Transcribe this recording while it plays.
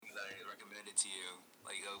to you.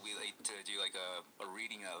 Like we like to do like a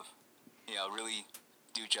reading of, really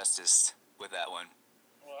do justice with that one.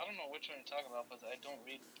 Well, I don't know which one you're talking about, but I don't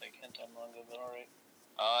read like hentai manga. But all right.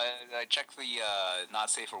 I checked the not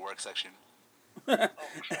safe for work section. Oh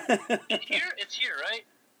crap! It's here, right?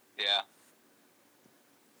 Yeah.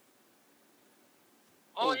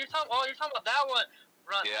 Oh, you're talking about that one.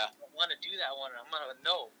 Ron, Yeah. I don't want to do that one. I'm gonna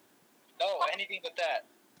no, anything but that.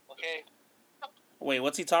 Okay. Wait,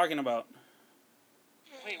 what's he talking about?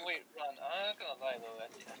 Wait, Ron. I'm not gonna lie though. I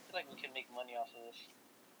feel like we can make money off of this.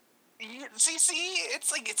 Yeah, see,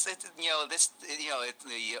 it's like it's this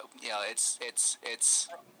it's.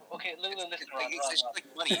 Okay, listen, Like, Ron. it's just like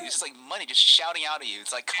money. It's just like money just shouting out at you.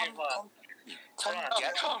 It's like come, Ron. come,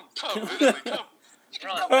 literally, come.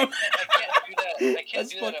 Ron, I can't do that. I can't That's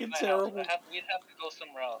do that fucking at my terrible. house. We'd have to go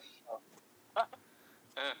somewhere else.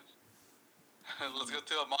 Let's go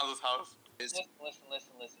to Amando's house. Listen.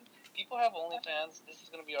 People have OnlyFans. This is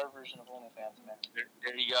gonna be our version of OnlyFans, man.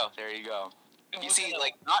 There you go. Dude, You see,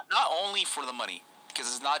 like not only for the money, because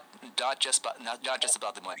it's not just about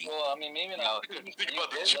the money. Well, I mean, maybe not. Think about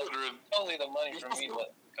the children. Totally the money for me,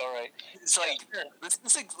 but all right. It's like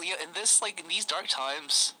in these dark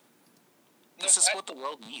times, this is what the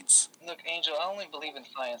world needs. Look, Angel, I only believe in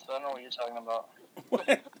science, but I don't know what you're talking about. What?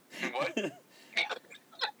 What?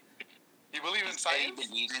 You believe in science? I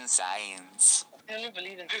believe in science. I only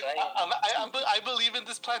believe in Dude, science. I believe in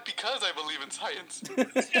this plant because I believe in science.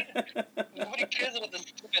 Nobody cares about the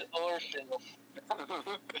stupid orphans. I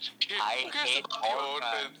Who cares hate about the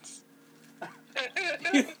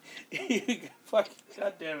orphans? Fuck!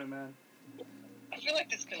 God damn it, man. I feel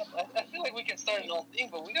like I feel like we can start an own thing,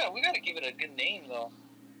 but we gotta give it a good name though.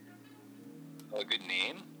 A good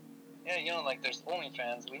name? Yeah, like there's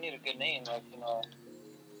OnlyFans. We need a good name, like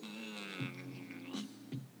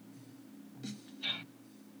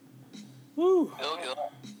Woo.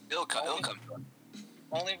 It'll come.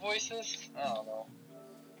 Only Voices. I don't know.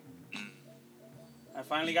 I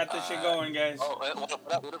finally got this shit going, guys. Oh,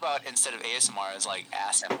 what about instead of ASMR, it's like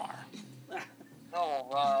ASMR? No,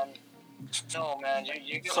 Ron. No, man.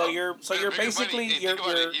 You So you're Bigger basically money. Hey, you're think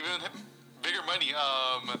about it. Even bigger money.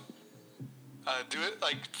 Do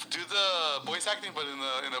the voice acting, but in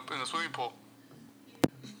a swimming pool.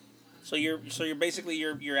 so you're basically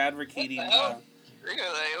you're advocating. What the hell? We're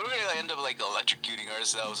gonna end up like electrocuting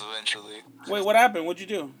ourselves eventually. Wait, what happened? What'd you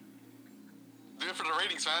do? Do it for the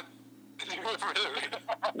ratings, man.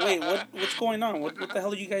 Wait, what's going on? What the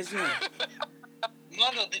hell are you guys doing?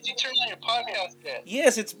 Mondo, did you turn on your podcast yet?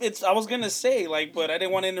 Yes, it's. I was gonna say but I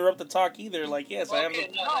didn't want to interrupt the talk either. Yes, I have.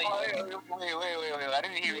 Wait, I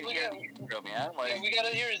didn't hear you intro, man. Yeah, we gotta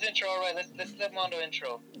hear his intro. All right, let's let Mondo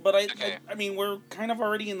intro. But Okay. I mean, we're kind of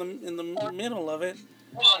already in the middle of it.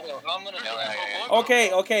 Mondo, I'm gonna. Okay.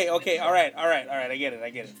 All right. I get it.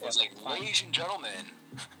 It's like, ladies and gentlemen,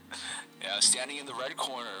 standing in the red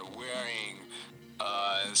corner, wearing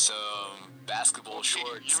some basketball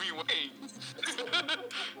shorts. You mean Wayne?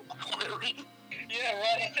 Yeah,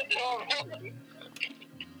 Ron, he said it already.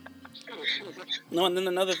 No, and then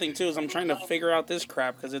another thing too is I'm trying to figure out this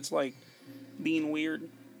crap because it's like being weird.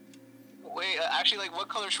 Wait, actually, like, what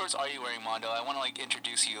color shorts are you wearing, Mondo? I want to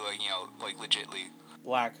introduce you, legitly.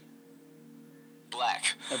 Black.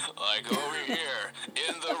 Black. Like, over here,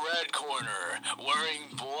 in the red corner, wearing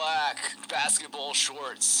black basketball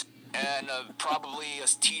shorts, and probably a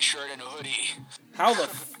t-shirt and a hoodie. How the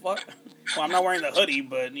fuck? Well, I'm not wearing the hoodie,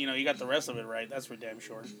 but you got the rest of it right. That's for damn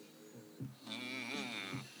sure.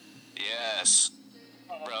 Mm-hmm. Yes.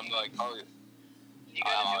 From, You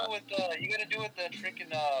gotta do it with the freaking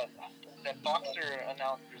that boxer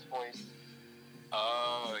announcer's voice.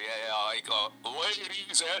 Oh, yeah,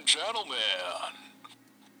 ladies and gentlemen.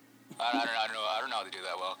 I don't know how to do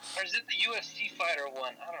that well. Or is it the UFC fighter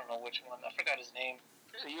one? I don't know which one. I forgot his name.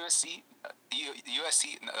 USC?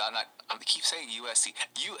 USC? No, I keep saying USC.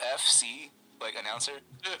 UFC, announcer?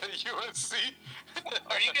 USC?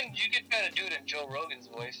 Or you can kind of do it in Joe Rogan's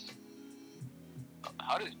voice.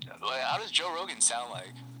 How does Joe Rogan sound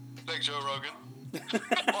like? Like Joe Rogan.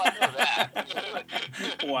 Well, I know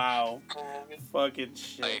that. Wow. Fucking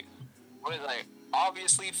shit.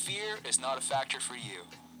 Obviously, fear is not a factor for you.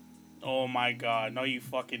 Oh my god. No, you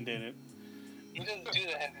fucking didn't. He doesn't do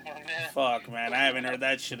that anymore, man. Fuck, man. I haven't heard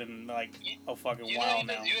that shit in a fucking while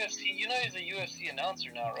now. UFC, he's a UFC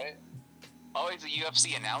announcer now, right? Oh, he's a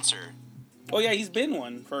UFC announcer. Oh yeah, he's been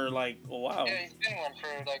one for a while. Yeah, he's been one for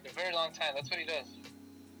a very long time. That's what he does.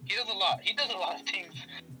 He does a lot. He does a lot of things.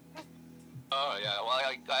 Oh yeah, well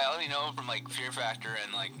I only know him from Fear Factor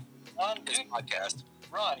and Ron, his podcast.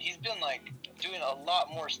 Ron, he's been doing a lot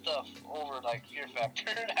more stuff over like Fear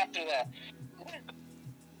Factor after that.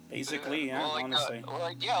 Basically, yeah, well, honestly.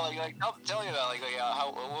 Tell me about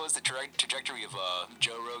what was the trajectory of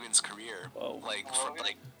Joe Rogan's career? Whoa. What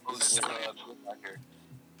was Fear Factor?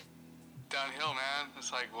 Downhill, man.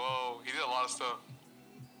 It's like, whoa, he did a lot of stuff.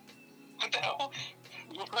 What the hell?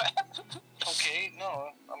 Okay, no,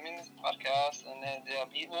 I mean, podcast, and then, I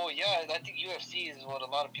think UFC is what a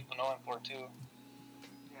lot of people know him for, too.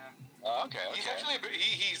 Oh, okay.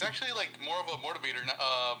 He's actually like more of a motivator,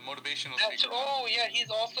 motivational speaker. Oh, yeah, he's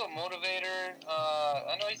also a motivator.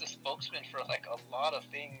 I know he's a spokesman for, like, a lot of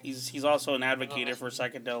things. He's also an advocate for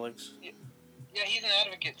psychedelics. Yeah, he's an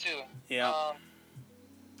advocate, too. Yeah.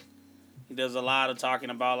 He does a lot of talking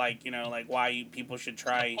about, like, you know, like, why people should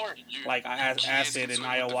try, like, acid and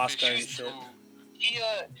ayahuasca and shit. He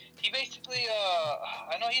basically,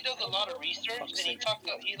 I know he does a lot of research, and he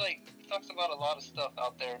talks about a lot of stuff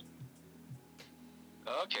out there.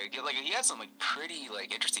 Okay, like he had some like pretty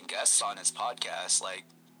like interesting guests on his podcast, like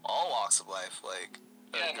all walks of life, like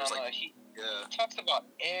he talks about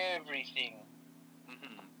everything.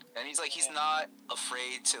 Mm-hmm. And he's not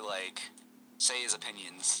afraid to like say his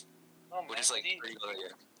opinions, which is like pretty good.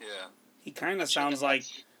 Yeah. He kind of sounds like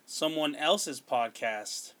someone else's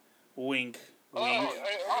podcast. Wink. Here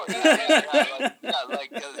the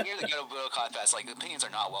Ghetto Buddha Confess, like, opinions are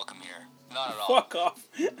not welcome here. Not at all. Fuck off.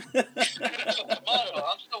 I'm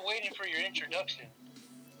still waiting for your introduction.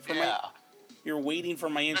 You're waiting for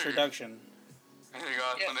my introduction. Hey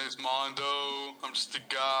guys, my name's Mondo. I'm just a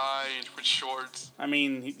guy with shorts. I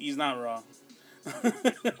mean, he's not wrong.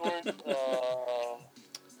 Shorts,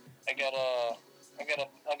 I got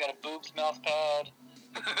a boobs mouse pad.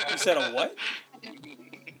 You said a what?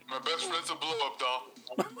 My best friend's a blow up doll.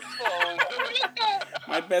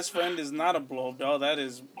 My best friend is not a blow up doll. That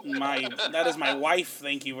is my wife.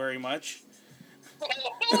 Thank you very much.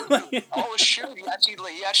 Oh shoot! You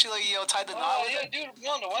actually tied the knot. Oh yeah, dude,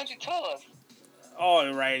 Wanda, why don't you tell us?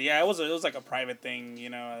 Oh right, yeah. It was like a private thing. You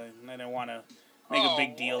know, I didn't want to make a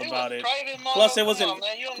big deal about it. Plus, it wasn't.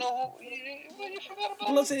 Man, you don't know you forgot about.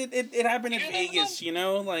 Plus, it happened in Vegas. You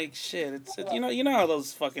know, like shit. It's you know how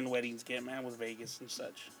those fucking weddings get, man, with Vegas and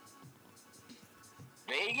such.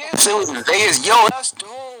 Vegas? It was in Vegas. Yo, that's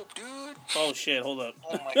dope, dude. Oh shit! Hold up.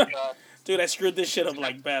 Oh my god. Dude, I screwed this shit up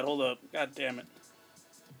like bad. Hold up. God damn it.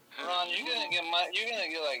 Ron, you're gonna get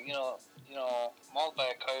like mauled by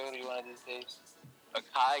a coyote one of these days. A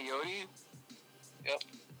coyote? Yep.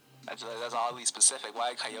 That's oddly specific.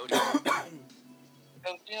 Why a coyote?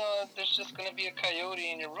 Because there's just gonna be a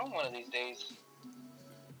coyote in your room one of these days.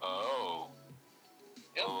 Oh.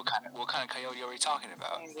 Yep. Well, what kind of coyote are we talking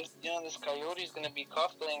about? This coyote is gonna be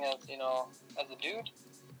cosplaying as a dude.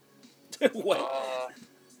 What?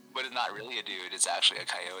 But it's not really a dude. It's actually a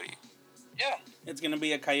coyote. Yeah. It's gonna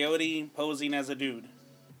be a coyote posing as a dude.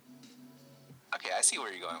 Okay, I see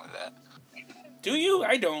where you're going with that. Do you?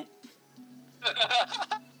 I don't.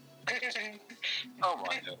 Oh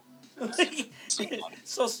my god.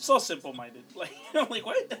 so simple-minded. Like I'm like,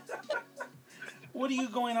 what? What are you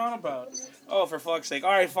going on about? Oh, for fuck's sake!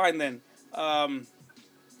 All right, fine then.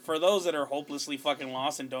 For those that are hopelessly fucking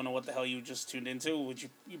lost and don't know what the hell you just tuned into, which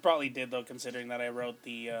you probably did though, considering that I wrote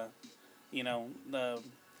the, the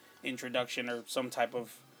introduction or some type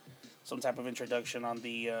of introduction on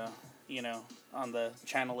the, on the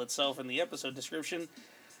channel itself in the episode description.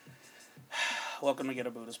 Welcome to Get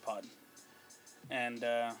a Buddhist Pod. And,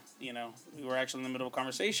 we were actually in the middle of a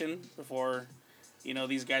conversation before,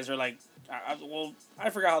 these guys are like, I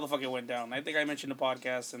forgot how the fuck it went down. I think I mentioned the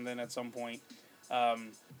podcast, and then at some point,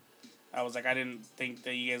 I was like, I didn't think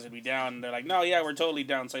that you guys would be down. And they're like, no, yeah, we're totally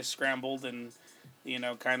down. So I scrambled and,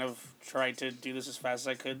 kind of tried to do this as fast as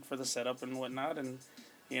I could for the setup and whatnot. And,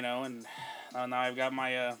 and now I've got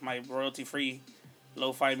my my royalty-free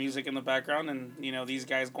lo-fi music in the background. And, these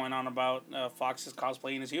guys going on about Fox's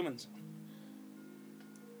cosplaying as humans.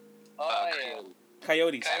 Oh, yeah.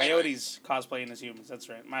 Coyotes cosplaying as humans. That's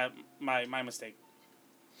right. My mistake.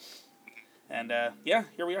 And,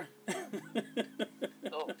 here we are.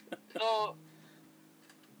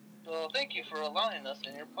 So, thank you for allowing us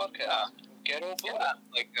in your podcast, Ghetto Buddha.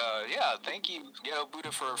 Thank you, Ghetto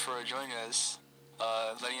Buddha, for joining us,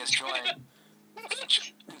 letting us join.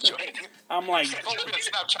 I'm like,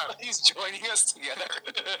 he's joining us together.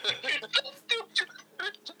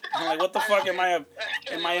 I'm like, what the fuck am I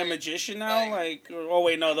a magician now? Like, oh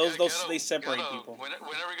wait, no, those they separate people. When are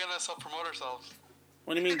we gonna self-promote ourselves?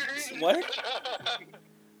 What do you mean? What?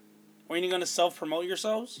 When are you gonna self-promote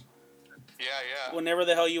yourselves? Yeah. Whenever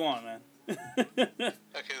the hell you want, man. Okay,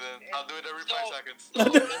 then I'll do it every 5 seconds. So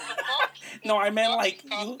the fox, No, I meant, fox like,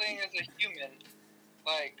 is cosplaying as a human.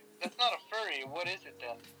 Like, that's not a furry. What is it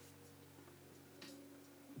then?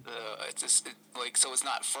 It's just, so it's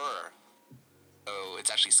not fur. Oh, it's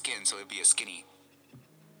actually skin, so it'd be a skinny.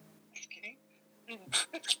 Skinny? I don't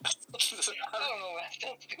know. That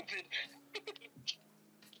sounds stupid.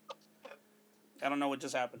 I don't know what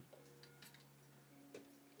just happened.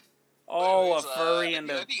 Oh, a Anyways, furry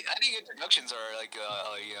and I a... think introductions are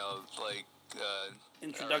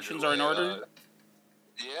Introductions are in order?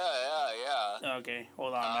 Yeah. Okay,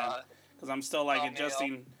 hold on, man. Because I'm still, like,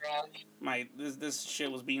 adjusting... My this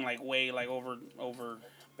shit was being like way like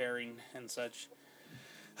overbearing and such.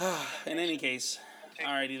 In any case,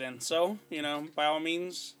 alrighty then. So by all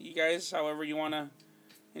means, you guys, however you want to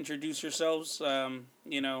introduce yourselves. My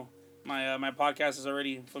podcast is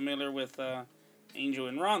already familiar with Angel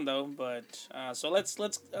and Rondo, but so let's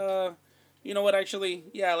you know what, actually,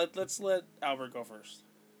 yeah, let's let Albert go first.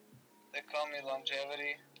 They call me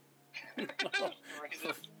longevity.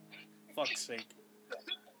 For fuck's sake.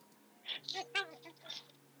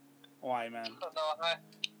 Why, man? No,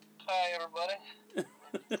 hi everybody.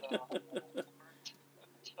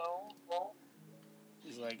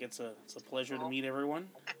 He's like, it's a pleasure to meet everyone.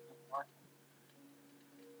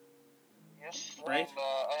 Yes, right?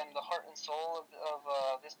 I am the heart and soul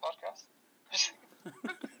of this podcast.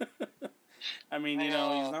 I mean, he's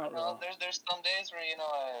not wrong. There's some days where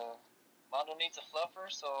Mondo needs a fluffer,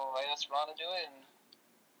 so I asked Ron to do it,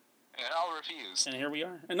 and I'll refuse. And here we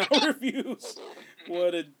are. And I'll refuse.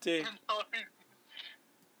 What a dick.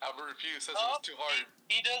 Albert refused, says it's too hard.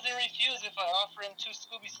 He doesn't refuse if I offer him 2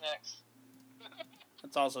 Scooby snacks.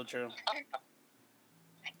 That's also true.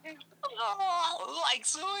 Oh, like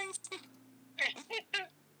swings.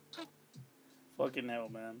 Fucking hell,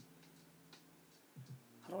 man.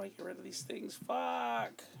 How do I get rid of these things?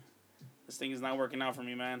 Fuck. This thing is not working out for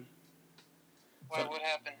me, man. What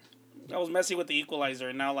happened? I was messing with the equalizer,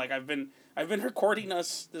 and now like I've been recording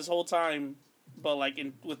us this whole time, but like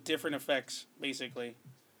with different effects, basically.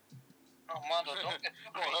 Oh, Mondo, don't get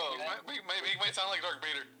too crazy, It might sound like Dark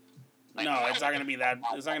Vader. No, it's not gonna be that.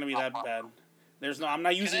 It's not gonna be that bad. I'm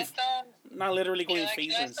not using. Not literally going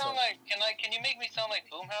phase and stuff. Can you make me sound like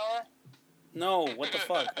Boomhauer? No, what the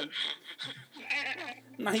fuck? I'm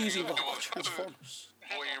not using vocal transformers.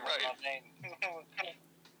 Boy, you're right.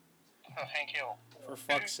 Hank Hill. For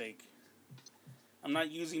fuck's sake. I'm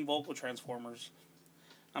not using vocal transformers.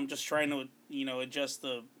 I'm just trying to, adjust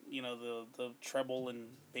the treble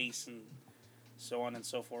and bass and so on and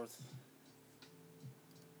so forth.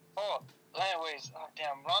 Oh, anyways,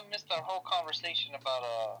 damn, Ron missed our whole conversation about,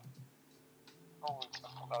 what we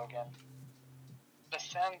talking about again? The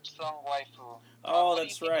Samsung waifu. Oh,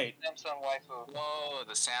 that's right. Samsung waifu. Whoa,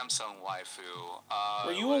 the Samsung waifu.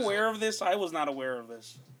 Were you aware of this? I was not aware of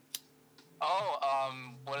this. Oh,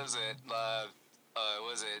 what is it? My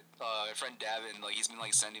friend Davin, he's been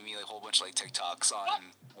sending me a whole bunch of TikToks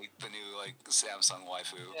on the new Samsung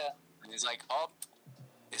waifu. Yeah. And he's like,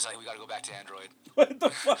 we gotta go back to Android. What the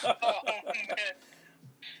fuck? Oh, man.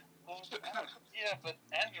 Yeah, but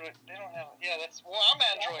Android, they don't have. Yeah, I'm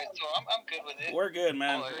Android, so I'm good with it. We're good,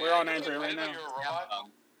 man. We're on Android right now. You're a robot.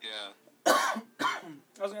 Yeah.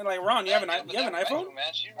 I was gonna Ron, you have an iPhone? Man, I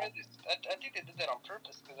think they did that on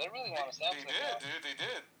purpose because I really want a Samsung. They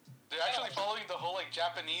did. They're actually following the whole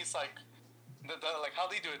Japanese how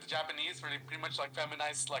they do it. The Japanese, where they pretty much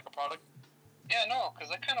feminize a product. Yeah, no, because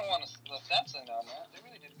I kind of want a Samsung now, man. They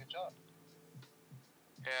really did a good job.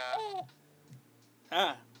 Yeah.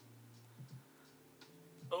 Ah.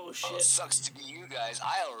 Oh shit. Well, it sucks to be you guys.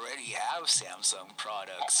 I already have Samsung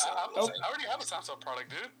products. So I already have a Samsung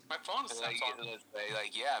product, dude. My phone is Samsung.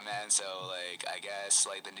 Yeah, man. So I guess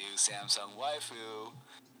the new Samsung waifu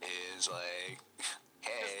is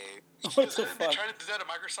hey. What the They fuck? tried to do that at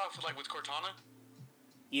Microsoft with Cortana.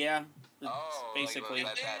 Yeah. Oh, basically.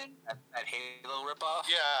 that Halo ripoff.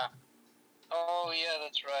 Yeah. Oh yeah,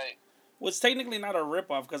 that's right. Well, it's technically not a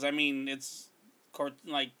ripoff because it's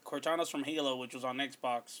Cortana's from Halo, which was on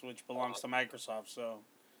Xbox, which belongs to Microsoft. So.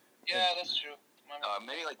 Yeah, that's true.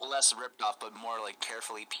 Maybe less ripped off, but more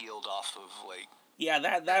carefully peeled off of Yeah,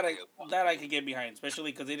 that I could get behind,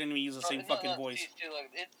 especially because they didn't even use the same fucking voice. See,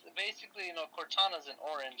 look, it's basically Cortana's an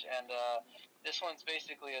orange, and this one's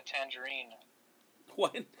basically a tangerine.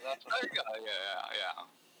 What? So that's what Yeah.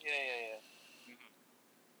 Yeah.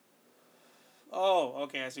 Oh,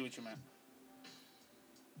 okay, I see what you meant.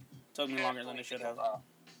 Took me longer than it should have.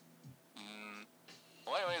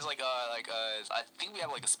 Well, anyways, I think we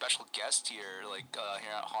have like a special guest here,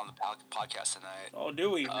 here on the podcast tonight. Oh, do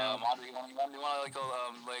we? Andre, you want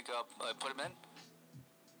to put him in?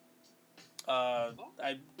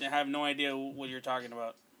 I have no idea what you're talking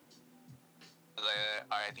about. Alright,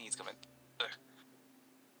 I think he's coming.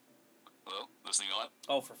 Hello, listening on.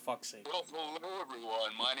 Oh, for fuck's sake! Well, hello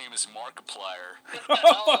everyone. My name is Markiplier. Fuck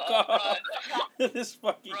off! This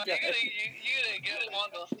fucking Bro, guy. you gotta get one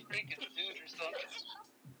of those freaking suits or something.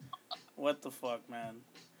 What the fuck, man?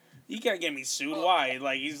 You can't get me sued. Why?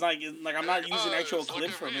 Like he's like I'm not using actual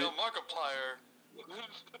clips from it. Markiplier.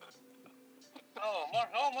 Oh, Mark!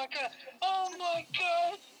 Oh my god! Oh my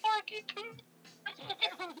god! Marky Poo!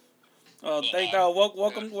 Oh,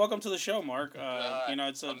 welcome to the show, Mark. You know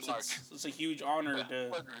it's a huge honor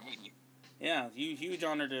to huge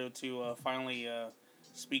honor to finally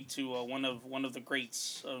speak to one of the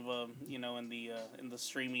greats of in the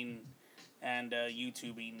streaming and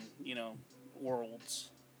YouTubing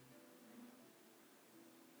worlds.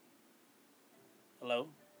 Hello,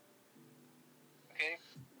 Okay,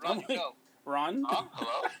 Ron, go. Ron.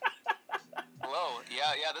 Hello. Hello.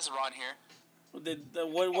 Yeah. This is Ron here.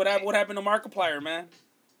 What happened to Markiplier, man?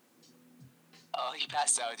 Oh, he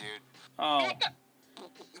passed out, dude. Oh.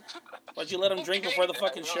 Why'd you let him drink before the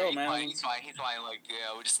fucking show, He's man? fine. He's fine. Like,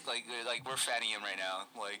 yeah, we're just like we're fanning him right now.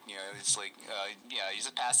 Like, it's like, he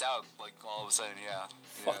just passed out. Like all of a sudden, yeah.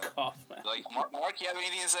 Fuck off, man. Like, Mark, you have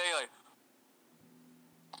anything to say? Like,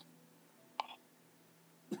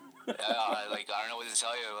 I don't know what to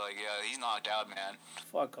tell you. Like, yeah, he's knocked out, man.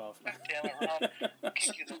 Fuck off, man. Damn it, Ron! I'll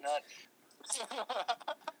kick you in the nuts.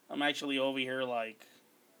 I'm actually over here, like,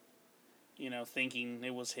 thinking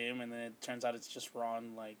it was him, and then it turns out it's just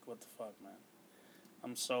Ron. Like, what the fuck, man?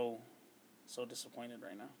 I'm so disappointed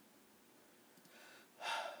right now.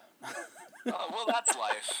 Well, that's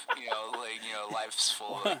life. Life's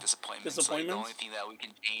full of disappointments. Like, the only thing that we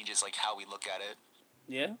can change is like how we look at it.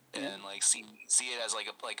 Yeah. And like see it as like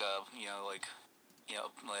a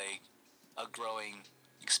growing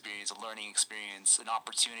experience, a learning experience, an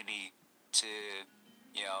opportunity to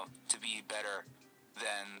be better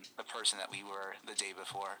than the person that we were the day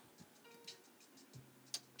before.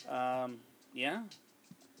 Yeah.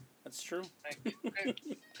 That's true. Good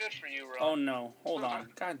for you, Ron. Oh no! Hold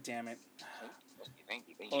on! God damn it! Thank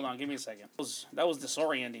you. Hold on, give me a second. That was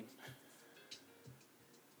disorienting.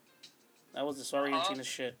 That was disorienting as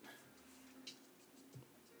shit.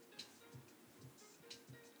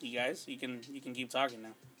 You guys, you can keep talking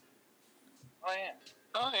now. Oh yeah.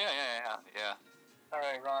 Oh yeah. All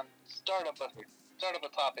right, Ron. Start up a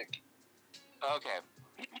topic. Okay.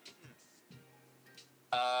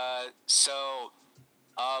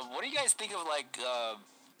 What do you guys think of like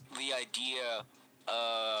the idea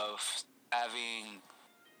of having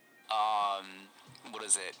what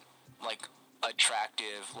is it, like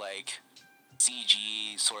attractive like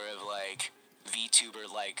CG sort of like VTuber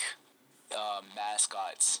like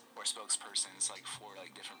mascots or spokespersons like for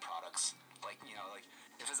like different products, like like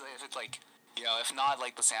if it's like if not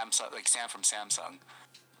like the Samsung, like Sam from Samsung,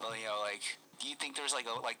 well like do you think there's like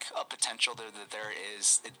a potential there that there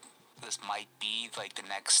is this might be like the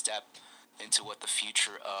next step into what the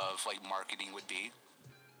future of like marketing would be?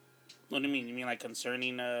 What do you mean? You mean like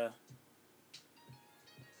concerning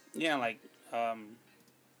yeah, like I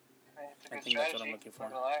think that's what I'm looking for.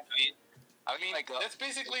 I mean, like that's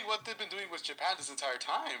basically what they've been doing with Japan this entire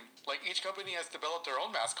time. Like each company has developed their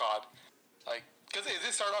own mascot. Like, because it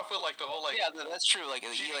did start off with like the whole like. Yeah, that's true. Like,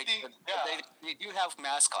 they do have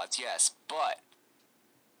mascots, yes, but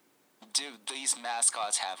do these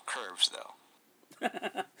mascots have curves though?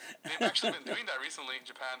 They've actually been doing that recently in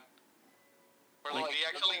Japan. Where like, Like, they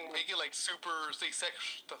actually make it like super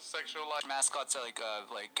sexualized. Mascots are have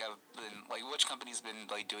been like which company's been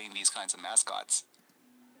like doing these kinds of mascots?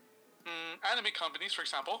 Anime companies, for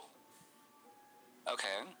example.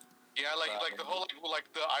 Okay. Yeah, like the whole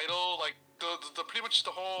like the idol, like the pretty much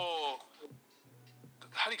the whole.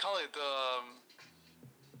 How do you call it?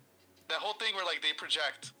 That whole thing where like they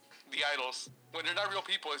project the idols when they're not real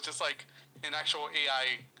people. It's just like an actual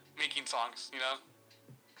AI making songs, you know.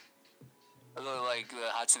 Like the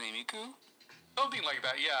Hatsune Miku? Something like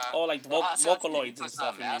that, yeah. Oh, like Vocaloids and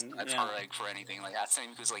stuff. That's not like for anything. Like Hatsune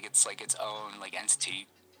Miku's like its own like entity.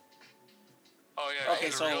 Oh yeah, okay,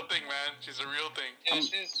 she's a real thing, man. She's a real thing. Yeah,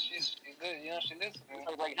 she's good. She lives.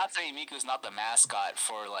 Like Hatsune Miku's not the mascot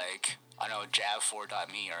for like I don't know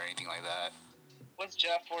Jav4.me or anything like that. What's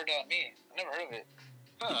Jav4.me? I've never heard of it.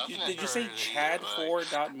 Did you say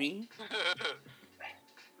Chad4.me?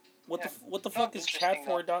 What the fuck is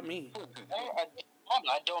Chad4.me?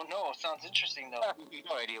 I don't know. It sounds interesting though. I have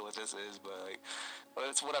no idea what this is, but like, well,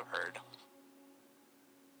 it's what I've heard.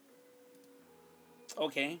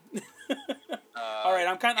 Okay. All right,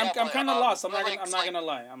 I'm kind of lost. I'm not gonna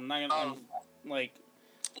lie. I'm like.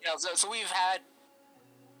 So we've had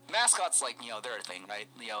mascots, like, they're a thing, right?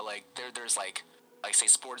 Like there's like say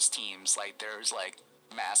sports teams, like there's like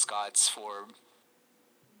mascots for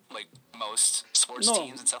like most sports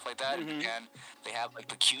teams and stuff like that, and they have like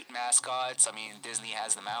the cute mascots. I mean, Disney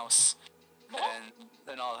has the mouse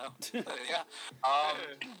and all that. Yeah.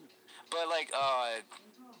 But like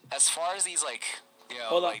as far as these like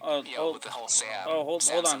hold like on, with the whole Sam. Oh, hold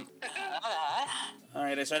on. Samsung. All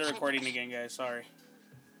right, I started recording again, guys. Sorry.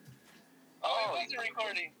 Oh, it wasn't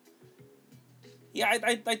recording. Yeah,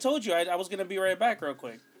 I told you I was gonna be right back real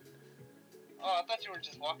quick. Oh, I thought you were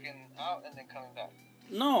just walking out and then coming back.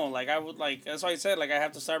 No, like I would like that's why I said like I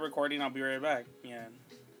have to start recording. I'll be right back. Yeah.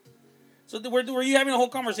 So were you having a whole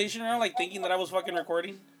conversation now, like thinking that I was fucking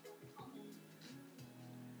recording?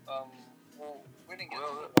 Well, we didn't get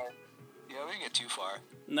too far. Yeah, we didn't get too far.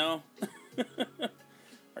 No.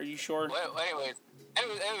 Are you sure?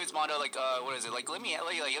 Anyways, Mondo, like, what is it? Like, let me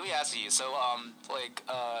ask you. So,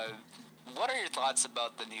 what are your thoughts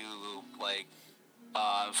about the new, like,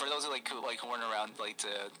 for those who weren't around, like,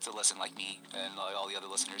 to listen, like me and like, all the other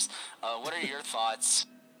listeners, what are your thoughts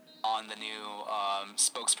on the new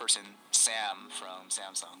spokesperson Sam from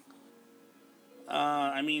Samsung?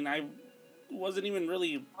 I mean, I wasn't even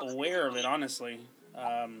really aware of it, honestly.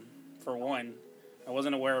 For one, I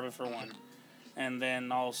wasn't aware of it for one, and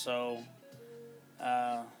then also,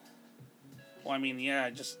 well, I mean, yeah, I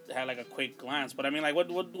just had like a quick glance, but I mean, like, what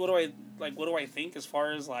do I think as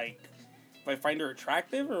far as like if I find her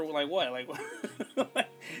attractive or like what, like,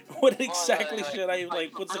 what exactly should I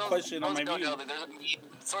like? What's the question on my view? There's a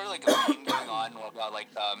meme, sort of like a meme going on about like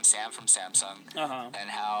Sam from Samsung and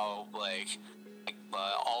how like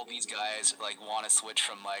all these guys like want to switch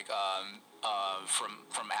from like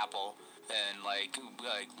from Apple and like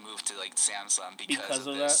move to like Samsung because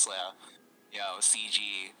of this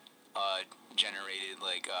CG generated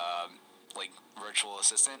like virtual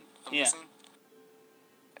assistant. I'm guessing.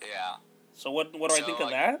 Yeah. So what do I think of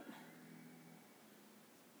that?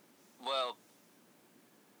 Well,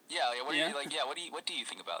 what do you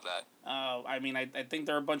think about that? I mean, I think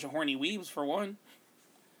they're a bunch of horny weebs for one.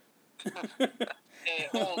 Hey,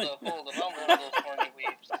 hold up. I'm one of those horny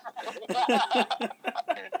weebs.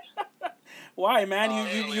 Why, man?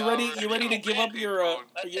 You ready to give up your? I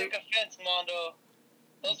take offense, Mondo.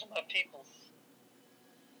 Those are my peoples.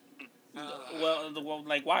 Well,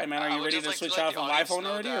 like, why, man? Are you ready to switch off of iPhone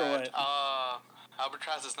already, or what?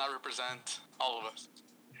 Albatross does not represent all of us.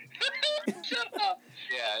 Shut up.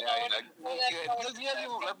 Yeah. It doesn't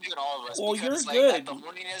represent all of us. Well, because, you're good. At the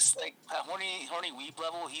horniness, like at horny weeb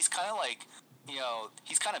level, he's kind of like,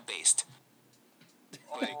 he's kind of based.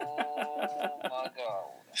 Like, oh my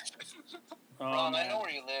god. Ron, I know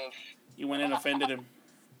where you live. You went and offended him.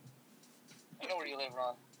 I know where you live,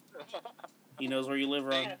 Ron. He knows where you live,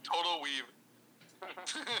 Ron. Total weeb.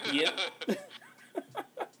 Yep.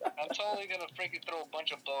 I'm totally gonna freaking throw a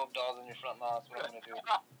bunch of blow-up dolls in your front lawn. That's what I'm gonna do.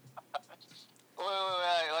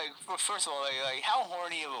 Like, first of all, like, how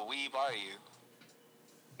horny of a weeb are you?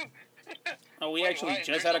 Oh, we actually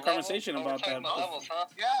just had a conversation about that. Levels, huh?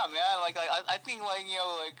 Yeah, man. Like, I think, like,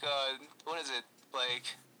 what is it?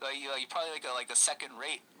 Like you probably like a second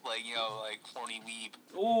rate, like, like horny weeb.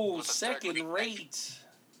 Ooh, second rate.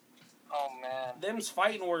 Oh man, them's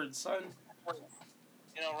fighting words, son.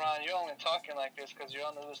 Ron, you're only talking like this because you're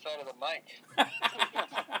on the other side of the mic.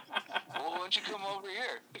 Well, why don't you come over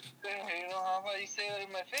here? How about you say that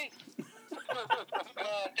in my face?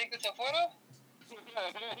 Take this afuera?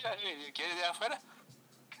 ¿Quieres de afuera?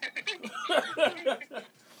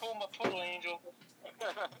 Oh, my poodle angel.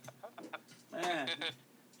 Man,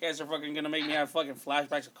 you guys are fucking gonna make me have fucking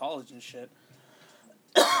flashbacks of college and shit.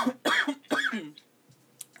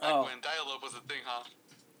 When dial-up was a thing, huh?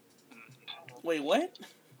 Wait, what?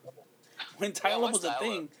 When dial-up was a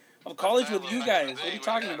thing? Of college with you guys. What are you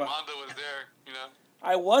talking about? Mondo was there,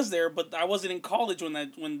 I was there, but I wasn't in college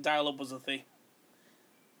when dial-up was a thing.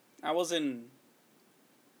 I was in...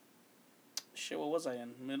 Shit, what was I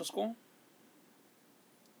in? Middle school?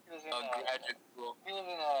 He was in graduate school. He was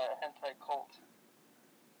in a hentai cult.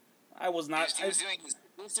 I was not... He was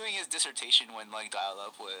doing his dissertation when, like,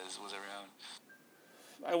 dial-up was around.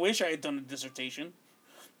 I wish I had done a dissertation.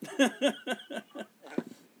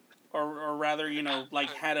 or rather, like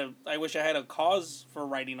I wish I had a cause for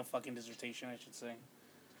writing a fucking dissertation, I should say.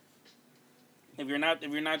 If you're not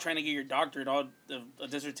trying to get your doctorate, a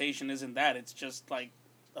dissertation isn't that. It's just like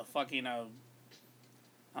a fucking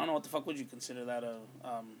I don't know what the fuck would you consider that a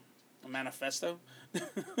manifesto?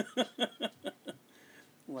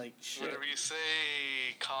 Like shit. Whatever you say,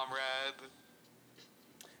 comrade.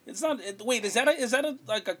 It's not. Wait, is that a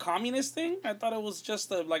like a communist thing? I thought it was just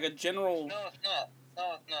like a general. No, it's not.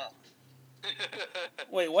 No, it's not.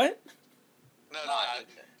 Wait, what? No, No,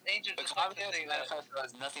 Angel the just like to Communist say that. Manifesto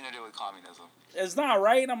has nothing to do with communism. It's not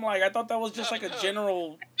right. I'm like, I thought that was just like a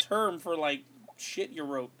general term for like shit you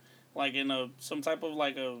wrote, like in some type of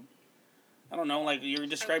like a, I don't know, like you're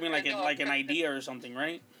describing like like an idea or something,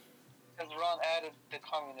 right? Because Ron added the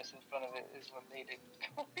communist in front of it is what made it.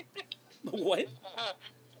 What?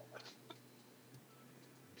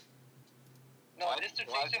 No, Why-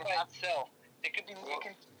 dissertation why is it by not- itself. It can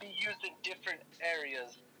be used in different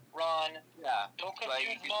areas. Ron, Yeah. don't Like,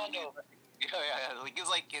 confuse Mondo. yeah. Like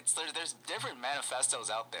there's different manifestos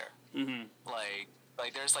out there. Mm-hmm. Like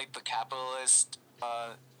there's like the capitalist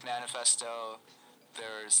manifesto.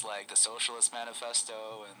 There's like the socialist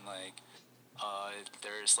manifesto, and like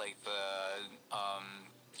there's like the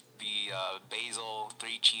Basil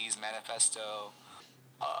Three Cheese manifesto.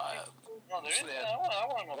 No, there is. Yeah. I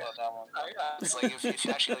want to know about that one. It's like if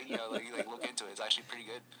you actually like look into it, it's actually pretty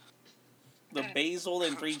good. The Basil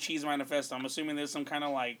and Three Cheese Manifesto. I'm assuming there's some kind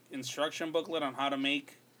of like instruction booklet on how to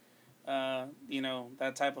make,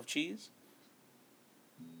 that type of cheese.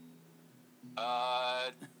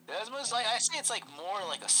 That's most like I say it's like more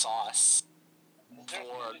like a sauce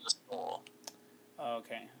for the soul.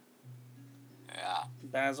 Okay. Yeah.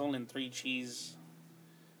 Basil and Three Cheese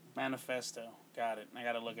Manifesto. Got it. I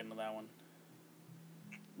gotta look into that one.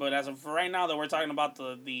 But as of for right now, though, we're talking about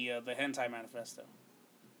the hentai manifesto.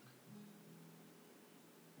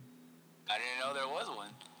 I didn't know there was one.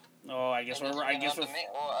 Oh, I guess And we're. I guess we're.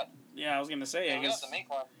 well, Yeah, I was gonna say. I we have guess to make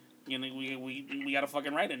one. we gotta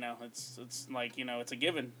fucking write it now. It's like it's a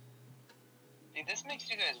given. See, this makes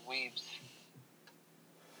you guys weebs.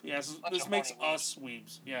 Yeah, Bunch this of makes horny us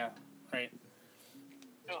weebs. Yeah, right.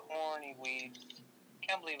 You're horny weebs.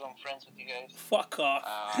 Can't believe I'm friends with you guys. Fuck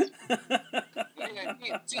off.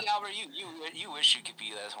 See, Albert, you wish you could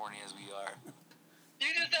be as horny as we are. You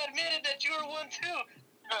just admitted that you were one too.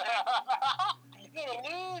 You're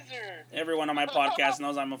a loser. Everyone on my podcast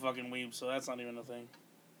knows I'm a fucking weeb, so that's not even a thing.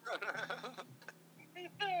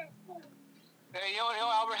 Hey,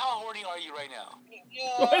 Albert, how horny are you right now? Yeah,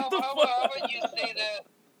 What the how fuck? about you say that?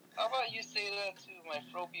 How about you say that to my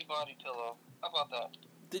Froppy body pillow? How about that?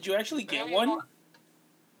 Did you actually get Yeah, one?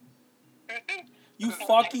 You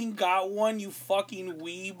fucking got one, you fucking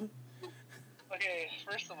weeb. Okay,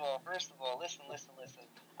 first of all, listen.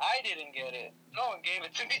 I didn't get it. No one gave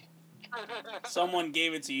it to me. Someone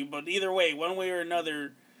gave it to you, but either way, one way or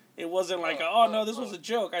another, it wasn't like, oh no, this was a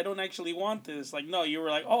joke. I don't actually want this. Like, no, you were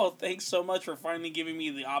like, oh, thanks so much for finally giving me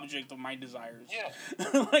the object of my desires. Yeah,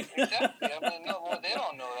 Like, exactly. I mean, no, well, they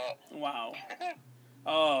don't know that. Wow.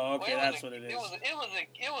 Oh, okay, Well, that's what it is. It was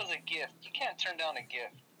a gift. You can't turn down a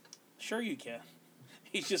gift. Sure you can.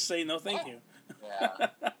 He's just saying no, thank you. Yeah. Why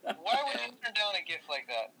would you turn down a gift like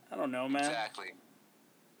that? I don't know, man. Exactly.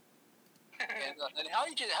 And how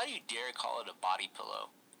do you dare call it a body pillow?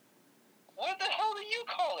 What the hell do you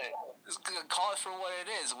call it? Just call it for what it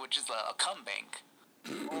is, which is a cum bank.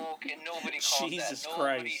 Okay, nobody calls Jesus that.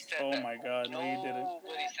 Nobody Christ. said Oh that. my god, no you didn't.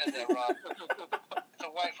 Nobody said that, Rob. It's a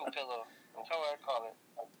waifu pillow. That's how I call it.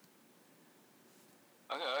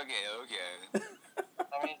 Okay.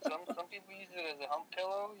 I mean, some people use it as a hump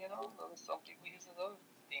pillow, Some people use it as other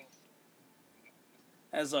things.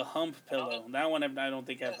 As a hump pillow. That one I don't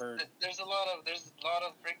think I've heard. There's a lot of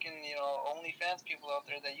freaking OnlyFans people out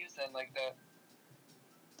there that use them like that.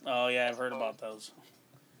 Oh yeah, I've heard about those.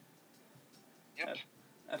 Yep.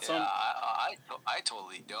 That's Yeah, I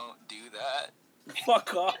totally don't do that.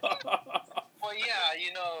 Fuck off. Well, yeah,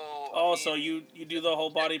 Oh, so you do the whole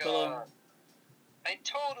body pillow? I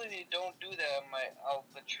totally don't do that on my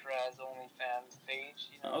Alcatraz OnlyFans page.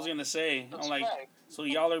 I was gonna say, I'm like, Subscribe. so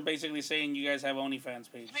y'all are basically saying you guys have OnlyFans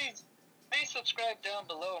page. Please subscribe down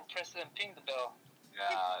below and press and ping the bell.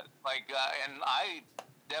 Yeah, and I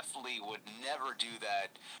definitely would never do that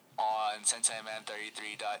on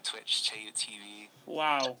SenseiMan33.twitch.tv.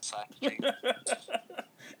 Wow.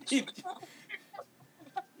 You're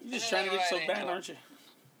just trying to get so bad, aren't you?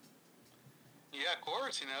 Yeah, of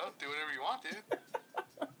course, do whatever you want, dude.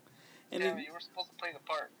 And Damn it, you were supposed to play the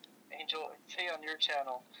part. Angel, say on your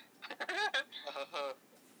channel.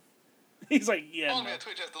 he's like, yeah. Follow No. me on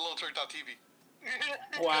Twitch at thelittlturk.tv.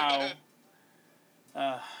 Wow.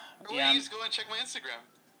 Or Yeah. please go and check my Instagram.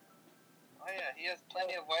 Oh yeah, he has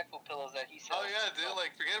plenty of waifu pillows that he sells. Oh yeah,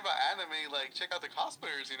 dude, forget about anime, check out the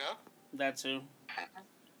cosplayers, That too.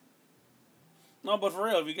 No, but for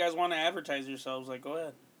real, if you guys want to advertise yourselves, like, go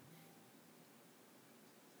ahead.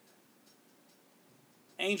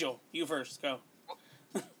 Angel, you first. Go.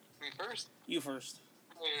 Me first? You first.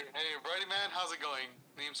 Hey, Brady man, how's it going?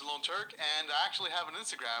 Name's The Lone Turk, and I actually have an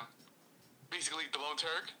Instagram, basically The Lone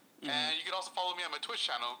Turk, and you can also follow me on my Twitch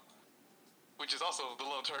channel, which is also The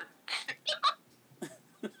Lone Turk.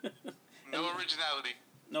 No originality.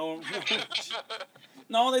 No,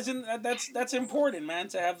 no, that's important, man.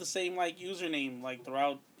 To have the same like username like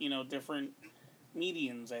throughout different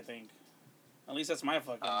mediums. I think, at least that's my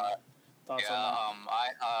fucking thoughts Yeah, on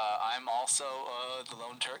I'm also the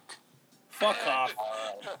Lone Turk. that. Fuck off.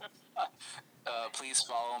 Please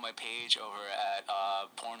follow my page over at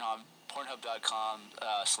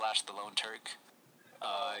pornhub.com/the Lone Turk.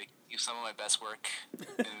 Use some of my best work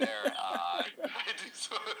in there. I do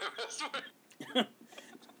some of my best work.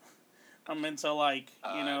 I'm into like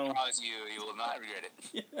I promise you will not regret it.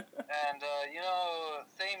 And,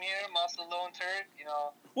 same here, Master Lone Turk,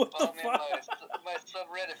 What the follow me on fuck? my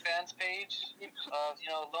subreddit fans page of,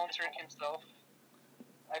 Lone Turk himself.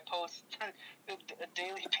 I post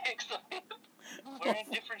daily pics of him wearing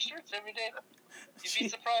different shirts every day. You'd be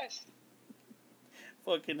surprised.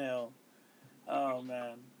 Fucking hell. Oh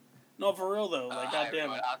man. No, for real though. Like, Hi, goddamn it.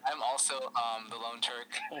 everyone. I'm also the Lone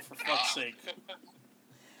Turk. Oh, for fuck's sake.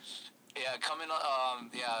 Yeah,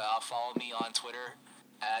 follow me on Twitter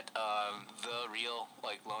at the real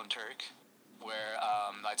Lone Turk, where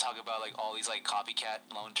I talk about like all these like copycat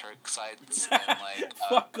Lone Turk sites and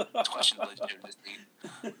Fuck off. question the legitimacy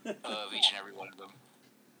of each and every one of them.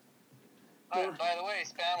 By the way,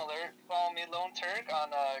 spam alert, follow me Lone Turk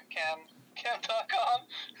on cam.com.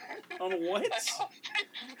 On what? I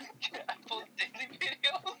post daily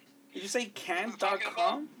videos. Did you say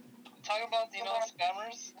cam.com? Talk about,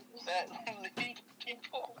 spammers that lead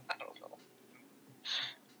people. I don't know.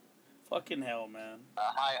 Fucking hell, man.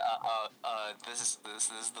 Hi, this is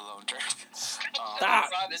the Lone Turk. Stop.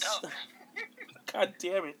 God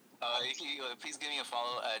damn it. Please give me a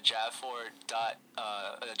follow at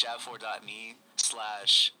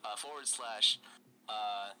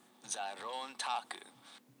javfor.me//Zaron Taku.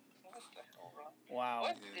 What the hell, Ron? Wow.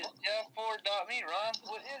 What is Jeff4.me, Ron?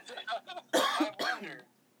 What is it? I wonder.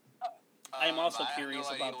 I'm also I curious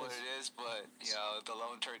have no about idea this. what it is, but the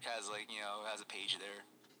Lone Turk has has a page there.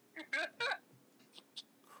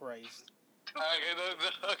 Christ.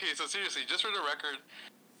 Okay, so seriously, just for the record,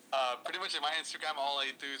 pretty much in my Instagram, all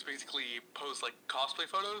I do is basically post like cosplay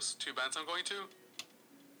photos to bands I'm going to,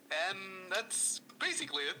 and that's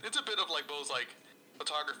basically it. It's a bit of like both like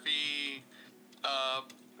photography, a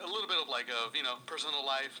little bit of personal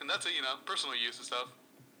life, and that's personal use and stuff.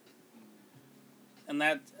 And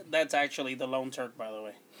that's actually the Lone Turk, by the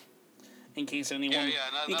way. In case anyone,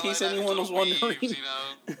 anyone was wondering.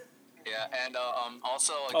 Yeah, and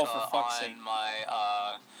also for fuck's sake. on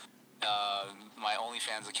my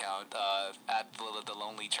OnlyFans account at the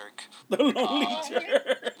Lonely Turk. The Lonely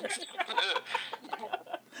Turk.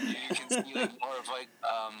 You can see more of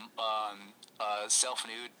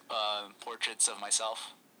self-nude portraits of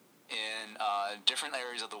myself in different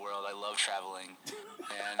areas of the world. I love traveling,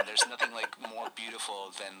 and there's nothing more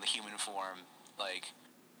beautiful than the human form,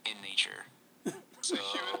 in nature. So, the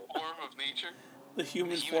human form of nature? The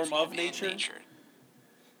human form of nature?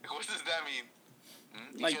 What does that mean?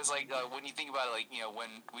 Because, when you think about it,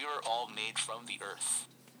 when we were all made from the earth.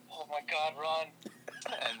 Oh my god, Ron.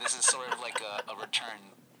 And this is sort of like a return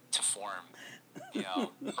to form,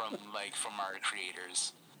 from our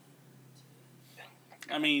creators.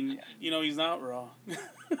 I mean, he's not wrong.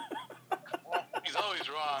 He's always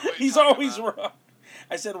wrong. He's always wrong.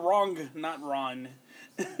 I said wrong, not Ron.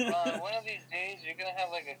 Ron, one of these days you're gonna have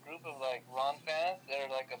a group of Ron fans that are a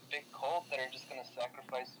big cult that are just gonna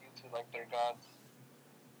sacrifice you to their gods.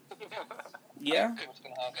 Yeah, What's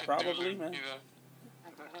gonna happen? probably, man.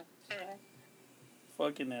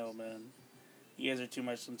 Fucking hell, man. You guys are too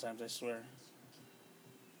much sometimes, I swear.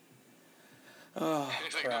 Oh,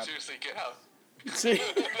 He's crap. no, seriously, get out.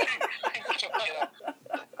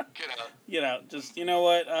 Get out. Just, you know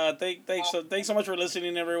what? Thanks so much for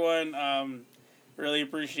listening, everyone. Really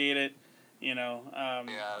appreciate it. Yeah,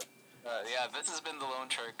 this has been the Lone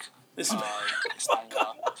Turk. This Son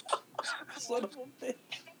of a bitch.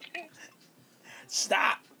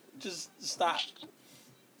 Stop. Just stop.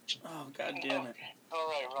 Oh, god damn it.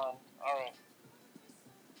 Alright, Ron. Alright.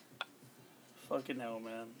 Fucking hell,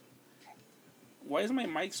 man. Why is my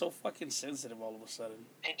mic so fucking sensitive all of a sudden?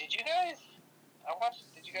 Hey, did you guys? No,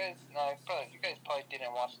 you guys probably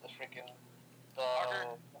didn't watch the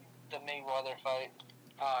Mayweather fight.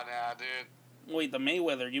 Oh, nah, dude. Wait, the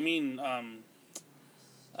Mayweather? You mean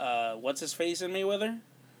what's his face in Mayweather?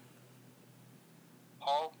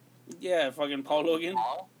 Paul? Yeah, fucking Paul Logan.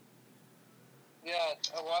 Paul? Yeah,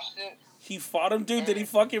 I watched it. He fought him, dude. Did he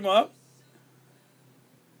fuck him up?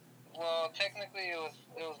 Well, technically it was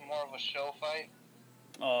more of a show fight.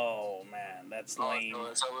 Oh man, that's lame.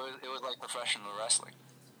 So it was like professional wrestling.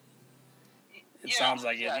 It sounds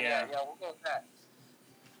like it, yeah. Yeah, we'll go with that.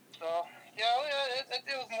 So,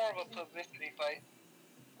 it was more of a publicity fight.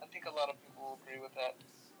 I think a lot of people will agree with that.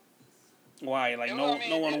 Why? Like, no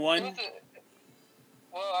one won?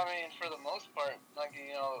 Well, I mean, for the most part, like,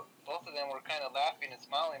 both of them were kind of laughing and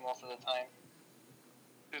smiling most of the time.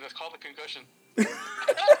 Dude, that's called a concussion.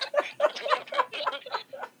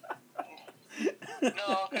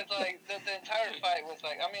 No, because, like, the entire fight was,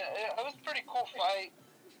 like, I mean, it was a pretty cool fight,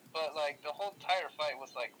 but, like, the whole entire fight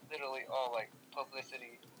was, like, literally all, like,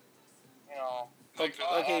 publicity,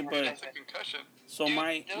 Okay, but It's a concussion. so Dude,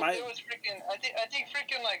 my it was freaking, I think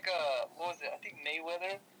freaking, like, what was it? I think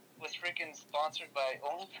Mayweather was freaking sponsored by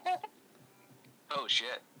OnlyFans. Oh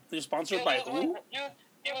shit. they're sponsored by who? He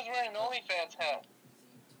was wearing an OnlyFans hat.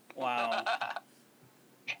 Wow.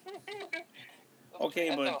 Okay,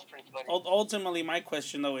 That but was pretty funny. ultimately, my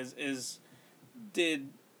question though is,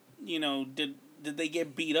 did they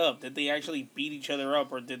get beat up? Did they actually beat each other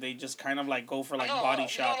up, or did they just kind of like go for like body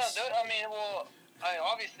shots? No, I mean, well,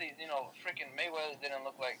 obviously, freaking Mayweather didn't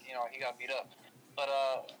look like, he got beat up. But,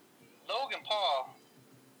 Logan Paul,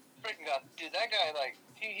 freaking dude, that guy, like,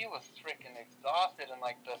 he was freaking exhausted in,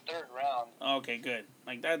 like, the third round. Okay, good.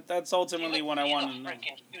 Like, that's ultimately what I wanted to know. He's a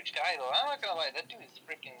freaking huge guy, though. I'm not gonna lie, that dude is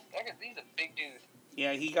freaking, he's a big dude.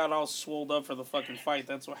 Yeah, he got all swolled up for the fucking fight,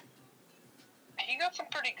 that's why. He got some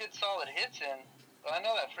pretty good solid hits in, but I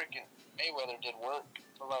know that freaking Mayweather did work.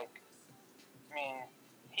 But, like, I mean,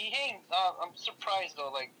 I'm surprised,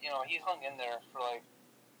 though, like, he hung in there for a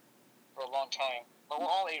long time. Well,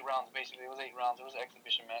 all 8 rounds, basically. It was 8 rounds. It was an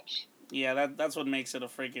exhibition match. Yeah, that's what makes it a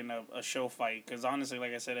freaking a show fight. Because honestly,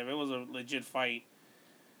 like I said, if it was a legit fight,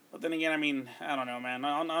 but then again, I mean, I don't know, man.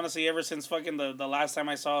 Honestly, ever since fucking the last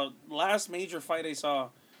major fight I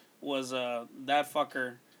saw was that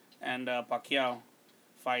fucker and Pacquiao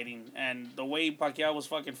fighting, and the way Pacquiao was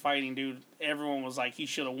fucking fighting, dude, everyone was like he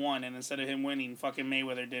should have won, and instead of him winning, fucking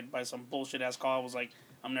Mayweather did by some bullshit ass call. I was like,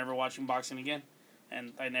 I'm never watching boxing again.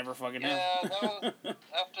 And I never fucking have. Yeah, that was,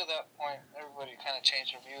 after that point, everybody kind of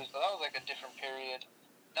changed their views, but that was like a different period.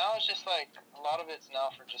 Now it's just like, a lot of it's now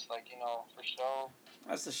for just like, for show.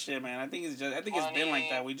 That's the shit, man. I think it's been like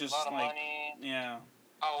that. We just, a lot of like, money. yeah.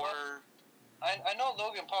 Power. I know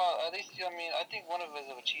Logan Paul, at least, I mean, I think one of his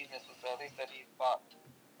achievements was at least that he fought,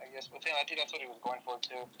 I guess, with him. I think that's what he was going for,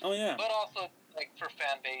 too. Oh, yeah. But also, like, for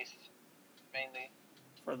fan base, mainly.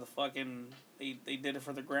 For the fucking, they did it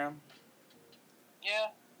for the gram?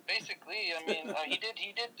 Yeah, basically. I mean, he did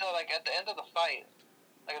like, at the end of the fight,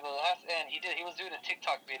 like, at the last end, he was doing a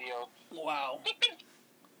TikTok video. Wow.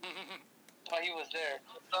 While he was there.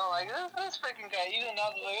 So I'm like, this freaking guy, even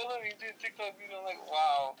now, like, look, he's doing TikTok video. I'm like,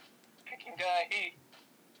 wow, freaking guy.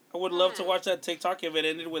 I would love to watch that TikTok if it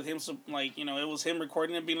ended with him, like, it was him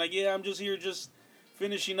recording and being like, yeah, I'm just here just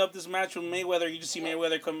finishing up this match with Mayweather. You just see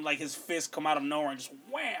Mayweather come, like, his fist come out of nowhere and just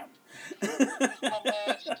wham! This my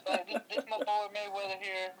match, like, this my boy Mayweather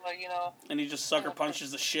here, like, And he just sucker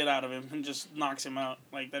punches the shit out of him and just knocks him out.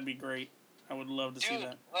 Like, that'd be great. I would love to see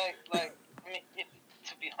that. Like, I mean,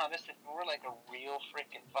 to be honest, if it were, like, a real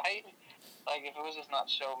freaking fight, like, if it was just not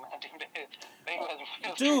show, man, Mayweather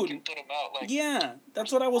dude, put him out, like, yeah,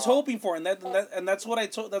 that's what I was hoping for, and that's what I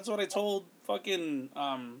told fucking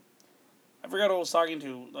I forgot who I was talking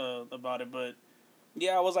to about it, but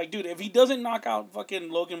yeah, I was like, dude, if he doesn't knock out fucking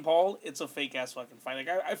Logan Paul, it's a fake ass fucking fight.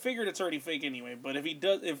 Like, I figured it's already fake anyway, but if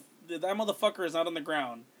that motherfucker is not on the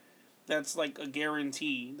ground, that's like a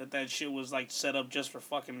guarantee that shit was like set up just for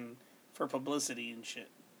publicity and shit.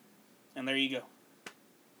 And there you go.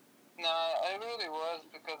 Nah, it really was,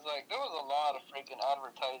 because, like, there was a lot of freaking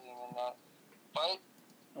advertising in that fight.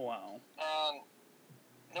 Wow. And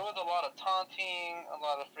there was a lot of taunting, a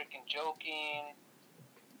lot of freaking joking.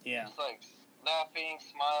 Yeah. Just, like, laughing,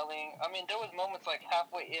 smiling. I mean, there was moments, like,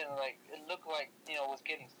 halfway in, like, it looked like, it was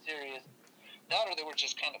getting serious. That or they were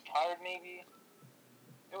just kind of tired, maybe.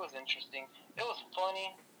 It was interesting. It was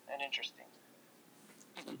funny and interesting.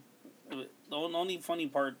 The only funny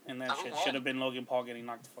part in that shit should have been Logan Paul getting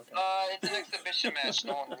knocked the fuck out. It's an exhibition match.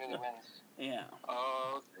 No one really wins. Yeah.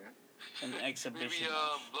 Oh, okay. An exhibition. Maybe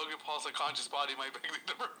Logan Paul's unconscious body might beg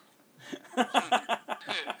the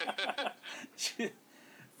number.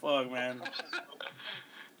 Fuck, man.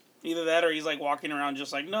 Either that or he's like walking around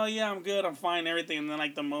just like, no, yeah, I'm good, I'm fine, everything. And then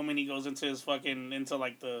like the moment he goes into his fucking, into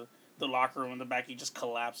like the the locker room in the back. He just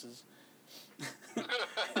collapses.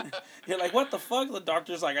 You're like, what the fuck? The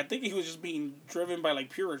doctor's like, I think he was just being driven by like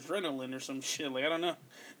pure adrenaline or some shit. Like, I don't know.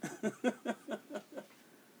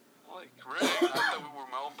 Like, really? I thought we were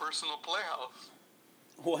my own personal playhouse.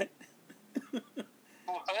 What?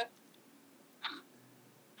 What?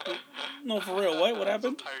 No, for real. What? What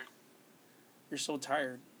happened? I'm so tired. You're so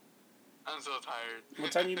tired. I'm so tired.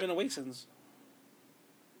 What time you been awake since?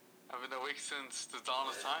 I've been awake since the dawn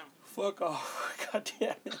of time. Fuck off. God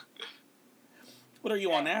damn it. What are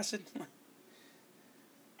you on acid?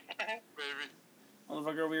 Baby.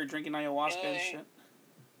 Motherfucker over here drinking ayahuasca and shit.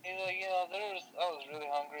 I was really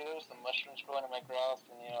hungry. There was some mushrooms growing in my grass,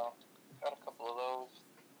 and got a couple of those.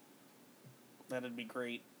 That'd be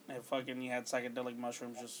great. If fucking you had psychedelic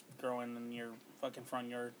mushrooms just growing in your fucking front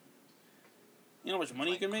yard. You know how much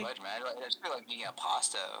money you can make? Man. I just feel like making a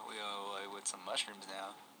pasta with some mushrooms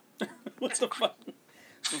now. What the fuck?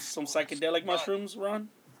 Some psychedelic mushrooms, Ron?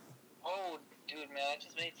 Oh, dude, man, I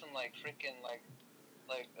just made some freaking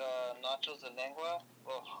nachos de lengua.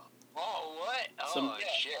 Oh, what? Some- Yeah,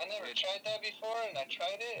 shit. I never tried that before, and I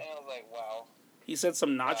tried it, and I was like, wow. He said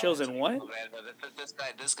some nachos and what? Oh, man, but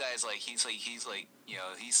this guy's like he's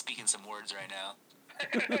speaking some words right now.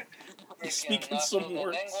 He's speaking some nachos de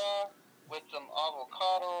words. lengua with some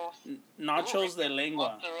avocados. Nachos de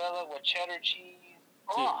lengua. Mozzarella with cheddar cheese.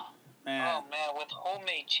 Dude, man. Oh, man, with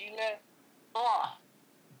homemade chile. Oh,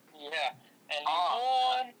 Yeah. And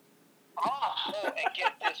Oh. limon. Oh, and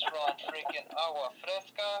get this, Ron, freaking agua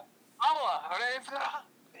fresca.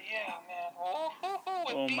 Yeah, man.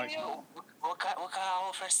 With Oh, my piña. God. what kind of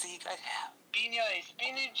agua fresca you guys have? Piña and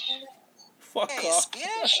spinach. Fuck Hey, off.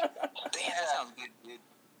 spinach? Damn, that sounds good, dude.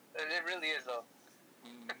 It really is, though.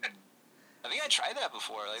 I think I tried that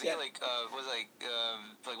before. I think Yeah. like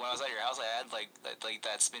when I was at your house, I had like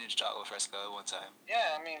that spinach agua fresca one time.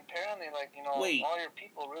 Yeah, I mean, apparently, Wait. all your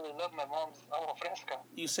people really love my mom's agua fresca.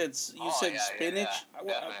 You said Oh, spinach? yeah,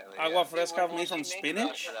 definitely, Agua yeah. fresca When made from she made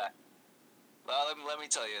spinach? that- Well, let me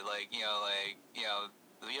tell you, if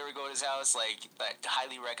you ever go to his house, I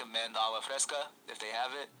highly recommend agua fresca if they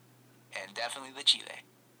have it, and definitely the chile.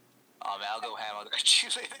 Man, I'll go ham on that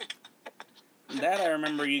chile. That I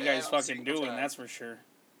remember you guys Yeah, fucking doing, time. that's for sure.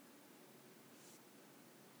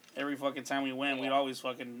 Every fucking time we went, we'd always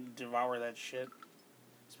fucking devour that shit.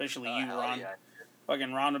 Especially you, hell Ron. yeah.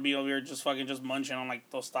 Fucking Ron would be over here just munching on like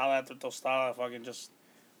tostada after tostada, fucking just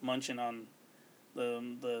munching on the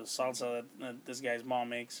salsa that this guy's mom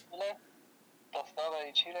makes. Chile, tostada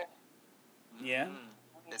y chile. Yeah? Mm.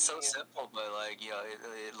 It's so simple, but That's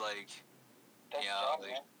Yeah, strong,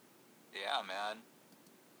 like- man. yeah, man.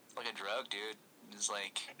 It's like a drug, dude. It's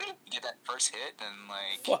like you get that first hit and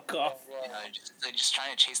Fuck off. Yeah. just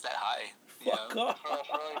trying to chase that high. You Fuck know? off. For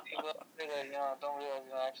all you people out there that, don't realize,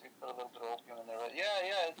 actually put a little bit of opium in there. But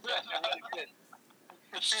yeah, it's actually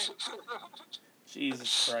really good.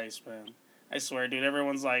 Jesus Christ, man. I swear, dude,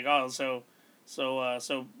 everyone's like, oh, so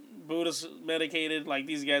Buddha's medicated, like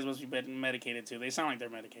these guys must be medicated too. They sound like they're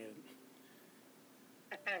medicated.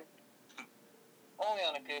 Only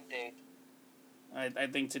on a good day. I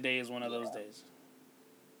think today is one of those days.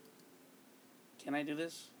 Can I do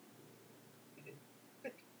this?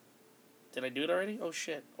 Did I do it already? Oh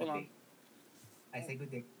shit. Hold on. I say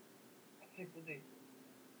good day.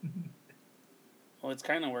 Oh, it's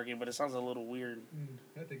kind of working, but it sounds a little weird.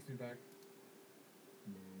 That takes me back.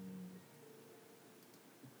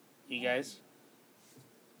 You guys?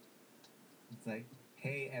 It's like,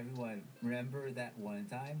 hey everyone, remember that one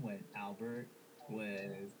time when Albert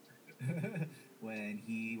was, when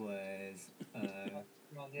he was,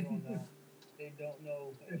 No, they don't know. They don't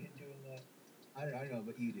know that you're doing that. I don't know,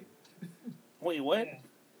 but you do. Wait, what? Yeah.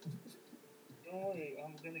 Don't worry,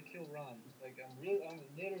 I'm gonna kill Ron. I'm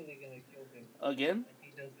literally gonna kill him. Again? And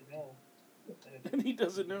he doesn't know. And he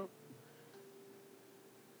doesn't know.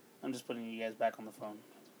 I'm just putting you guys back on the phone.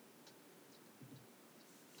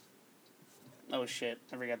 Oh shit,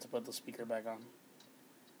 I forgot to put the speaker back on.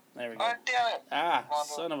 There we go. God damn it! Ah,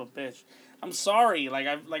 son of a bitch. I'm sorry. Like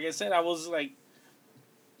I said, I was like,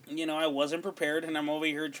 I wasn't prepared, and I'm over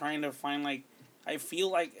here trying to find I feel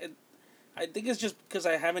like I think it's just because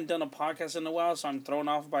I haven't done a podcast in a while, so I'm thrown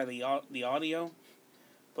off by the audio.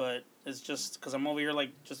 But it's just because I'm over here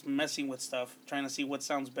just messing with stuff, trying to see what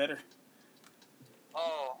sounds better.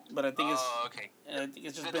 Oh. But I think okay. I think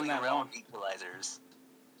it's just Fiddling been that around long. with equalizers.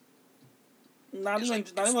 Not It's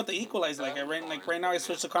even with the equalizer. Right now, I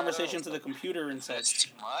switched the conversation to the computer and Is said, that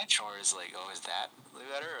too much, or is is that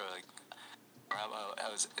better, or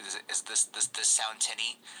how is this sound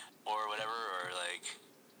tinny, or whatever, or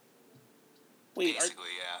Wait, Basically,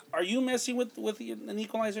 yeah. are you messing with an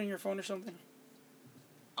equalizer in your phone or something?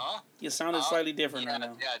 Huh? You sounded slightly different Yeah, right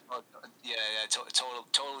now.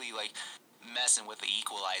 totally like messing with the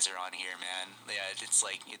equalizer on here, man. Yeah, it's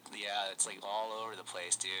like it's like all over the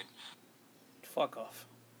place, dude. Fuck off.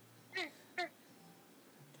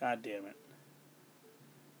 God damn it.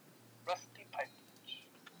 Rusty pipe.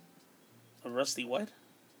 A rusty what?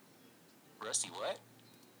 Rusty, what?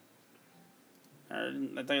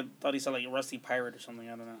 I thought he said like a rusty pirate or something.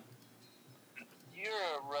 I don't know. You're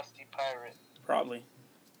a rusty pirate. Probably.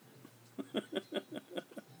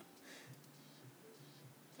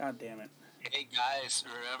 God damn it. Hey guys,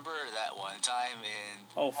 remember that one time in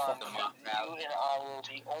Oh, fuck. the You mock round? and I are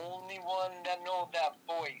the only one that know that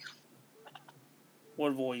voice.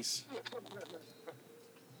 What voice?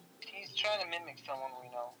 He's trying to mimic someone we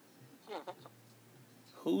know.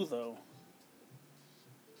 Who, though?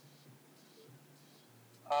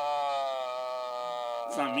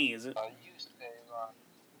 It's not me, is it? You say, Ron.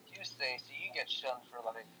 You say, so you get shunned for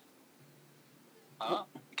life. Huh?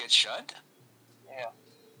 Get shunned? Yeah.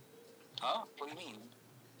 Huh? What do you mean?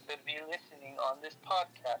 They'd be listening on this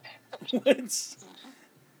podcast. What?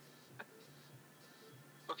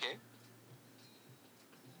 Okay.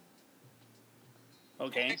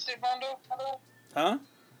 Okay. Fix it, Rondo? Huh?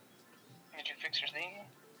 Did you fix your thing?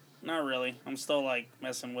 Not really. I'm still, like,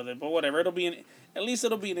 messing with it. But whatever. At least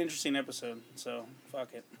it'll be an interesting episode. So,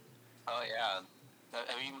 fuck it. Oh yeah.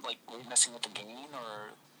 Are you like messing with the gain or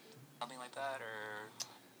something like that, or?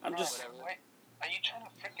 I'm just... Whatever. Wait, are you trying to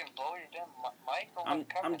freaking blow your damn mic? Or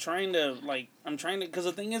I'm trying to, because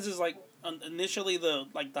the thing is like, initially the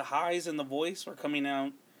highs in the voice were coming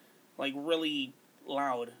out, like, really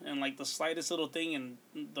loud, and, like, the slightest little thing, and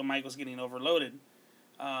the mic was getting overloaded.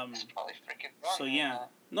 It's probably freaking wrong. So, yeah.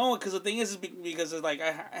 No, because the thing is because, it's like,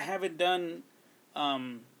 I haven't done,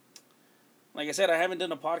 like I said, I haven't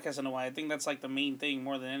done a podcast in a while. I think that's, like, the main thing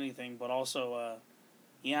more than anything, but also,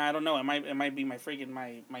 yeah, I don't know. It might be my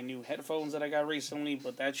new headphones that I got recently,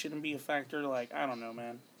 but that shouldn't be a factor. Like, I don't know,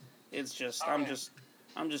 man. It's just I'm just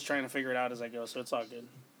trying to figure it out as I go, so it's all good.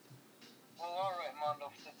 Well, all right,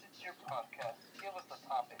 Mondo. Since it's your podcast, give us the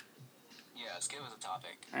topic. Yes, give us a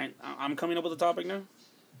topic. All right, I'm coming up with a topic now.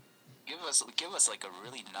 Give us like a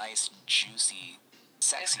really nice, juicy, It's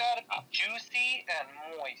sexy, gotta be juicy and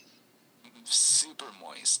moist. super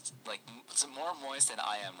moist. Like more moist than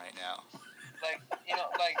I am right now. Like, you know,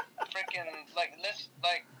 like freaking, like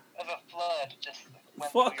of a flood just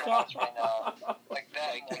went Fuck through your house off. right now. Like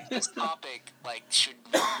that Like moist. this topic, like should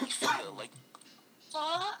make me feel like.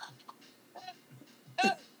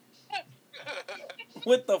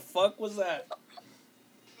 What the fuck was that?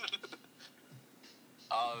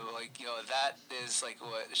 Like that is like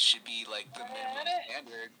what should be like the minimum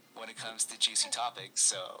standard when it comes to juicy topics.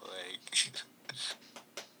 So like.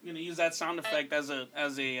 I'm gonna use that sound effect as to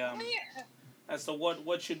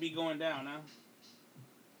what should be going down, huh?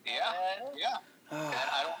 Yeah. And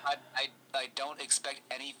I don't expect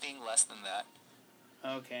anything less than that.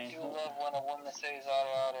 Okay. You love when a woman says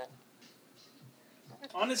otter.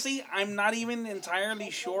 Honestly, I'm not even entirely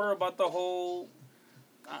sure about the whole.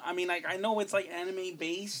 I mean, like, I know it's like anime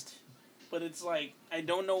based, but it's like I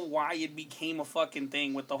don't know why it became a fucking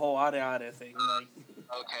thing with the whole Ada thing. Like,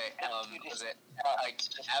 Okay, was it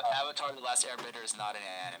Avatar: The Last Airbender is not an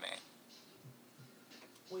anime.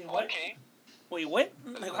 wait, what? Okay. Wait, what?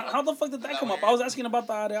 Like, how the fuck did that come up? I was asking about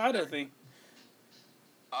the Ada thing.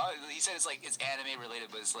 He said it's anime related,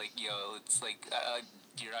 but it's like it's like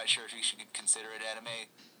you're not sure if you should consider it anime.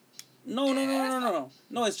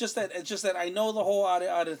 No. It's just that I know the whole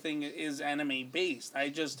Ada thing is anime based. I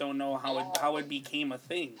just don't know how it became a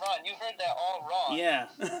thing. Ron, you heard that all wrong. Yeah.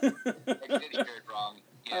 I did hear it wrong.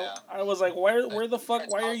 Yeah. I was like, where the fuck?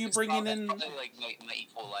 Why are you It's bringing probably, in? Probably like my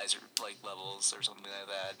equalizer like levels or something like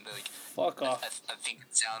that. Like, Fuck off. I think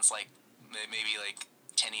it sounds like maybe like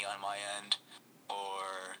tinny on my end,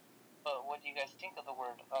 or. But what do you guys think of the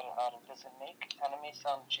word otter? Does it make anime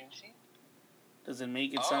sound juicy? Does it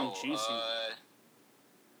make it sound juicy?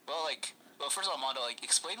 Well, first of all, Mondo, like,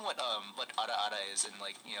 explain what Ada is and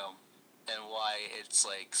and why it's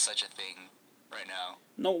like such a thing right now.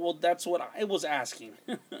 No, well, that's what I was asking.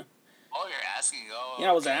 Oh, you're asking? Oh, yeah,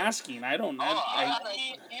 I was okay. asking. I don't.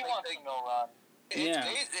 He wants to know, Ron.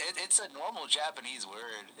 It's a normal Japanese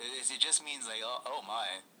word. It just means like oh my.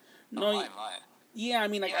 No. My. Yeah, I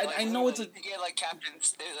mean, like, I know it's a. If you get like Captain,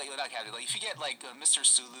 like not Captain, like if you get like Mr.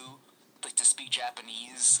 Sulu, like to speak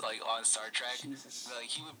Japanese, like on Star Trek, Jesus. like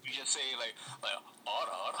he would just say like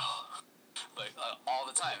ara, like all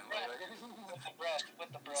the time,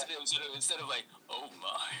 With the breath. instead of like oh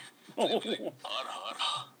my, Oh. like,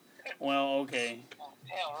 ara. Well, okay.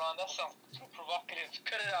 Damn, Ron, that sounds too provocative.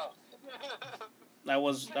 Cut it out. That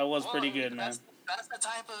was pretty good, man. That's the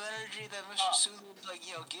type of energy that Mr. Sulu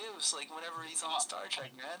gives whenever he's on Star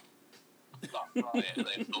Trek, man.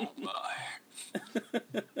 Oh my.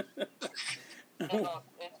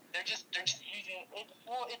 They're just using it.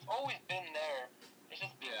 Well, it's always been there. It's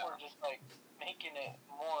just people are just making it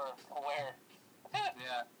more aware.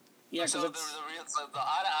 Yeah. Yeah, so because the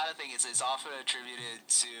Ada thing is often attributed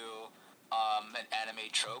to an anime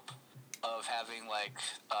trope of having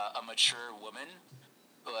a mature woman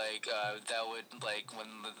that would when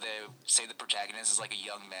they say the protagonist is a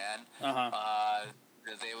young man.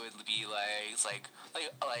 They would be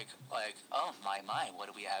oh my, what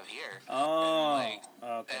do we have here? Oh, and,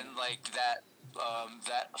 okay. And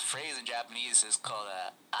that phrase in Japanese is called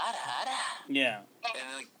ara. Yeah.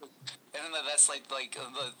 And then that's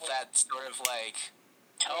that sort of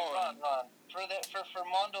tone. Ron, for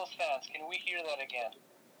Mondo's fans, can we hear that again?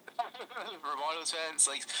 For Mondo's fans,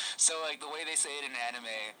 the way they say it in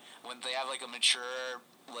anime, when they have a mature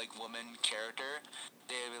woman character,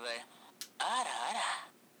 they'd be like ara.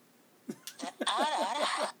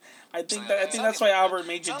 I think that's why Albert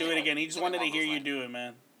made you do it again. He just wanted to hear you do it,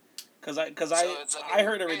 man. I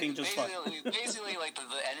heard everything just fine. Basically,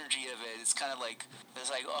 the energy of it, it's kind of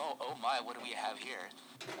it's oh my, what do we have here?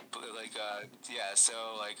 But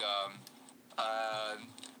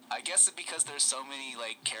I guess it's because there's so many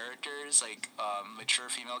characters, mature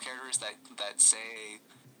female characters that say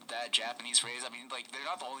that Japanese phrase. I mean, they're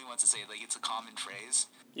not the only ones to say it. It's a common phrase.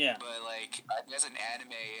 Yeah. But as an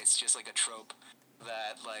anime, it's just a trope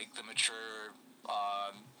that the mature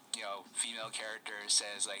female character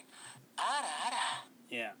says ara.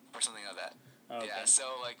 Yeah. Or something like that. Okay. Yeah. So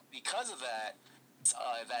because of that,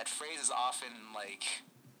 that phrase is often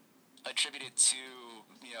attributed to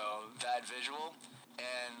that visual,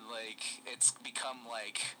 and it's become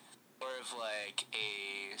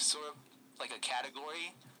sort of a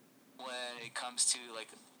category when it comes to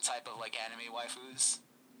type of anime waifus,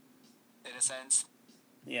 in a sense.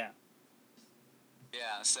 Yeah.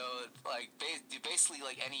 Yeah, so basically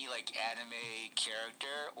any anime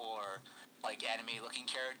character or anime looking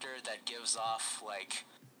character that gives off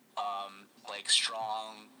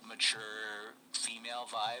strong mature female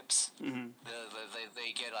vibes. Mm-hmm.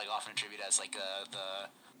 They get often attributed as the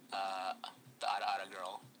Ada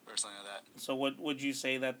girl or something like that. So what would you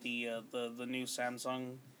say that the new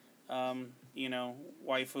Samsung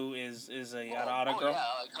waifu is a Ada girl?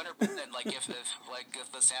 Yeah, 100%. If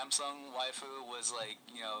the Samsung waifu was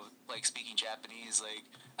speaking Japanese,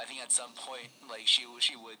 I think at some point she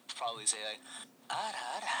would probably say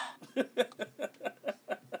Ada.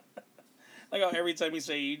 How every time you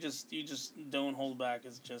say you just don't hold back.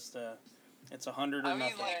 It's just it's 100 or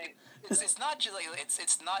nothing. It's not just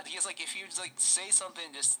it's not because if you say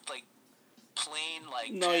something just plain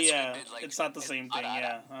no, yeah, it's not the same thing.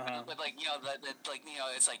 Yeah, but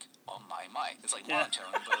it's oh my, it's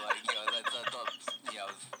monotone, but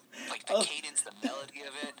the cadence, the melody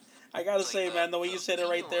of it. I gotta say, man, the way you said it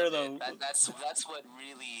right there, though. That's what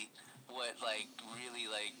really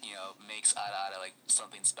makes Ada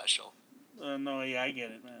something special. No, yeah, I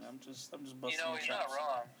get it, man. I'm just busting your he's chops. not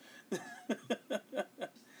wrong.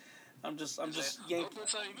 I'm just yanking.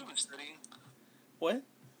 That's how you've been studying. What?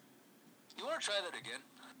 You want to try that again?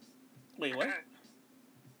 Wait, what?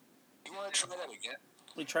 You want to try that again?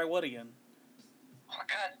 Wait, try what again? Oh,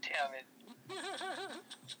 God damn it.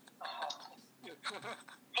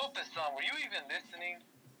 Lopez-san, were you even listening?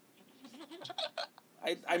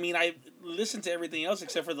 I mean, I listened to everything else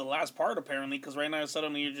except for the last part, apparently, because right now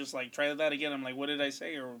suddenly you're just try that again. I'm like, what did I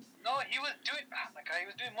say? Or no, he was doing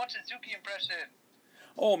Mochizuki impression.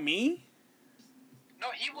 Oh, me? No,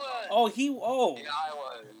 he was. Oh. Yeah, I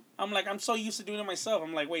was. I'm like, I'm so used to doing it myself.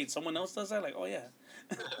 I'm like, wait, someone else does that? Oh, yeah.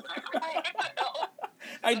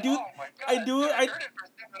 I do. Oh my God,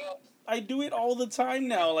 I do it all the time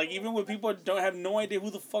now. Even when people have no idea who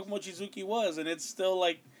the fuck Mochizuki was, and it's still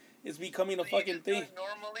it's becoming a fucking thing. Do it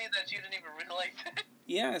normally that you didn't even realize it.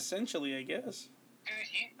 Yeah, essentially, I guess. Dude,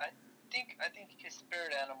 I think his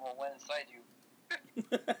spirit animal went inside you.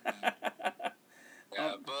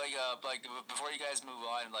 Yeah, but before you guys move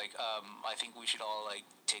on, I think we should all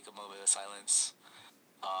take a moment of silence,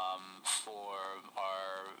 for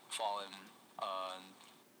our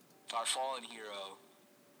fallen hero,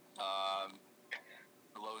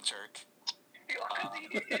 Lone Turk. He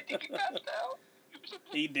passed out.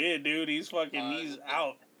 He did, dude. He's out. Does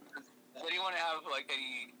anyone have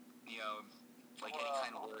any any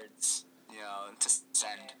kind of words to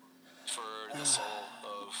send for the soul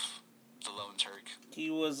of the Lone Turk? He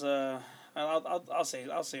was I'll say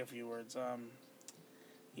a few words.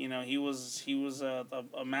 You know, he was a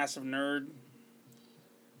massive nerd.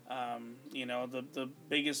 You know, the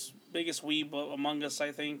biggest weeb among us,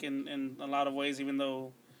 I think, in a lot of ways. Even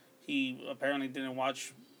though he apparently didn't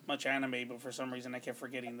watch much anime, but for some reason I kept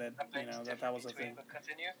forgetting that that was a thing.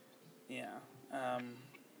 Continue. Yeah.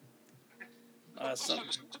 So,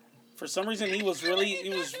 for some reason he was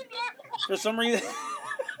for some reason.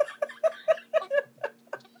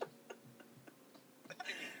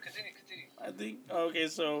 Continue. I think okay,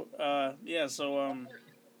 so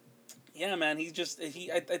yeah, man,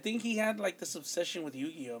 I think he had like this obsession with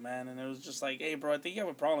Yu-Gi-Oh, man, and it was just like, hey, bro, I think you have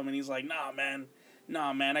a problem, and he's like, nah, man,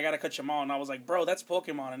 I gotta catch them all, and I was like, bro, that's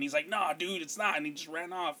Pokemon, and he's like, nah, dude, it's not, and he just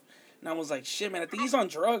ran off, and I was like, shit, man, I think he's on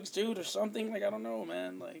drugs, dude, or something, like I don't know,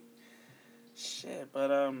 man, like, shit,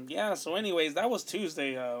 but yeah, so anyways, that was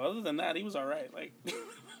Tuesday. Other than that, he was all right, like.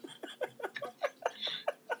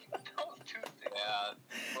 Yeah,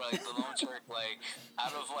 for like the Lone Turk, like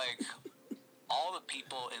out of like all the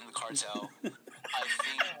people in the cartel, I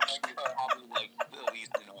think he's probably like the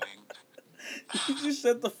least annoying. You just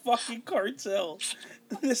said the fucking cartel.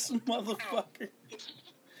 This motherfucker.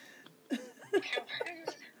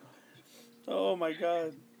 Oh my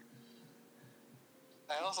god.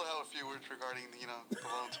 I also have a few words regarding, the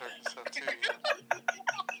Lone Turk and stuff too.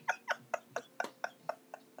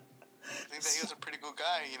 I think that he was a pretty good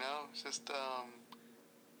guy, It's just,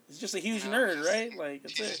 he's just a huge nerd, right? Like,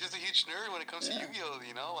 that's he's it. just a huge nerd when it comes to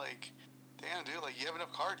Yu-Gi-Oh, Like, damn, dude, like, you have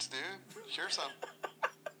enough cards, dude. Share some.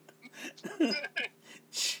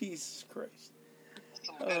 Jesus Christ.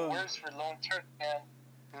 Some good words for Lone Turk, man.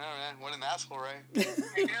 I know, man. What an asshole, right?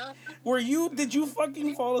 Did you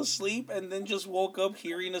fucking fall asleep and then just woke up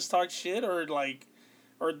hearing us talk shit, or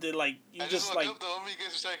did, like, you I just woke like... up, though, you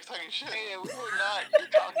guys started talking shit. Hey, we were not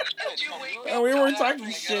talking shit. No, we weren't talking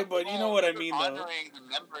shit, but you know what I mean, though. Honoring the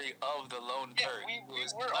memory of the Lone Turk. we who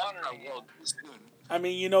was were left our honoring world too soon. I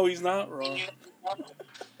mean, you know he's not wrong.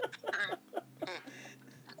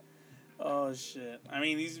 Oh, shit. I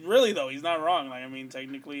mean, he's not wrong. Like, I mean,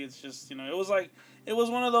 technically, it's just, it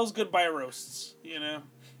was one of those goodbye roasts, Well,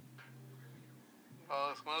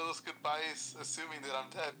 it's one of those goodbyes, assuming that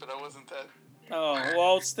I'm dead, but I wasn't dead. Oh,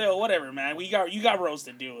 well, still, whatever, man. You got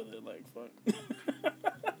roasted. Deal with it, like, fuck.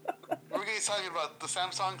 Were we guys talking about the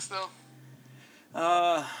Samsung still?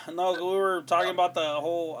 No, we were talking about the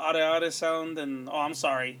whole are sound, and I'm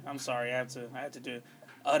sorry, I have to do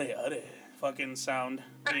are fucking sound,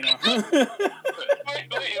 Wait, Ron,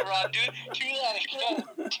 dude, do that again.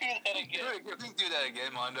 Please do that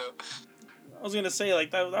again, Mondo. I was gonna say, like,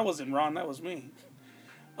 that wasn't Ron, that was me.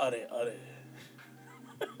 Are.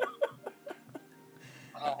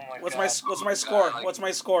 Oh my What's God. my score? Like, What's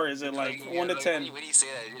my score? Is it like 1 to 10? When you say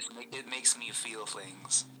that, it makes me feel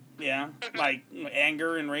things. Yeah, like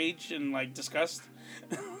anger and rage and like disgust.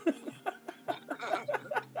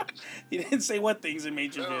 You didn't say what things it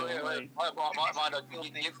made you feel. Mondo,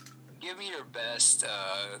 give me your best.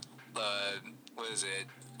 What is it?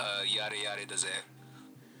 Yada yada does it.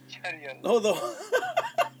 Hold on.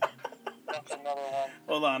 That's another one.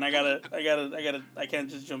 Hold on, I can't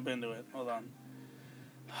just jump into it. Hold on.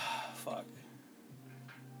 Fuck.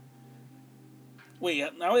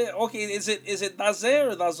 Wait, now, okay, is it Daze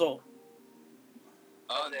or Dazo?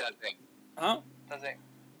 Oh, that thing. Huh? Does it?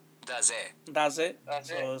 Daze.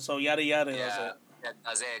 Daze. So yada yada. Yeah,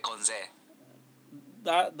 Daze con ze.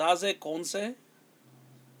 Daze Konse?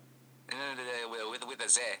 With a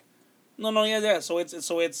ze. No, yeah. So it's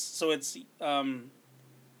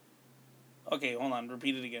okay, hold on,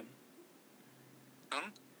 repeat it again.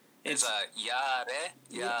 It's yare.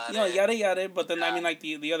 No, yada, but then I mean like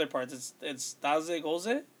the other parts. It's daze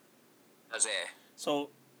goze. Daze.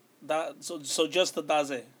 So just the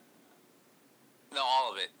daze. No,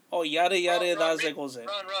 all of it. Oh, yada daze goze. Run.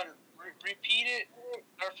 Repeat it.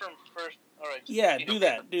 Start from first. All right. Yeah, do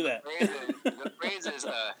that. The phrase is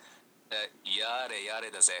yare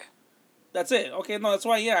daze. That's it. Okay, no, that's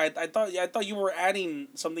why. Yeah, I thought you were adding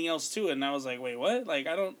something else to it, and I was like, wait, what? Like,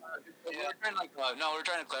 I don't. We're trying to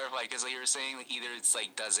clarify because like, you were saying like, either it's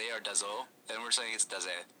like daze or dazo, and we're saying it's daze.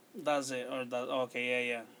 Daze or daze. Okay,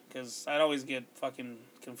 yeah. Because I'd always get fucking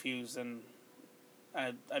confused, and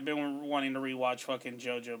I've been wanting to rewatch fucking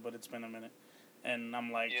JoJo, but it's been a minute, and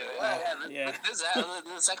I'm like, yeah.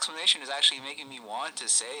 This explanation is actually making me want to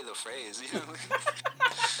say the phrase.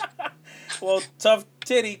 Well, tough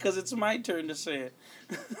titty, because it's my turn to say it.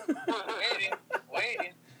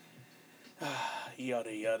 Waiting.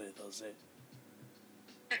 Yada, does it.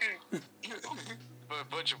 A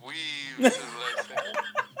bunch of weaves.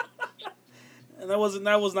 And that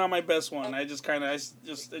was not my best one. It just kind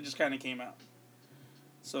of came out.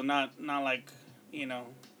 So not like, you know,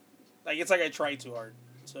 like it's like I tried too hard.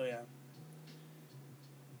 So yeah.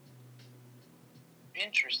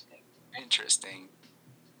 Interesting.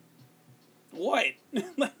 What?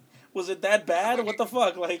 Was it that bad? What the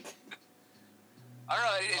fuck? Like, I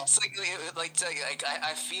don't know. It's like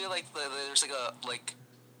I feel like there's like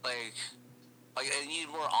I need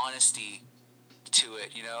more honesty to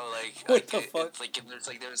it. You know, what the fuck? It's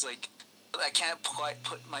like there's I can't quite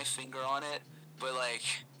put my finger on it, but like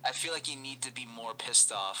I feel like you need to be more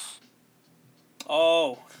pissed off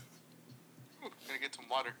Oh, Gonna get some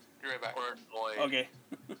water. Be right back. or annoyed. okay.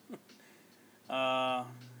 uh,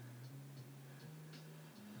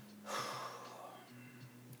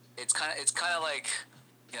 It's kind of like,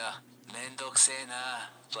 yeah, mendokusei na,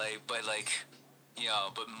 but you know,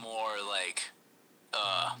 but more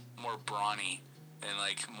more brawny and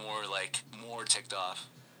more ticked off.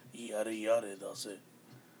 yada yada does it.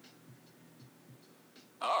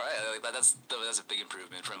 All right, that's a big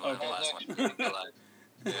improvement from the Okay. last one.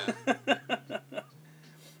 Yeah.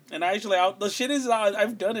 And actually, the shit is,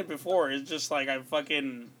 I've done it before. It's just like I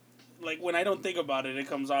fucking, like when I don't think about it, it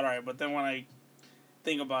comes out alright. But then when I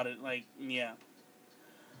think about it, like, yeah.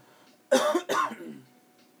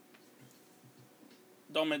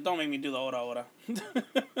 Don't make me do the ora ora.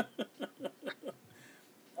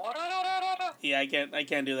 Yeah, I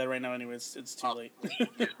can't do that right now. Anyway, it's too late.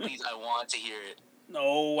 Please, I want to hear it.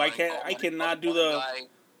 No, I can't. I cannot do the.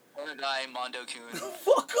 Guy Mondo Kun.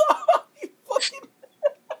 Fuck off! You fucking.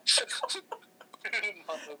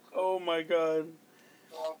 Oh my god.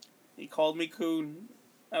 He called me Coon.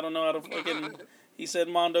 I don't know how to fucking. He said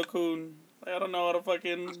Mondo Coon. I don't know how to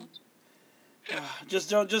fucking. Just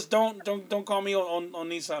don't call me on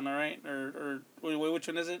Nissan, all right? Or wait, which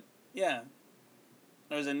one is it? Yeah.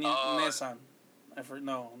 Or is it Nissan? I forgot.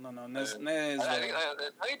 No. Nes.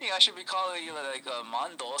 I think I should be calling you like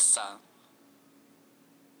Mondo-san.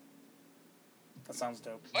 That sounds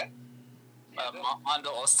dope. What?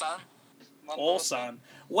 Mondo-san. Olsan.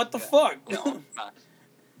 What the fuck?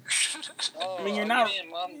 Oh, I mean,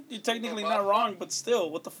 you're technically not wrong, but still,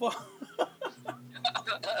 what the fuck?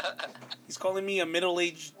 He's calling me a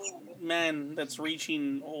middle-aged man that's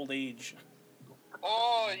reaching old age.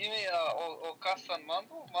 Oh, you mean Okasan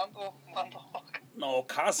Mando? No,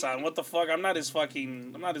 Kasan, what the fuck? I'm not his mom.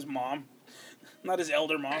 I'm not his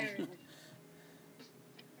elder mom.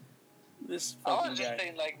 This I fucking was just guy.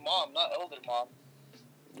 saying like mom, not elder mom.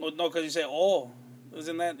 Well, no, because you say, oh.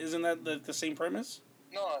 Isn't that the same premise?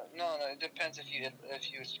 No. It depends if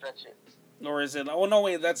you stretch it. Or is it? Oh no,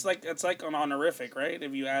 wait. That's like an honorific, right?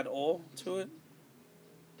 If you add "ol" to it,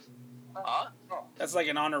 Huh? No. that's like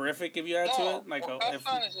an honorific. If you add to it, like if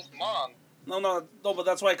Okasan is just mom. no, but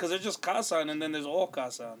that's why, because there's just Kasan and then there's "ol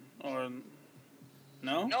Kasan," or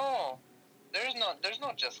no? No, there's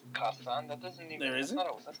no just Kasan. That doesn't even. There isn't?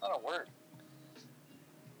 That's not a word.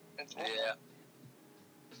 It's Yeah.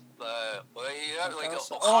 Well, you have like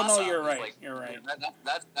Oh no, Okasan you're is, right. like, You're right.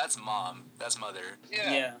 That's mom. That's mother.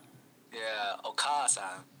 Yeah. Yeah,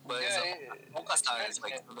 Okasan. But Yeah, Okasan is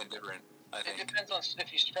like something different, I It think. depends on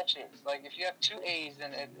if you stretch it. Like if you have two A's,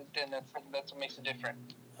 then that's what makes it different.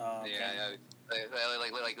 Okay. Yeah.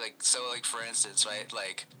 So for instance, right?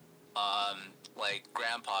 Like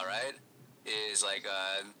grandpa, right? Is like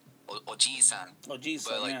Oji-san. Oh, geez,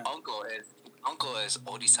 But like yeah. uncle is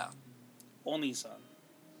Odi-san. Oni-san.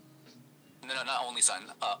 No, not only son.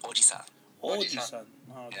 Oji-san. Oji-san.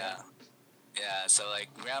 Oh, okay. Yeah. So like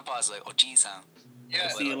grandpa's like Oji-san. Yeah,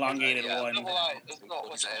 It's the elongated one. Double I. It's not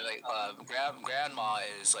what Grandma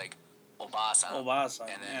is like Oba-san. Oba-san,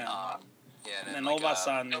 And then yeah. and And then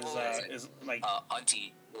Oba-san like, is like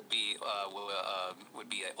auntie would be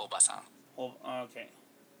Oba-san. oh, okay.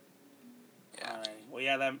 Yeah. Alright. Well,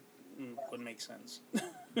 yeah, that would make sense.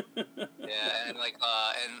 Yeah, and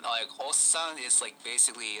Osan is like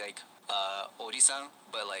basically like Odi-san,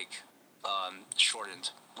 but like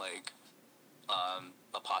shortened, like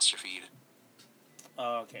apostrophe.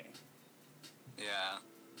 Okay. Yeah.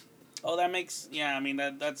 Oh, that makes, yeah. I mean,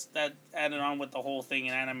 that added on with the whole thing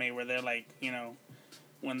in anime where they're like, you know,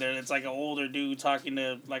 when it's like an older dude talking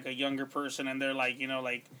to like a younger person, and they're like, you know,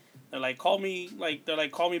 like they're like call me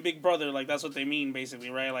big brother, like that's what they mean basically,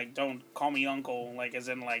 right? Like don't call me uncle, like as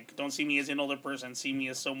in like don't see me as an older person, see me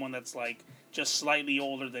as someone that's like just slightly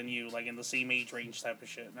older than you, like in the same age range type of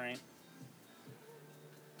shit, right?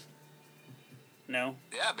 No.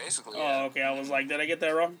 Yeah, basically. Oh, Yeah. okay. I was like, did I get that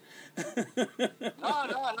wrong? No.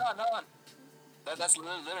 That's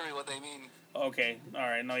literally what they mean. Okay,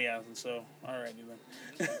 alright, no, yeah, so, alrighty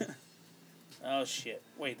then. Oh, shit.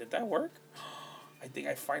 Wait, did that work? I think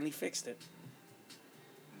I finally fixed it.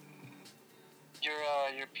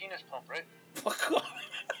 Your penis pump, right? Fuck off.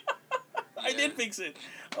 I Yeah. did fix it.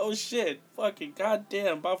 Oh shit. Fucking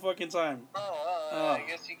goddamn. About fucking time. I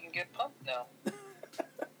guess you can get pumped now.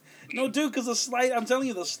 No, dude, because the slide, I'm telling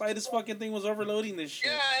you, the slightest fucking thing was overloading this shit.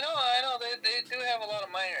 Yeah, I know. They do have a lot of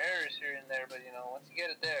minor errors here and there, but once you get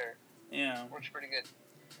it there, Yeah. it works pretty good.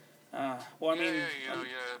 Well, I mean.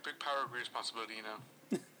 Big power, great responsibility,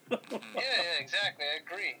 Yeah, exactly. I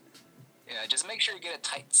agree. Yeah, just make sure you get a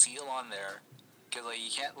tight seal on there, because like you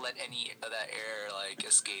can't let any of that air like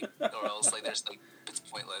escape, or else like there's like it's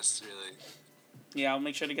pointless, really. Yeah, I'll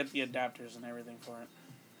make sure to get the adapters and everything for it.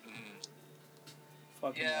 Mm-hmm.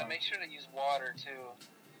 Fucking Yeah, hell. make sure to use water too.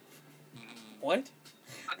 Mm-hmm. What?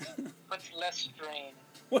 Puts less strain.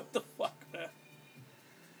 What the fuck, man?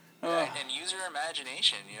 Yeah, and use your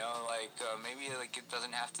imagination, like maybe like it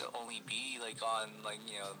doesn't have to only be like on like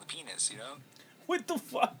the penis, What the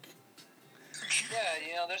fuck?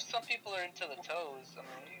 Yeah, there's some people are into the toes. I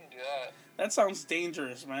mean, you can do that. That sounds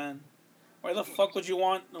dangerous, man. Why the fuck would you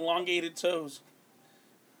want elongated toes?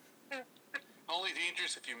 Only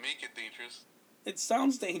dangerous if you make it dangerous. It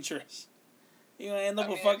sounds dangerous. You're gonna end up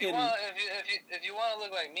with If fucking. you want to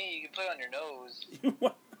look like me, you can put it on your nose.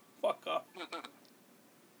 Fuck off.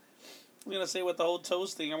 I'm gonna say with the whole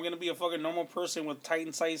toes thing, I'm gonna be a fucking normal person with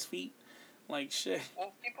Titan sized feet. Like shit.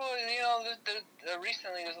 Well, people,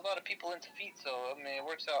 recently there's a lot of people into feet, so I mean it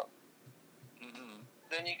works out. Mm-hmm.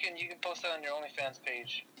 Then you can post that on your OnlyFans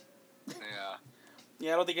page. Yeah.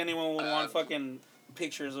 Yeah, I don't think anyone would want fucking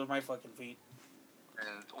pictures of my fucking feet.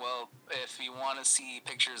 And well, if you want to see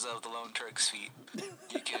pictures of the Lone Turk's feet,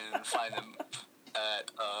 you can find them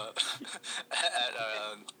at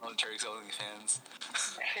Lone Turk's OnlyFans.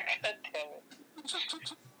 God damn it.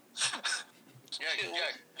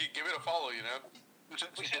 Yeah, give it a follow, We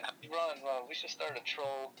should run. We should start a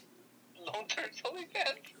troll. Lone Turks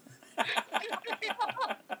OnlyFans.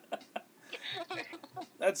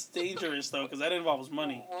 That's dangerous though, because that involves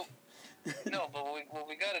money. Well, no, but what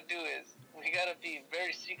we gotta do is we gotta be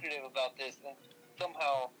very secretive about this and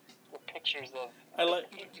somehow with pictures of. I like.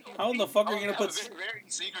 How the fuck are you gonna put very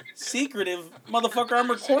secret? secretive, motherfucker? I'm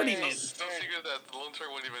recording it. So secret that the Lone Turk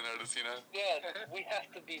won't even notice, Yeah, we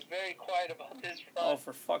have to be very quiet about this. Oh,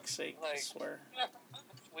 for fuck's sake! I Like- swear.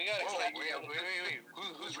 We gotta. Wait.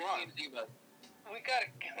 Who's wrong? We gotta.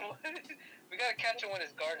 We gotta catch him when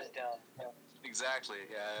his guard is down. Exactly.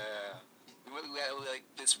 Yeah. Like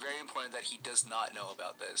it's very important that he does not know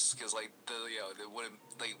about this, because like the wouldn't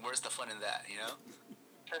like where's the fun in that,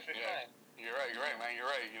 Perfect Yeah. time. You're right, man. You're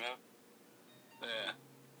right, Yeah.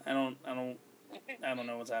 I don't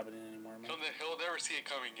know what's happening anymore, man. He'll never see it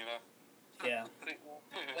coming, Yeah.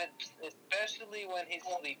 Especially when he's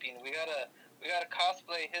sleeping, we gotta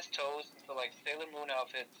cosplay his toes into like Sailor Moon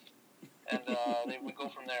outfits, and then we go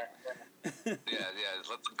from there. Yeah, that's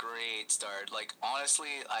a great start. Like, honestly,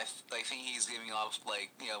 I think he's giving off,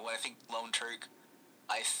 like, when I think Lone Turk,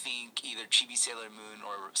 I think either Chibi Sailor Moon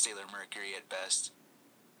or Sailor Mercury at best.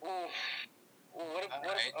 Ooh. What if,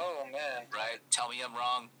 Right. oh, man. Right? Tell me I'm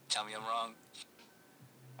wrong.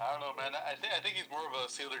 I don't know, man. I think he's more of a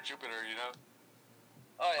Sailor Jupiter,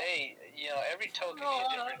 Oh, hey, every toe can be a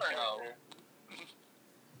different character.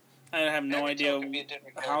 I have no Every idea toe can be a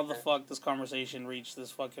different how the character. fuck this conversation reached this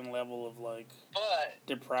fucking level of like But,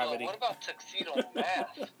 depravity. what about Tuxedo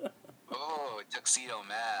Mask? Oh, Tuxedo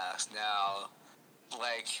Mask. Now,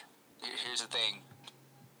 like, here's the thing.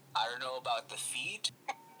 I don't know about the feet.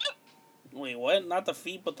 Wait, what? Not the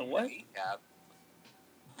feet, but the what? Yeah.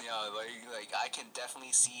 Like I can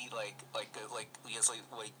definitely see like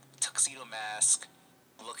Tuxedo Mask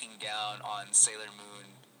looking down on Sailor Moon,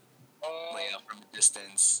 from a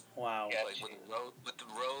distance, Wow. Yeah. like with the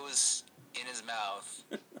rose in his mouth,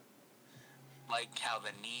 like how the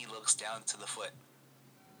knee looks down to the foot.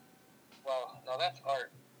 Well, now that's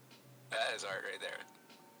art. That is art right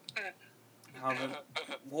there. How the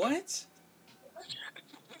what?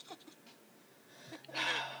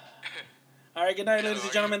 All right, good night, ladies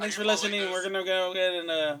and gentlemen. Thanks for listening. We're gonna go ahead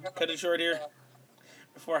and cut it short here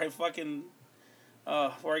before I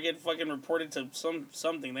get fucking reported to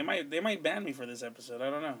something. They might ban me for this episode. I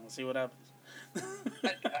don't know. We'll see what happens. I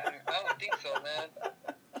don't think so, man.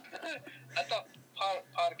 I thought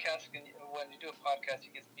podcasts, when you do a podcast,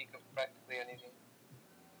 you can speak of practically anything.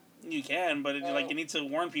 You can, but you need to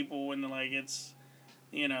warn people when like it's,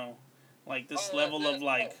 like this level of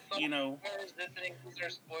like, Listening, these are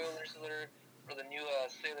spoilers for the new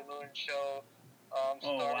Sailor Moon show,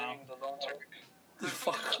 starring the Lone Turk.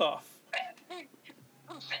 Fuck off.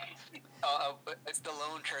 But it's the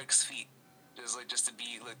Lone Turk's feet. Just to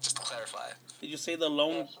be just to clarify. Did you say the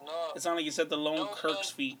lone? Yes, no, It sounded like you said the lone No Kirk's offense.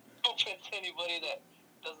 feet. no offense to anybody that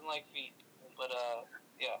doesn't like feet, but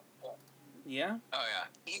yeah. Yeah. Oh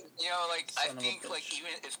yeah. You know, like Son I of a think like bitch.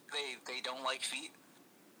 even if they don't like feet,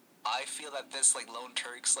 I feel that this like Lone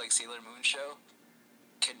Turks like Sailor Moon show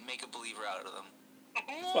can make a believer out of them.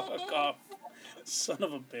 Fuck off, son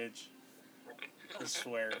of a bitch. I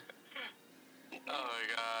swear. Oh my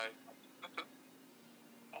god.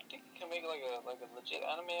 I think you can make like a legit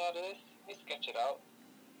anime out of this. You sketch it out.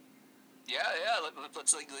 Yeah.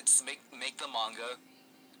 Let's make the manga,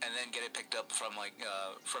 and then get it picked up from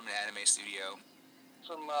from an anime studio.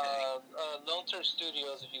 From Lone Turk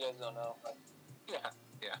Studios, if you guys don't know.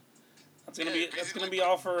 Yeah. That's gonna be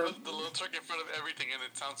all for. The Lone Turk in front of everything, and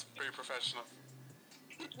it sounds very professional.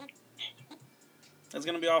 That's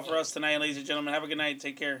gonna be all for us tonight, ladies and gentlemen. Have a good night.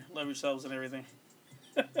 Take care. Love yourselves and everything.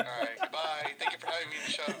 Alright, goodbye. Thank you for having me on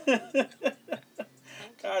the show.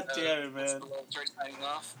 God damn it, That's man. the Lone Turk signing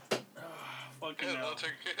off. Fucking The hell.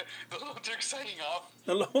 Lone Turk signing off.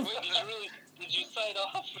 The lone. Wait, did you sign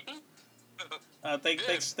off?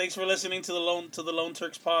 Thanks for listening to the Lone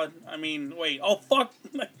Turks pod. I mean, wait. Oh fuck.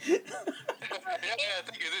 Yeah,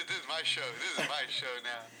 thank you. This is my show. This is my show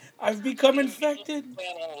now. I've become infected.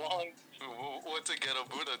 Plan all along. What's a ghetto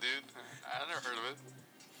Buddha, dude? I never heard of it.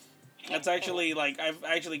 That's actually like I've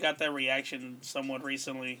actually got that reaction somewhat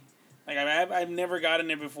recently. Like I've never gotten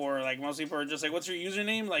it before. Like most people are just like, "What's your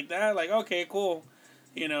username?" Like that. Like okay, cool.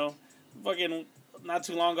 You know, fucking not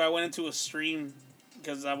too long ago I went into a stream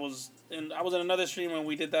because I was in another stream when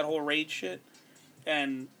we did that whole raid shit,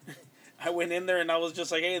 and I went in there and I was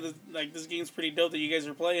just like, "Hey, this game's pretty dope that you guys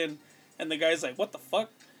are playing," and the guy's like, "What the fuck?"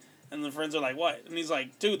 And the friends are like, "What?" And he's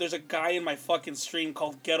like, "Dude, there's a guy in my fucking stream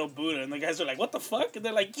called Ghetto Buddha." And the guys are like, "What the fuck?" And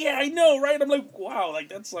they're like, "Yeah, I know, right?" I'm like, "Wow,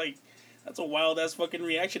 that's a wild ass fucking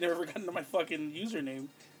reaction. Never gotten to my fucking username."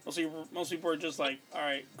 Most people are just like, "All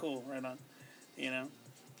right, cool, right on," you know.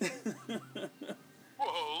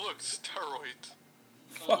 Whoa, look, steroids.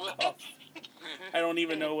 Fuck off. I don't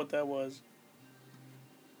even know what that was.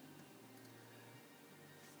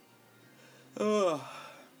 Ugh.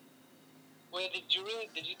 Wait, did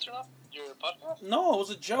you turn off your podcast? No, it was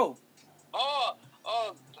a joke. Oh.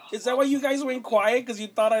 Is that why you guys went quiet? Because you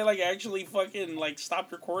thought I actually fucking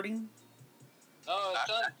stopped recording? No, it's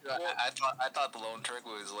done. I thought the Lone Turk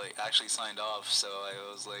was actually signed off, so I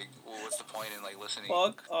was like, well, what's the point in listening?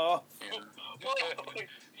 Fuck off. You know?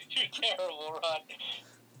 You're terrible,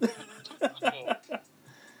 Ron.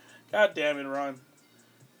 God damn it, Ron.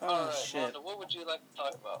 Oh, Alright, shit. Wanda, what would you like to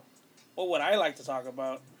talk about? What would I like to talk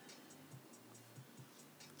about?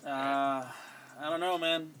 I don't know,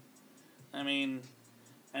 man. I mean,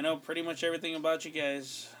 I know pretty much everything about you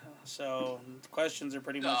guys, so the questions are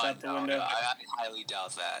pretty much out the window. No, I highly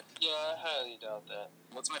doubt that. Yeah, I highly doubt that.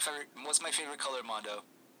 What's my favorite color, Mondo?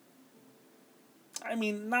 I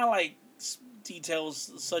mean, not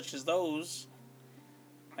details such as those.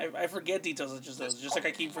 I forget details such as those, just like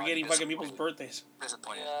I keep forgetting fucking people's birthdays.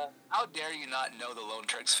 Disappointed. Yeah. How dare you not know the Lone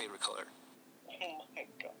Turk's favorite color? Oh my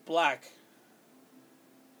god. Black.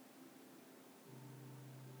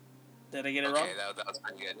 Did I get it wrong? Okay, that was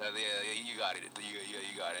pretty good. Yeah, you got it.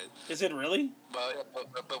 You got it. Is it really? But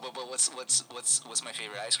what's my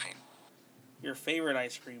favorite ice cream? Your favorite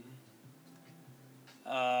ice cream?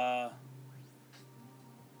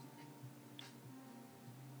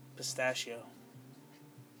 Pistachio.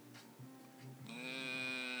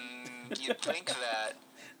 You'd think that.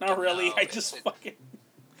 Not really. No, I just fucking.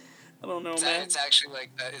 I don't know, man. It's actually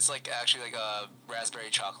actually like a raspberry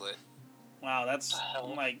chocolate. Wow, that's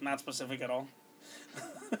not specific at all.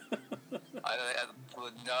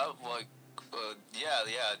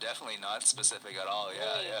 Yeah, definitely not specific at all.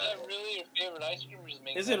 Yeah. Is that really your favorite ice cream? Or just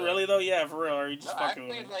making Is it really though? Yeah, for real. Or are you just No, fucking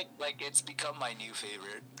with actually, me? it's become my new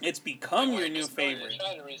favorite. It's become your new favorite. I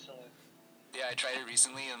tried it recently. Yeah, I tried it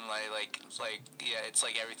recently, and it's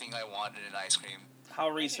like everything I want in an ice cream. How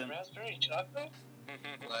recent? Raspberry chocolate?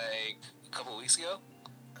 Like a couple weeks ago.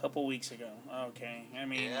 Couple weeks ago. Okay. I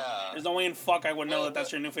mean, Yeah. there's no way in fuck I would know that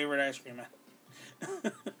that's your new favorite ice cream, man.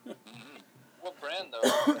 What brand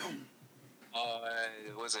though?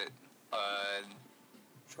 Was it?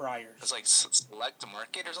 Dryers. It's like Select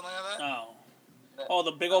Market or something like that. Oh. Oh,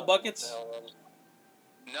 the big old buckets?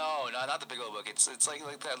 No, not the big old book. It's like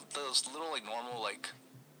that those little normal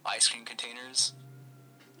ice cream containers.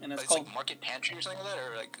 And it's It's called. like Market Pantry or something like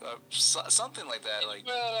that, or something like that. You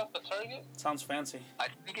got it off the Target? Sounds fancy. I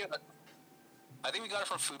think we got it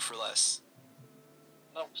from Food for Less.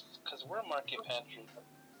 No, because we're Market Pantry.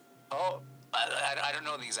 Oh, I don't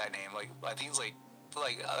know the exact name. I think it's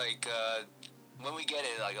when we get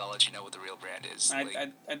it, like I'll let you know what the real brand is. Like,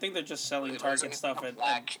 I think they're just selling it's Target like stuff a at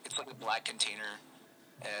black. It's like a black container,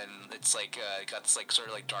 and it's like got this like sort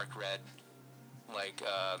of like dark red, like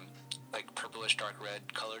purplish dark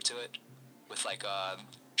red color to it, with like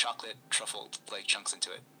chocolate truffle like chunks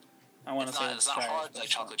into it. I want to say It's not hard like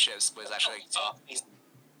chocolate chips, but it's actually like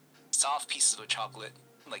soft pieces of chocolate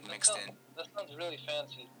like mixed in. That sounds really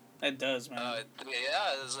fancy. It does, man.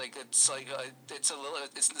 Yeah, it's a little.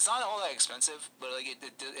 It's not all that expensive, but like it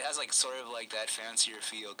has like sort of like that fancier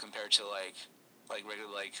feel compared to like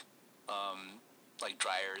regular like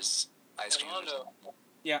Dryer's ice cream.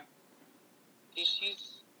 Yeah. This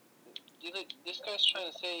guy's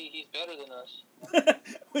trying to say he's better than us.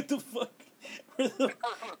 What the fuck?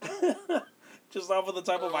 Just off of the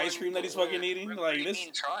type of ice cream that he's fucking eating, like this.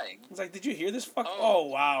 Trying. It's like, did you hear this? Oh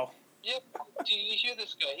wow. Yep. Do you hear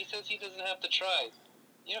this guy? He says he doesn't have to try.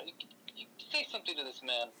 You know, you say something to this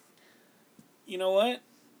man. You know what?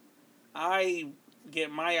 I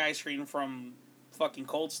get my ice cream from fucking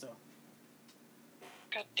Cold Stone.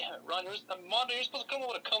 God damn it, Ron! Mondo, you're supposed to come up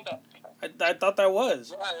with a comeback. I thought that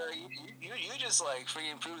was. You just like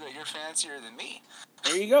freaking prove that you're fancier than me.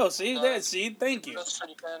 There you go. See that? See, thank you. That's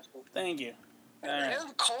pretty fancy. Thank you. All right.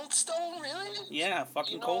 Really? Cold Stone, really? Yeah,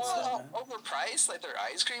 fucking You know Cold Stone. how Man. overpriced like their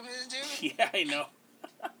ice cream is, dude? Yeah, I know.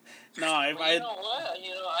 No, if Well, you know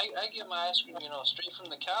what? I get my ice cream, straight from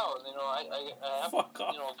the cow. I have, Fuck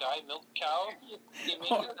off. a guy milk cow. He makes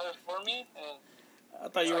it there for me, and I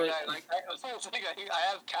thought you were. I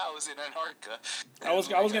have cows in Antarctica. I was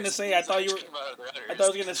gonna say. I thought you were. I thought I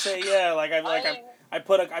was gonna say. Yeah, I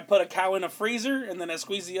put a cow in a freezer and then I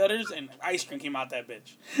squeezed the udders and ice cream came out that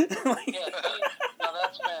bitch. yeah, see, now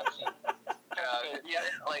that's fancy. Yeah,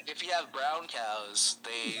 like if you have brown cows,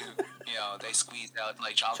 they squeeze out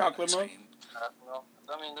like chocolate ice milk? cream. Well,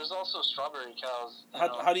 I mean, there's also strawberry cows.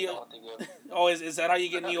 How do you? What they give. Oh, is that how you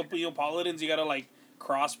get Neapolitans? You gotta like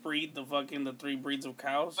crossbreed the 3 breeds of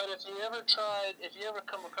cows. But if you ever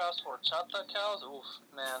come across horchata cows, oof,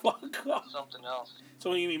 man, Fuck off. something else. So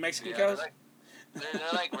what do you mean Mexican Yeah, cows?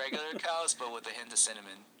 they're like regular cows, but with a hint of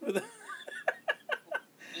cinnamon.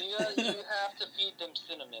 You have to feed them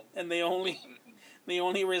cinnamon. And they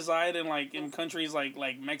only reside in countries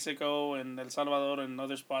like Mexico and El Salvador and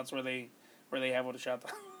other spots where they have horchata.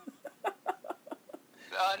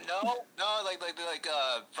 No,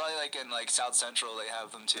 probably like in like South Central they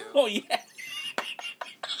have them too. Oh yeah.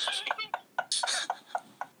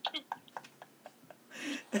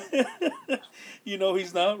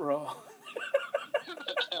 He's not wrong.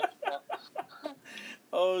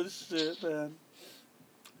 Oh shit, man.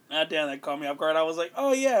 God damn, that caught me off guard. I was like,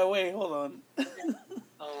 oh yeah, wait, hold on.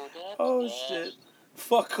 Oh shit.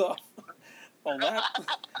 Fuck off.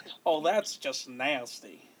 That's just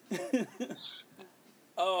nasty.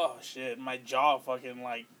 Oh shit, my jaw fucking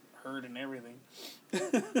like hurt and everything.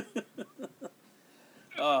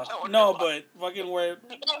 No, but fucking where?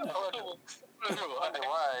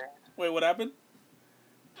 Why? Wait, what happened?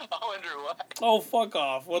 I wonder why. Oh, fuck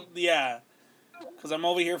off. What? Yeah. Because I'm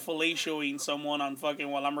over here fellatioing someone on fucking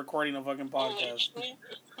while I'm recording a fucking podcast.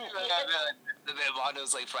 The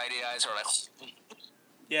Mondo's like Friday eyes are like.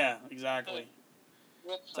 Yeah, exactly.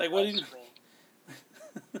 It's like, what did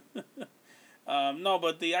you... no,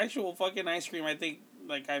 but the actual fucking ice cream, I think,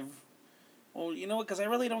 like, well, you know what, because I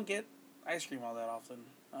really don't get ice cream all that often.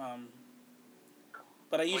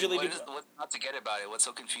 But I usually do... What's not to get about it? What's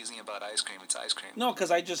so confusing about ice cream? It's ice cream. No, because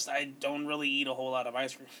I don't really eat a whole lot of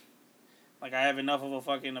ice cream. Like, I have enough of a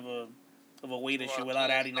fucking, of a weight issue without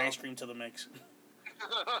adding ice cream to the mix.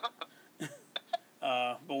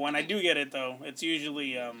 But when I do get it, though, it's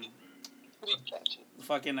usually,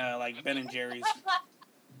 fucking, like, Ben & Jerry's.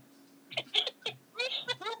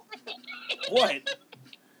 What?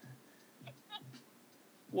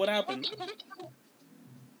 What happened? Yo,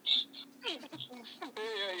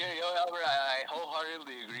 Albert, I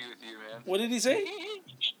wholeheartedly agree with you, man. What did he say?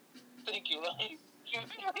 Thank you, Ryan.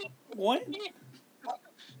 What? No,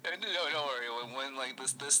 don't worry. When like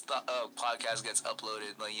this podcast gets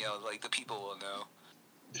uploaded, like like the people will know.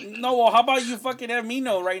 No, well, how about you fucking have me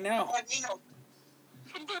know right now?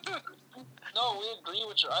 No, we agree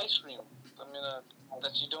with your ice cream. I mean,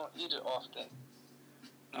 that you don't eat it often.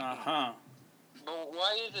 Uh-huh. But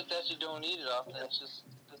why is it that you don't eat it often? It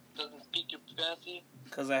doesn't pique your fancy?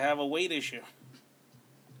 Because I have a weight issue.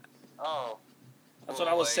 Oh. That's what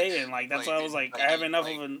I was saying. Like, that's why I was like, I have enough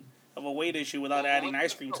of a weight issue without adding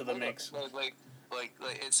ice cream to the mix. Like,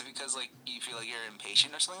 it's because, like, you feel like you're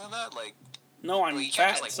impatient or something like that? Like, no, I'm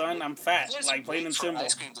fat, just, son. I'm fat. Like, plain and simple.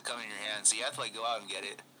 Ice cream to come in your hand, so you have to, like, go out and get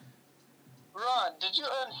it. Ron, did you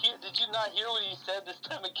not hear what he said this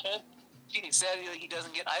time again? He said he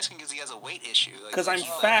doesn't get ice cream because he has a weight issue. Like, 'Cause I'm like,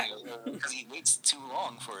 fat. Because he waits too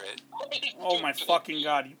long for it. Oh my fucking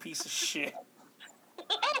god, you piece of shit.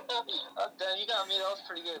 Oh, damn, you got me. That was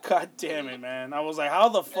pretty good. God damn it, man. I was like, how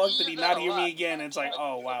the fuck did he not hear me again? It's like,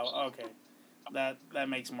 oh wow, okay. That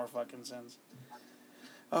makes more fucking sense.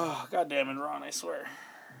 Oh, god damn it, Ron, I swear.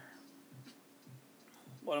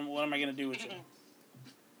 What am I gonna do with you?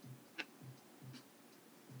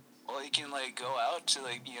 Well, you can like go out to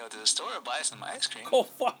to the store and buy some ice cream. Go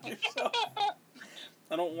fuck yourself.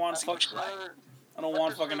 I don't want See what fuck. you like. I don't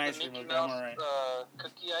want fucking ice cream. Okay, I'm alright.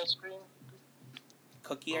 Cookie ice cream.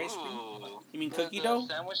 Cookie ice cream? Ooh. You mean The- cookie the dough?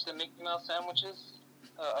 Sandwich, the Mickey Mouse sandwiches.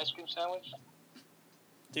 Ice cream sandwich.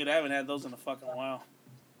 Dude, I haven't had those in a fucking while.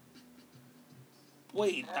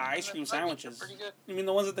 Wait, the ice cream They're sandwiches. pretty good. You mean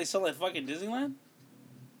the ones that they sell at fucking Disneyland?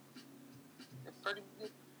 They're pretty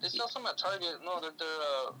good. They sell some at Target. No,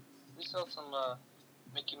 we sell some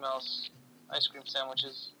Mickey Mouse ice cream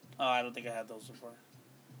sandwiches. Oh, I don't think I had those before.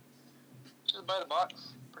 Just buy the box.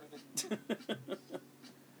 Pretty good.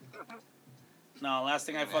 No, last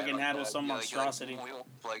thing I fucking had was some monstrosity.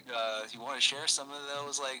 You want to share some of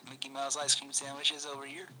those like Mickey Mouse ice cream sandwiches over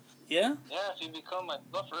here? Yeah? Yeah, if you become my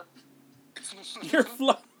fluffer. You're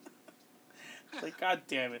fluff. Like, god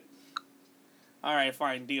damn it. Alright,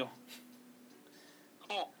 fine, deal.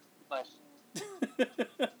 Oh, nice.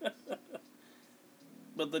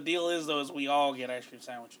 But the deal is, though, is we all get ice cream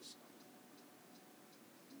sandwiches.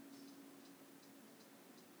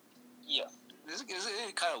 Yes. Isn't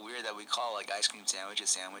it kind of weird that we call like ice cream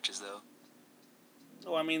sandwiches though?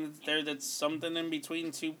 Oh, I mean, that's something in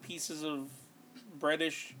between two pieces of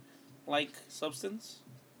breadish like substance.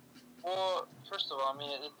 Well, first of all, I mean,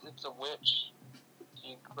 it's a witch.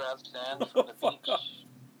 She grabs sand from the Fuck beach. off.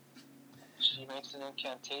 She makes an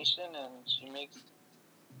incantation and she makes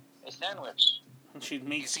a sandwich. She You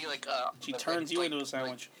makes see, she turns you into a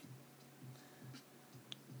sandwich.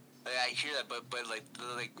 I hear that,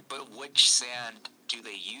 but which sand do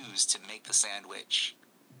they use to make the sandwich?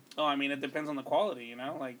 Oh, I mean, it depends on the quality, you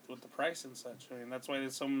know, like with the price and such. I mean, that's why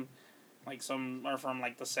there's some are from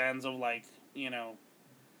like the sands of like, you know,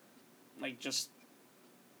 like just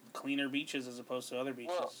cleaner beaches as opposed to other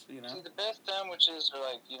beaches, Well, you know. see, the best sandwiches are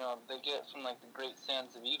like, they get from like the great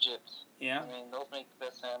sands of Egypt. Yeah. I mean, those make the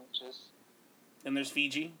best sandwiches. And there's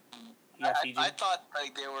Fiji. You got Fiji. I thought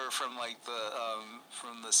like they were from like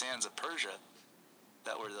from the sands of Persia,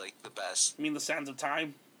 that were like the best. You mean the sands of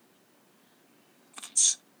time?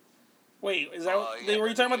 Wait, is that Oh, they yeah, were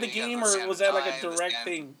you talking about the you got game, the or sand was of that like a thyme, the direct sand-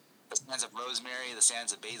 thing? The sands of rosemary, the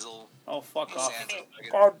sands of basil. Oh, fuck the off! sands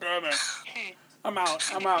of- God damn it! I'm out.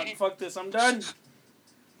 Fuck this. I'm done.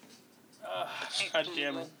 God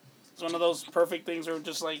damn it! It's one of those perfect things where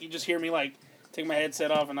just like you just hear me like take my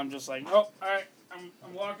headset off and I'm just like, oh, all right, I'm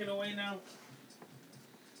walking away now.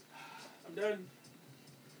 I'm done.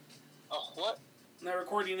 Oh, what? Not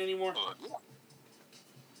recording anymore.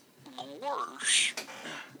 Gorsh.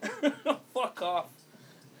 Fuck off.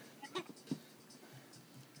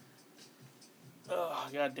 Oh,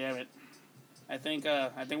 god damn it. I think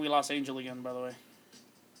we lost Angel again, by the way.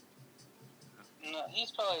 No,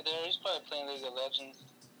 he's probably there. He's probably playing League of Legends.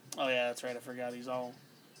 Oh yeah, that's right. I forgot. He's all.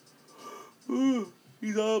 Ooh,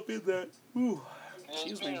 he's all up in that. Ooh, Yeah,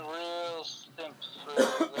 he's excuse been me. real simp for League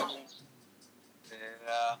of Legends.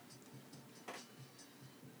 Yeah.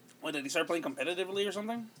 What, did he start playing competitively or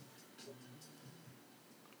something?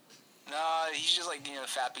 No, he's just like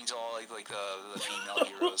fapping to all like the female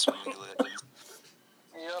heroes from League of Legends.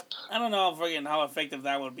 Yep. I don't know how effective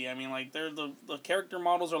that would be. I mean, like, they're the character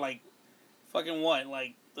models are like, fucking what?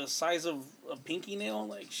 Like the size of a pinky nail?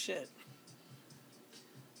 Like shit.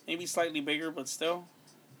 Maybe slightly bigger, but still.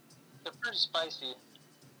 They're pretty spicy.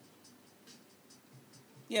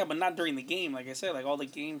 Yeah, but not during the game. Like I said, like all the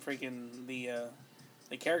game freaking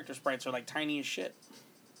the character sprites are like tiny as shit.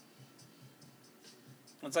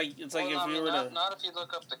 It's like if you were to not if you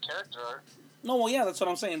look up the character art. no, well yeah, that's what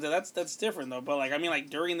I'm saying. That's different though. But like I mean, like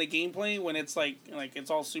during the gameplay when it's like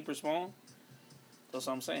it's all super small. That's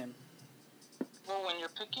what I'm saying. Well, when you're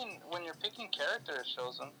picking character, it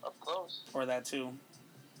shows them up close. Or that too.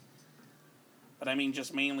 But I mean,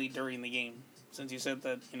 just mainly during the game, since you said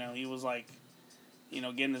that he was like,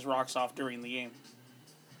 getting his rocks off during the game.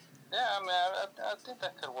 Yeah, I mean, I think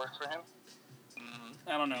that could work for him.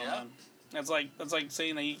 I don't know, Yeah. man. That's like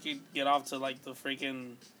saying that you could get off to like the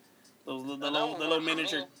freaking the That little would work for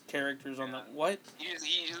miniature me. characters on the Yeah. what?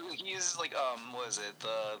 He's like what is it,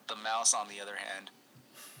 the mouse on the other hand.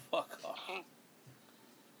 Fuck off.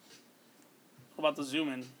 What about the zoom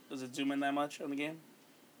in? Does it zoom in that much on the game?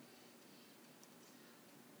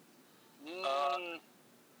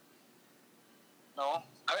 No.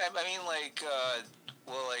 I mean,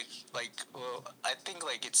 well, I think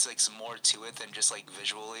like it's like some more to it than just like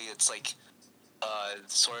visually. It's like,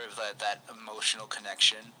 sort of that emotional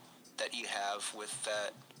connection that you have with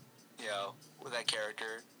that, with that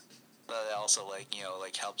character. But it also like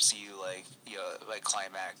like helps you like like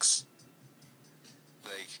climax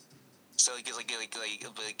like. So and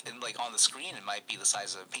like on the screen it might be the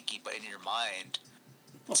size of a pinky, but in your mind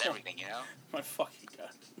it's everything, My fucking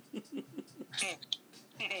god.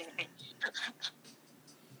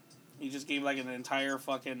 He just gave like an entire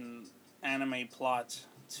fucking anime plot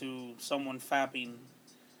to someone fapping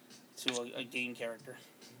to a game character.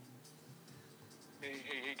 Hey,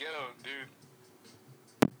 Ghetto, dude.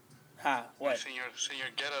 Ha, what? Senor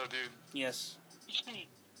Ghetto, dude. Yes. Yeah.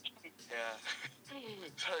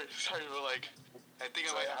 sorry, but like, I think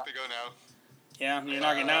I might have to go now. Yeah, you're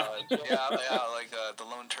knocking out. Like the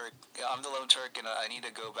Lone Turk. Yeah, I'm the Lone Turk, and I need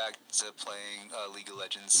to go back to playing League of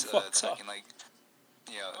Legends so I can like,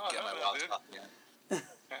 get my WoW top. Yeah.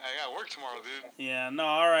 I got work tomorrow, dude. Yeah, no,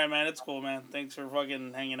 alright, man. It's cool, man. Thanks for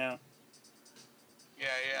fucking hanging out. Yeah.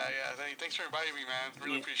 Thanks for inviting me, man.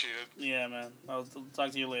 Really appreciate it. Yeah, man. I'll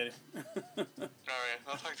talk to you later. Alright,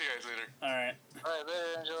 I'll talk to you guys later. Alright. Alright,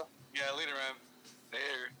 later, Angel. Yeah, later, man.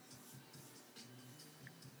 Later.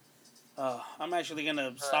 I'm actually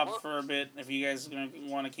gonna stop for a bit if you guys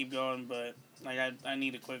want to keep going, but like I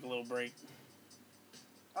need a quick little break.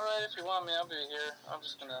 Alright, if you want me, I'll be here. I'm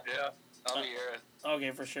just gonna... Yeah, I'll be here.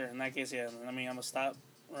 Okay, for sure. In that case, yeah. I'm gonna stop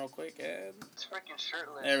real quick and... It's freaking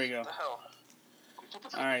shirtless. There we go. What the hell?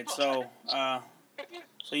 Alright, so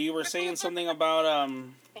you were saying something about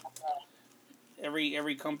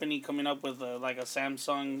every company coming up with like a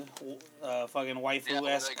Samsung fucking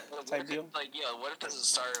waifu-esque type deal? Like, what if this is the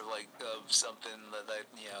start of like something that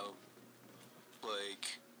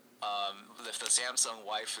like if the Samsung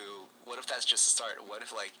waifu, what if that's just the start? What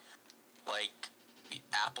if like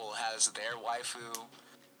Apple has their waifu,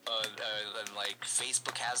 and like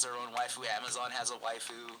Facebook has their own waifu, Amazon has a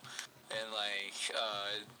waifu, and like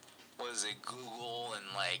what is it, Google and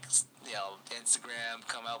like Instagram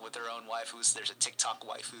come out with their own waifus. There's a TikTok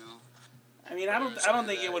waifu. I mean, I don't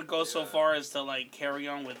think it would go so far as to like carry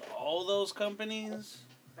on with all those companies.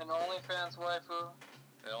 An OnlyFans waifu.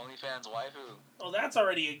 The OnlyFans waifu. Oh, that's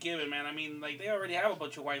already a given, man. I mean, like they already have a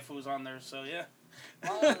bunch of waifus on there, so yeah.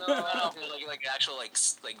 Oh no. like actual like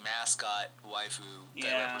mascot waifu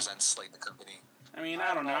that represents like the company. I mean,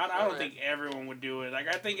 I don't know. I don't think everyone would do it. Like,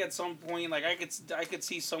 I think at some point, like I could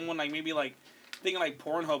see someone like maybe like thinking like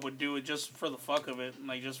Pornhub would do it just for the fuck of it,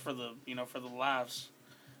 like just for the for the laughs,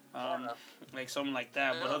 like something like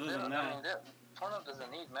that. But other than that, Pornhub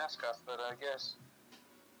doesn't need mascots, but I guess.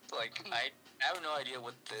 Like I have no idea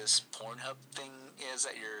what this Pornhub thing is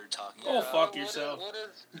that you're talking about. Oh, fuck what yourself.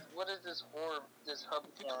 What is this hub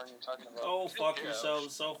porn you're talking about? Oh, fuck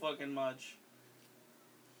yourself so fucking much.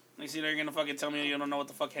 You see, they're gonna fucking tell me you don't know what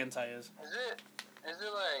the fuck hentai is. Is it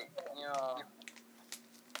like,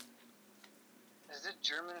 is it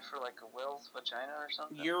German for like a whale's vagina or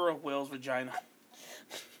something? You're a whale's vagina.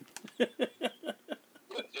 Fucking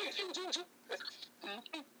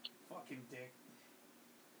dick.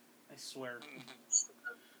 I swear.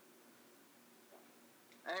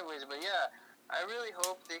 Anyways, but yeah, I really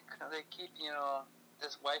hope they keep,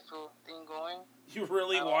 this waifu thing going. You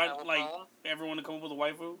really want, like, everyone to come up with a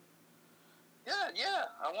waifu? Yeah.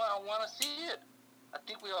 I want to see it. I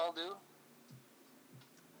think we all do.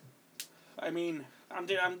 I mean, I'm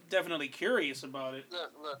definitely curious about it.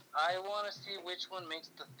 Look. I want to see which one makes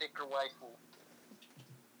the thicker waifu.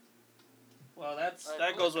 Well, that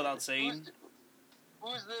goes without saying.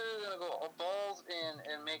 Who's there gonna go balls in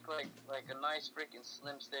and make like a nice freaking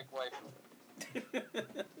slim stick waifu?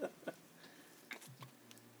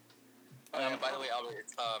 By the way, Albert,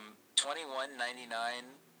 it's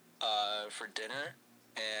 $21.99 for dinner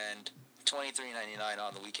and $23.99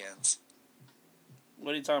 on the weekends.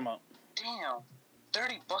 What are you talking about? Damn,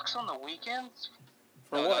 $30 on the weekends?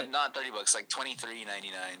 For what? No, not $30, like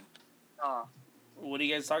 $23.99. Oh. What are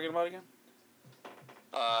you guys talking about again?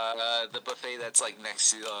 The buffet that's like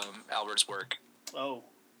next to Albert's work. Oh.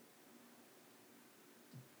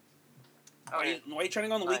 Why are you trying to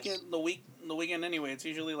go on the weekend? The weekend anyway. It's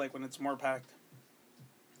usually like when it's more packed.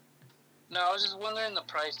 No, I was just wondering the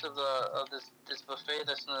price of this buffet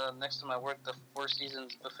that's next to my work, the Four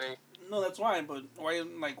Seasons buffet. No, that's fine. But why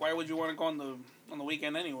would you want to go on the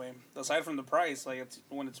weekend anyway? Aside from the price, like it's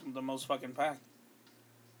when it's the most fucking packed.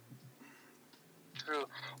 True,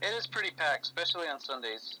 it is pretty packed, especially on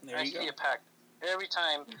Sundays. I see it packed every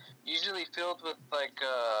time. Usually filled with like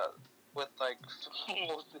with like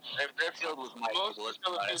They're filled with my Most people. Let's be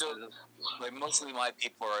honest. Filipinos. Like mostly my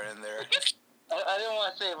people are in there. I didn't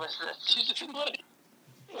want to say it, but that's what.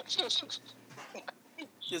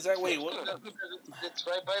 Is that wait? What? It's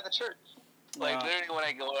right by the church. Like literally, when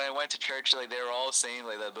I went to church, like they were all saying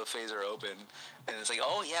like the buffets are open, and it's like,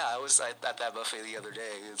 oh yeah, I was at that buffet the other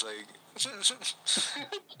day. It's like,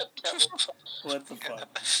 What the fuck?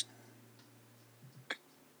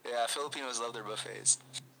 yeah, Filipinos love their buffets.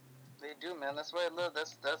 They do, man. That's why I love.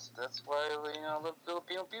 That's why I love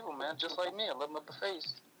Filipino people, man. Just like me, I love my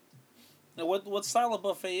buffets. Now, what style of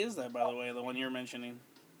buffet is that, by the way? The one you're mentioning?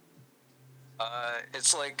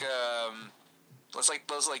 It's like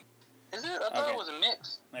those like. Is it? I thought Okay. it was a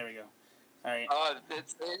mix. There we go. All right.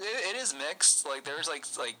 It is mixed. Like there's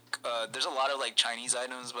there's a lot of like Chinese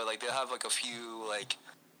items, but like they'll have like a few like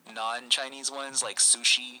non-Chinese ones like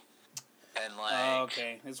sushi and like Oh,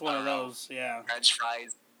 okay, it's one of those. Yeah. French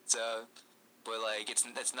fries. So, but like it's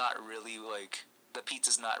not really like the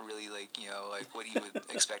pizza's not really like like what you would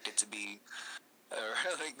expect it to be, or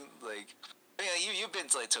like yeah you've been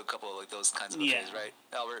to like to a couple of like those kinds of buffets, Yeah. right,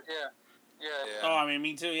 Albert? Yeah. Oh, I mean,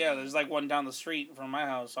 me too. Yeah, there's like one down the street from my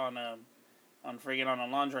house on a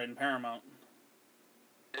Laundry in Paramount.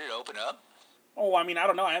 Did it open up? Oh, I mean, I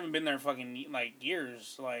don't know. I haven't been there fucking like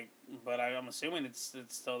years. Like, but I'm assuming it's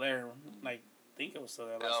still there. Like, I think it was still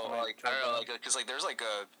there last No, time like I don't know, like because like there's like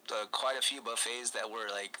quite a few buffets that were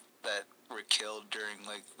killed during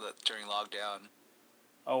during lockdown.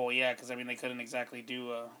 Oh yeah, because I mean they couldn't exactly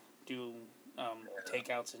do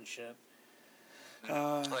takeouts and shit.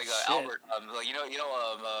 Like shit. Albert, like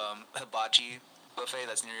hibachi buffet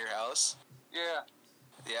that's near your house. Yeah.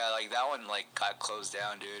 Yeah, like that one like got closed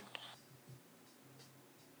down, dude.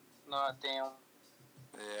 Nah, damn.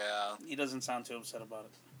 Yeah. He doesn't sound too upset about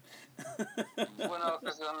it. Well, no,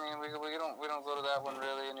 because I mean, we don't go to that one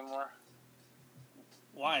really anymore.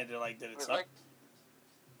 Why? Did it We suck? like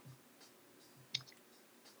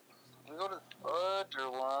we go to the other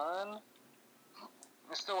one.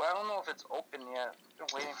 It's still, I don't know if it's open yet. Been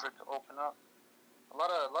waiting for it to open up. A lot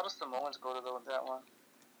of Samoans go to that one.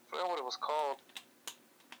 I forgot what it was called.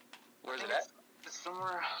 Where's it at? It's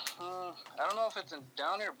somewhere. I don't know if it's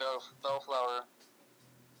down near Bellflower.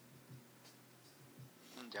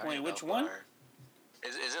 Down Wait, here, which Bellflower. one?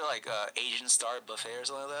 Is it like Asian Star Buffet or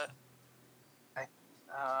something like that?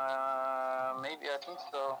 Maybe, I think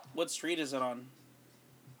so. What street is it on?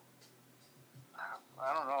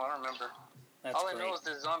 I don't know. I don't remember. That's All great. I know is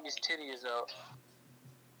the zombie's titty is out.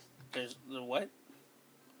 There's the what?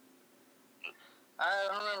 I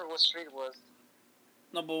don't remember what street it was.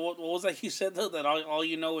 No, but what was that you said though? That all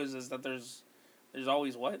you know is that there's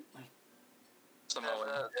always what? Samoan.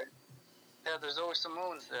 Yeah, there's always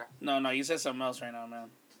Samoans there. No, you said something else right now, man.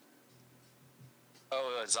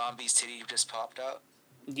 Oh, zombie's titty just popped out.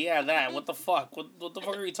 Yeah, that. What the fuck? What the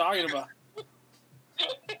fuck are you talking about?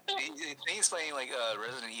 He's playing like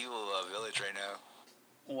Resident Evil Village right now.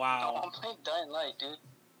 Oh, Wow. I'm playing Dying Light, dude.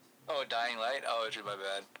 Oh, Dying Light. Oh, it's my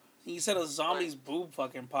bad. You said a zombie's boob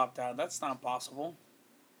fucking popped out. That's not possible.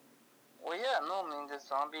 Well, yeah, no, I mean, the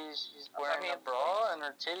zombie, she's wearing a bra, and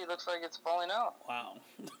her titty looks like it's falling out. Wow.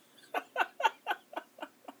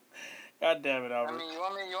 God damn it, Albert. I mean, you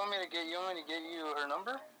want me to get you her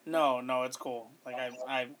number? No, it's cool. Like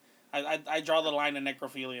I draw the line in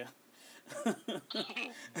necrophilia.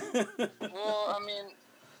 Well, I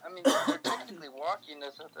mean, they're technically walking. No,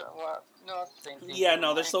 it's the same thing. Yeah,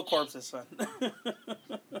 no, they're still corpses, son.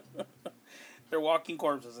 They're walking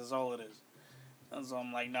corpses. That's all it is. And so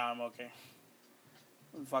I'm like, nah, I'm okay.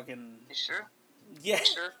 I'm fucking. You sure? Yeah. You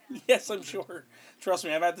sure? Yes, I'm sure. Trust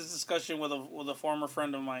me, I've had this discussion with a former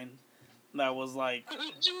friend of mine that was like,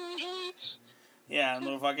 yeah, and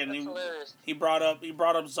the fucking That's hilarious. he brought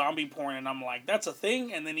up zombie porn, and I'm like, that's a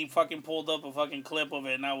thing. And then he fucking pulled up a fucking clip of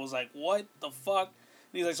it, and I was like, what the fuck?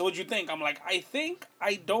 And he's like, so what'd you think? I'm like, I think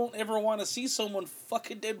I don't ever want to see someone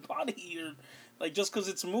fucking dead body or like just because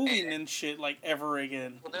it's moving and shit like ever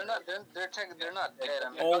again. Well, they're not. They're not dead. I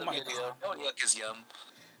mean, Oh the my video. God. Don't look as yum.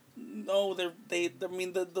 No, I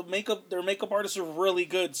mean the makeup. Their makeup artists are really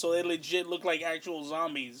good, so they legit look like actual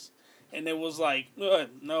zombies. And it was like,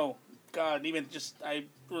 no, God, even just I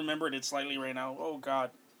remembered it slightly right now. Oh God,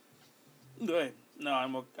 good. No,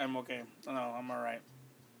 I'm okay. No, I'm all right.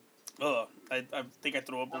 Ugh, I think I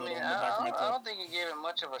threw up a I little mean, in the back of my I throat. don't think you gave it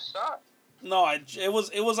much of a shot. No, it was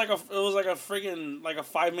like a friggin' like a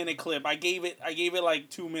 5-minute clip. I gave it like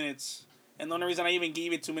 2 minutes, and the only reason I even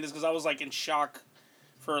gave it 2 minutes because I was like in shock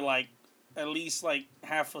for like at least like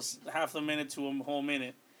half the minute to a whole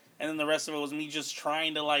minute, and then the rest of it was me just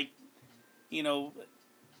trying to like,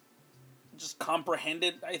 just comprehend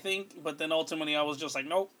it, I think. But then ultimately I was just like,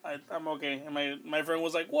 nope, I'm okay. And my friend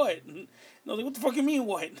was like, what? And I was like, what the fuck you mean,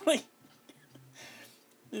 what? Like,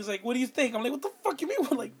 he's like, what do you think? I'm like, what the fuck you mean?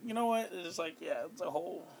 What? Like, you know what? It's like, yeah, it's a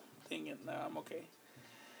whole thing, and nah, I'm okay.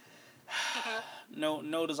 No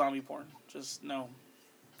to zombie porn. Just no.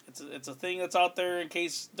 It's a thing that's out there. In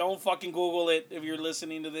case, don't fucking Google it. If you're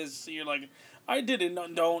listening to this, you're like, I didn't know.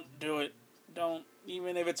 Don't do it. Don't.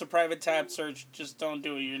 Even if it's a private tab search, just don't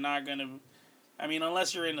do it. You're not gonna. I mean,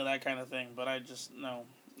 unless you're into that kind of thing. But I just no.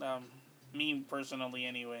 Me personally,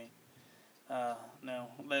 anyway. No.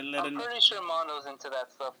 I'm pretty sure Mondo's into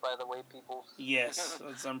that stuff. By the way, people. Yes,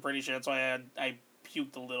 I'm pretty sure that's why I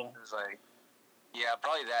puked a little. It's like, yeah,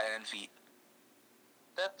 probably that and feet.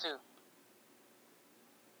 That too.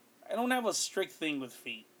 I don't have a strict thing with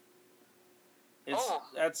feet. It's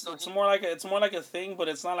so it's more like a thing, but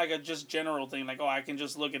it's not like a just general thing. Like, oh, I can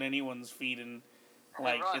just look at anyone's feet and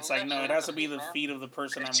like Ron, it's you're like no, actually it has to into be feet, the man. feet of the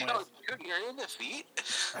person I'm Yo, with. you're into feet?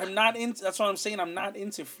 I'm not into. That's what I'm saying. I'm not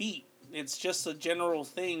into feet. It's just a general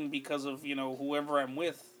thing because of whoever I'm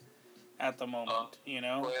with at the moment. Wait,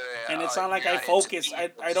 And it's not like you're I not into focus.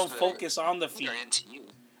 feet, I don't but focus on the feet. You're into you.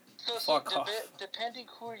 So Fuck off. depending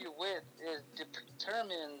who you're with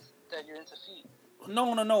determines that you're into feet. No.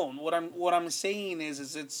 What I'm saying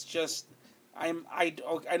is it's just I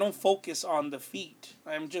don't focus on the feet.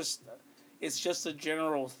 It's just a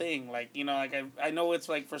general thing. Like like I know it's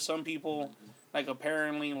like for some people, like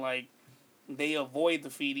apparently like they avoid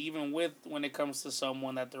the feet even when it comes to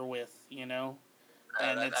someone that they're with. And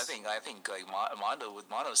I it's think like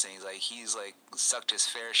Mondo saying is like he's like sucked his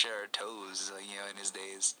fair share of toes in his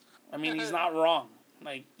days. I mean he's not wrong.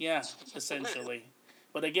 Like yeah, essentially.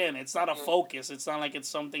 But again, it's not a focus. It's not like it's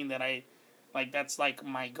something that I like. That's like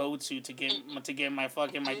my go-to to get my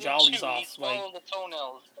fucking my jollies off. Like Follow the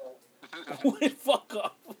toenails. fuck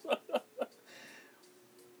off.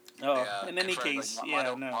 Oh, Yeah, in any confirmed, case, like, yeah,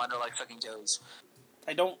 Mondo, no. Mondo like sucking toes.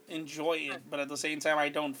 I don't enjoy it, but at the same time, I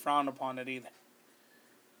don't frown upon it either.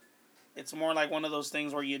 It's more like one of those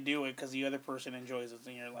things where you do it because the other person enjoys it,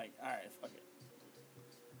 and you're like, all right, fuck it.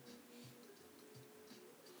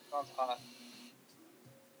 Sounds hot.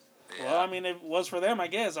 Yeah. Well, I mean, it was for them, I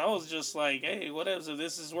guess. I was just like, hey, whatever. If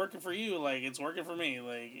this is working for you, like, it's working for me.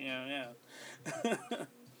 Like, yeah.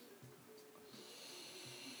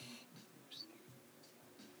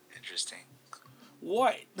 Interesting.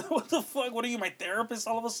 What? What the fuck? What are you, my therapist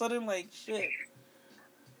all of a sudden? Like, shit.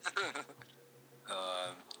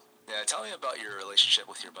 Yeah, tell me about your relationship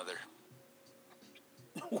with your mother.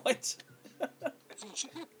 What?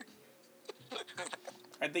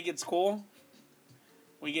 I think it's cool.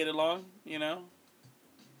 We get along, Yes.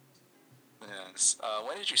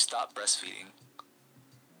 When did you stop breastfeeding?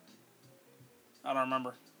 I don't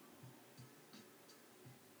remember.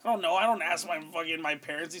 I don't know. I don't ask my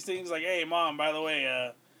parents these things. Like, hey, mom, by the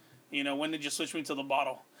way, when did you switch me to the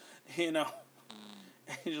bottle? It's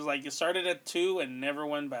just like, you started at 2 and never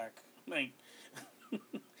went back. Like,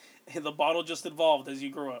 the bottle just evolved as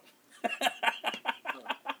you grew up.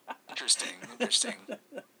 Interesting.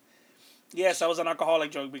 Yes, I was an alcoholic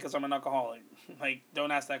joke because I'm an alcoholic. Like,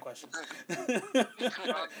 don't ask that question. Ron's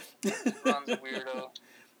a weirdo.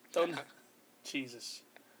 Don't. Jesus.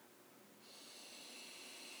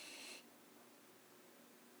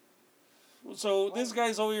 So, this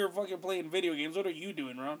guy's over here fucking playing video games. What are you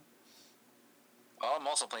doing, Ron? Oh, I'm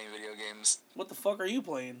also playing video games. What the fuck are you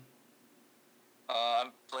playing?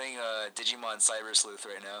 I'm playing Digimon Cyber Sleuth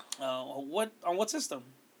right now. On what system?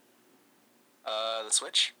 The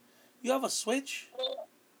Switch. You have a Switch?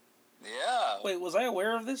 Yeah. Wait, was I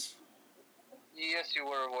aware of this? Yes, you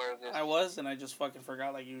were aware of this. I was, and I just fucking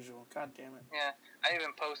forgot like usual. God damn it. Yeah, I even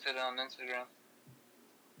posted it on Instagram.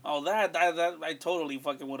 Oh, that I totally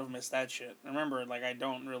fucking would have missed that shit. Remember, like, I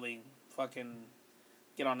don't really fucking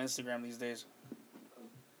get on Instagram these days.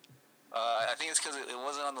 I think it's because it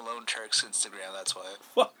wasn't on the Lone Turks Instagram. That's why.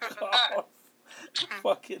 Fuck off.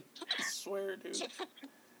 Fucking I swear, dude.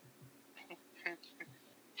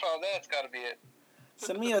 Oh, that's gotta be it.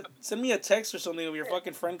 Send me a text or something of your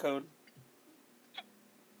fucking friend code.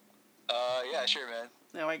 Yeah, sure, man.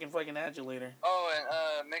 Now I can fucking add you later. Oh,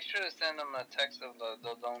 and make sure to send them a text of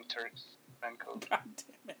the Lone Turks friend code. God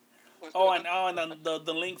damn it. Oh, and then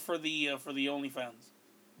the link for the OnlyFans.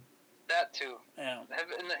 That too. Yeah.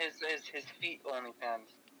 His feet OnlyFans.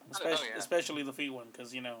 Especially the feet one,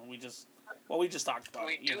 because we just talked about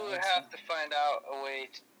We it. do have to find out a way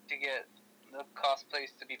to get the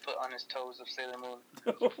cosplays to be put on his toes of Sailor Moon.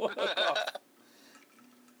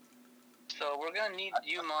 So we're gonna need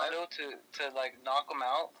you, Mondo, to like knock him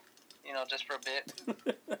out, just for a bit.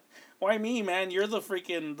 Why me, man? You're the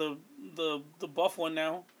freaking the buff one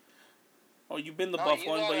now. Oh, you've been the No, buff you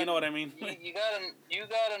one, but gotta- you know what I mean. You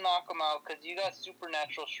gotta knock him out because you got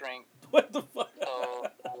supernatural strength. What the fuck? So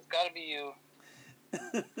it's gotta be you.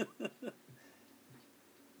 It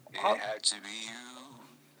How- had to be you.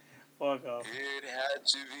 Fuck off. It had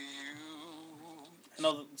to be you. I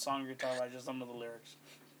know the song you're talking about. I just don't know the lyrics.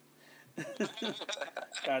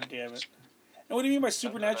 God damn it. And what do you mean by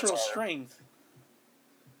supernatural That's all right. strength?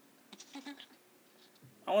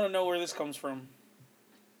 I want to know where this comes from.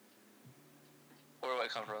 Where do I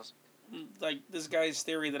come from? Like, this guy's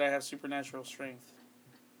theory that I have supernatural strength.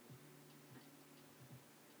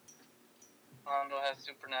 Mondo has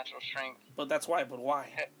supernatural strength But that's why. But why?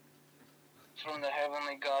 from the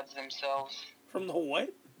heavenly gods themselves. From the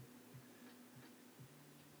what?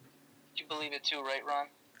 You believe it too, right, Ron?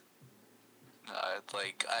 It's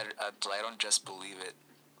like I don't just believe it.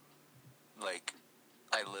 Like,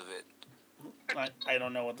 I live it. I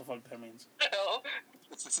don't know what the fuck that means. Hell,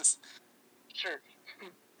 sure.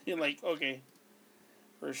 You're like, okay.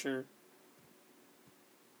 For sure.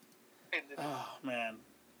 Oh, man.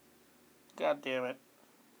 God damn it.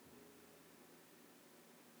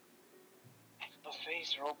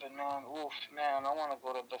 Buffets are open, man. Oof, man. I want to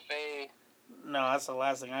go to buffet. No, that's the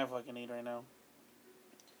last thing I fucking need right now.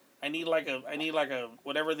 I need like a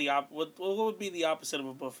whatever the what would be the opposite of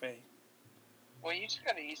a buffet? Well, you just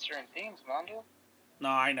gotta eat certain things, Mondo. No,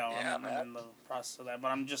 I know. Yeah, I'm man. in the process of that, but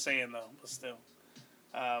I'm just saying though. But still,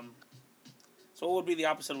 so what would be the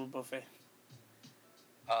opposite of a buffet?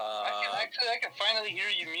 I can finally hear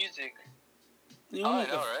your music. You I only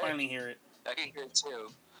can know, right? finally hear it. I can hear it too.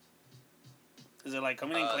 Is it like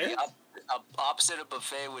coming in clear? The opposite of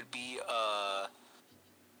buffet would be a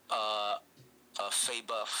fey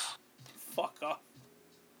buff. Fuck off.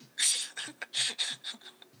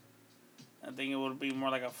 I think it would be more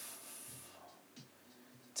like a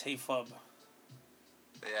Tayfub.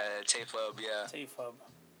 Yeah, Tayfub, yeah. Tayfub.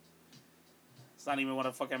 It's not even what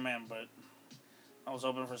I fucking meant, but I was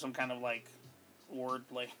hoping for some kind of like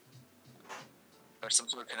wordplay. Or some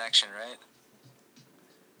sort of connection, right?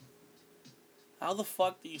 How the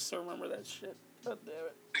fuck do you still remember that shit? God damn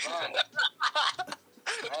it.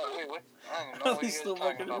 Oh, wait, what? I don't How know do what you you still guys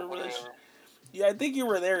talking fucking about. remember that shit? Whatever. Yeah, I think you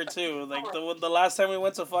were there too. Like the last time we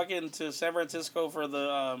went to San Francisco for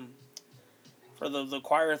the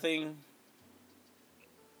choir thing.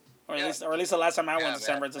 Or Yeah. at least the last time I Yeah, went to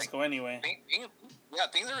San man, Francisco anyway.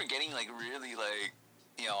 Things are getting like really like,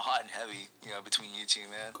 hot and heavy, between you two,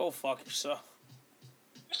 man. Go fuck yourself.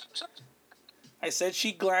 I said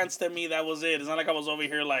she glanced at me, that was it. It's not like I was over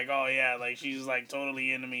here like, oh yeah, like she's like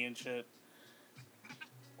totally into me and shit.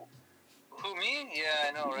 Who, me? Yeah,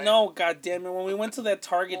 I know, right? No, god damn it. When we went to that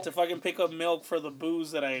Target to fucking pick up milk for the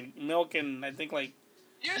booze and I think like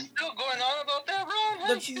You're still going on about that, Ron?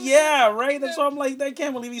 How you- yeah, right? That's why I'm like, I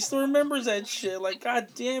can't believe he still remembers that shit. Like, god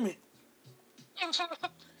damn it.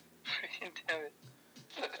 Freaking damn it.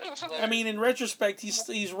 I mean, in retrospect,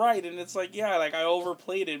 he's right, and it's like, yeah, like I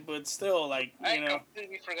overplayed it, but still, like, I you know,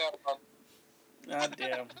 completely forgot about god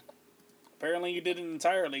damn. Apparently, you did it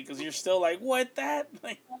entirely because you're still like, what that?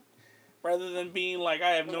 Like, rather than being like,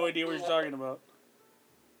 I have no idea what you're talking about.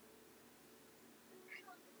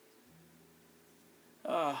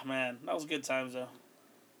 Oh man, that was good times though.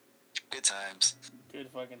 Good times. Good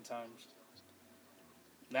fucking times.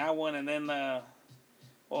 That one, and then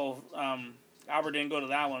Albert didn't go to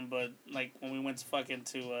that one, but like when we went to fucking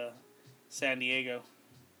to San Diego.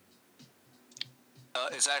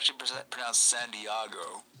 It's actually pronounced San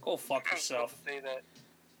Diego. Go fuck yourself. Say that.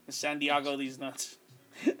 In San Diego, these nuts.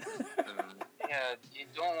 Mm. Yeah, you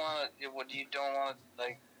don't want to,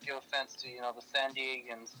 like, give offense to, the San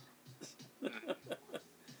Diegans.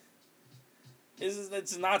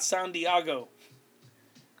 It's not San Diego.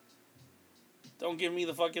 Don't give me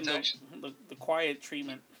the fucking the quiet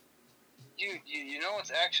treatment. You know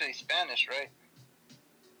it's actually Spanish, right?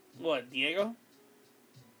 What, Diego?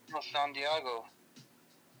 No, San Diego.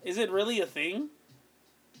 Is it really a thing?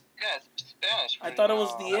 Yeah, it's Spanish. I thought it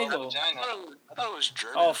was for, Diego. vagina. I thought it was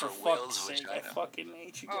German Oh, for for whale's fuck's sake! I vagina. fucking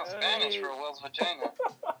hate you Oh, guys. Spanish for whale's vagina.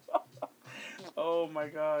 Oh my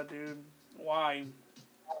god, dude. Why?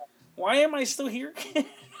 Why am I still here?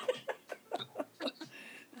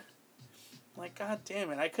 Like, god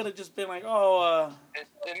damn it. I could have just been like,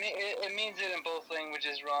 It means it in both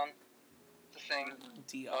languages, Ron. It's the same.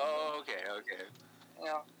 Diego. Oh, okay.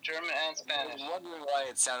 German and I was Spanish. wondering why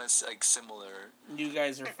it sounded like similar. You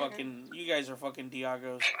guys are fucking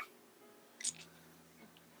Diagos.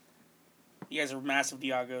 You guys are massive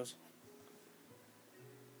Diagos.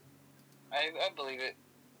 I believe it.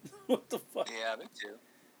 What the fuck? Yeah, me too.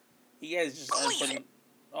 You guys just aren't putting...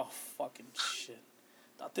 Oh, fuck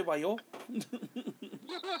Ate bayo.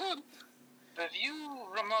 Have you,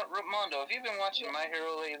 Ramondo, have you been watching My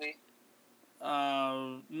Hero lately?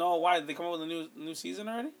 No, why? Did they come up with a new season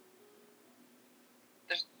already?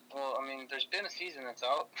 There's been a season that's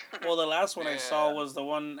out. Well, the last one I saw Yeah. was the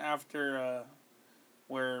one after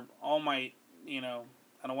where All Might, I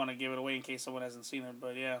don't want to give it away in case someone hasn't seen it,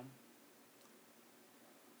 but yeah.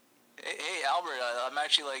 Hey, Albert, I'm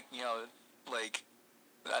actually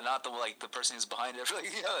not the person who's behind it,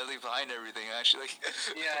 behind everything. Actually,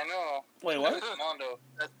 Yeah, I know. Wait, what? Ramondo.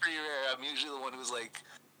 That's pretty rare. I'm usually the one who's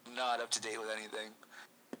not up to date with anything.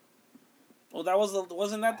 Well,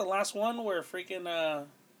 wasn't that the last one where freaking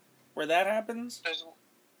where that happens? There's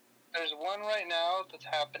one right now that's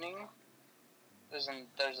happening. There's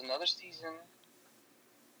another season.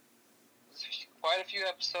 There's quite a few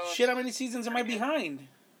episodes. Shit, how many seasons am I behind?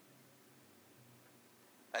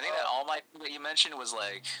 I think that All Might that you mentioned was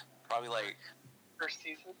probably First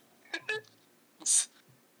season.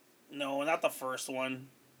 No, not the first one.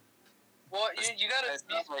 Well, you gotta. It's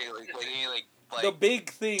not like The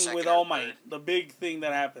big thing second with or All third. Might. The big thing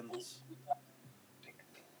that happens.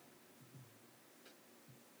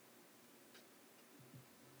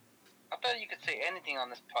 I bet you could say anything on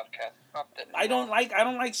this podcast. Not that. I don't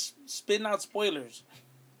like spitting out spoilers.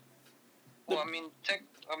 Well, I mean,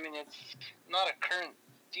 it's not a current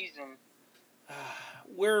season.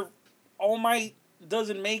 Where All Might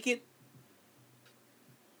doesn't make it.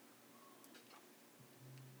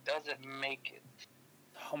 Doesn't make it.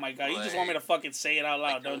 Oh my god, you just want me to fucking say it out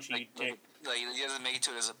loud, don't you, you dick? He doesn't make it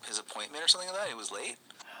to his appointment or something like that. It was late.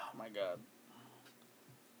 Oh my god.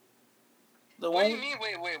 What do you mean?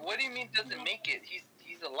 Wait. What do you mean doesn't make it?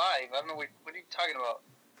 He's alive. I don't know. What are you talking about?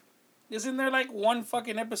 Isn't there one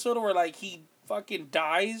fucking episode where he fucking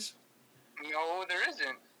dies? No, there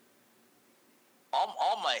isn't.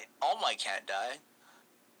 All Might can't die.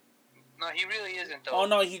 No, he really isn't though. Oh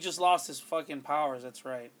no, he just lost his fucking powers. That's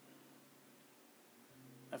right.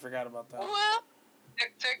 I forgot about that. Well,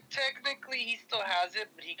 technically he still has it,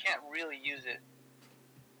 but he can't really use it.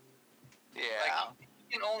 Yeah.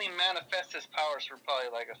 He can only manifest his powers for probably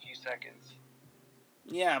a few seconds.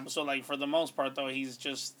 Yeah, so for the most part though, he's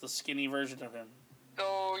just the skinny version of him.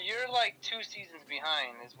 So you're 2 seasons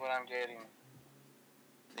behind, is what I'm getting.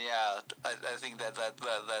 Yeah, I think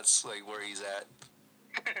that's where he's at.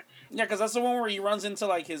 Yeah, because that's the one where he runs into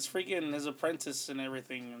his apprentice and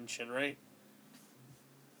everything and shit, right?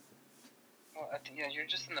 Well, you're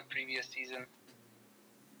just in the previous season.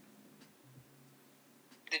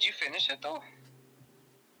 Did you finish it though?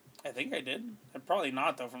 I think I did. Probably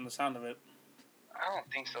not though, from the sound of it. I don't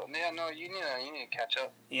think so. Yeah, no, you need to catch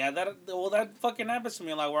up. Yeah, that fucking happens to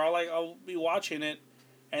me a lot. Where I'll be watching it,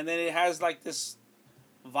 and then it has this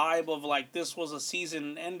vibe of this was a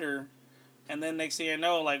season ender, and then next thing I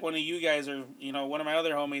know, one of you guys or one of my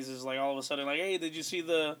other homies is all of a sudden hey, did you see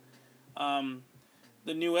the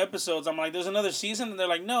new episodes? I'm like, there's another season, and they're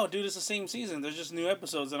like, no, dude, it's the same season. There's just new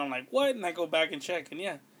episodes, and I'm like, what? And I go back and check, and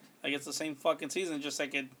yeah, it's the same fucking season. Just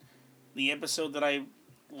the episode that I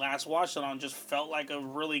last watched it on just felt like a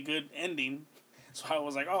really good ending. So I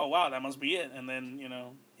was like, oh wow, that must be it. And then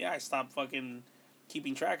I stopped fucking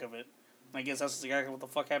keeping track of it. I guess that's exactly what the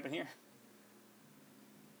fuck happened here.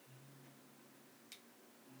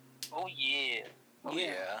 Oh yeah. Oh Yeah.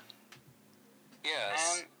 yeah.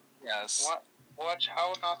 Yes. And Yes. watch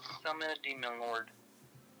How Not to Summon a Demon Lord.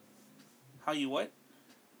 How you what?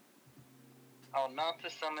 How Not to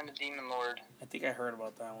Summon a Demon Lord. I think I heard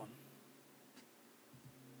about that one.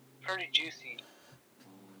 Pretty juicy.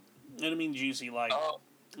 What do you mean juicy? Like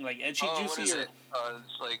edgy What juicy is or? it?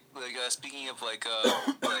 Speaking of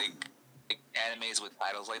animes with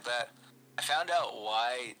titles like that, I found out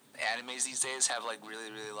why animes these days have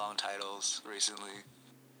really really long titles recently.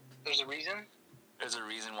 There's a reason? There's a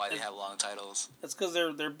reason why they have long titles. It's because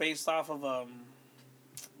they're based off of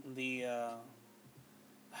the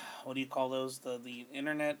what do you call those, the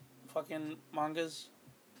internet fucking mangas,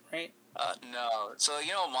 right? No. So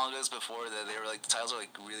mangas before that they were the titles are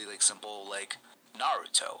really simple,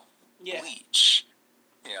 Naruto, Yeah. Bleach,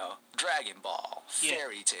 Dragon Ball, Yeah.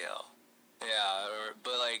 Fairy Tail. Yeah,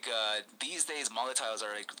 but these days manga titles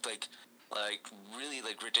are really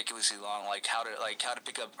ridiculously long, how to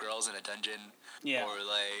pick up girls in a dungeon, Yeah. or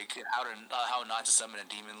how not to summon a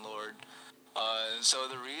demon lord. So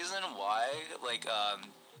the reason why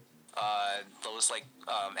those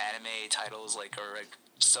anime titles are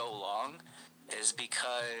so long is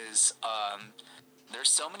because there's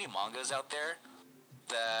so many mangas out there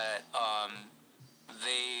that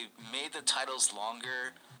they made the titles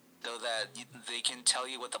longer so that they can tell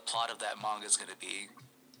you what the plot of that manga is going to be.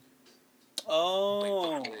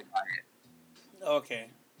 Oh. Okay.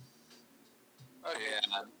 Okay.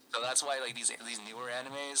 Yeah, so that's why like these newer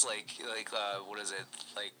animes like what is it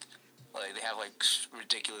like they have like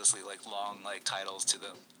ridiculously like long like titles to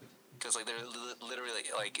them because like they're literally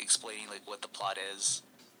like explaining like what the plot is.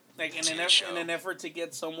 Like To the show. in an effort to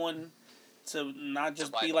get someone to not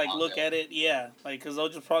just buy be the like look manga. at it, yeah, like because they'll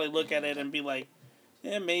just probably look at it and be like,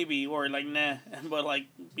 yeah, maybe, or like nah, but like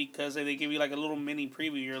because they give you like a little mini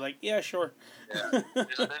preview, you're like, yeah, sure. Yeah.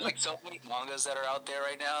 There's like so many mangas that are out there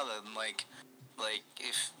right now that like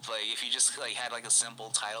if you just like had like a simple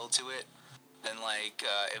title to it, then like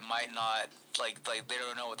it might not like they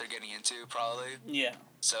don't know what they're getting into probably. Yeah.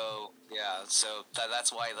 So yeah, so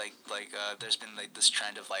that's why there's been like this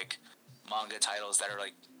trend of like manga titles that are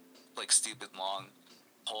like stupid long,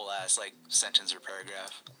 whole ass like sentence or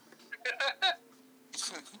paragraph.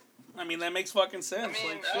 I mean that makes fucking I sense.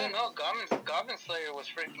 mean, like I shit. don't know. Goblin Slayer was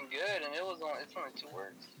freaking good, and it's only 2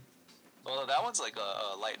 words. Well, that one's like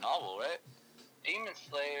a light novel, right? Demon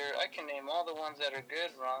Slayer, I can name all the ones that are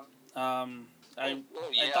good, Ron. I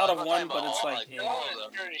Yeah, I thought I'm of not one, talking but about it's all, like like, yeah. That all one of is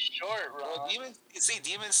them. pretty short, Ron. Well,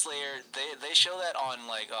 Demon Slayer, they show that on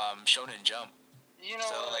like Shonen Jump. You know,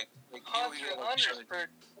 So like Hunter's Shonen- pretty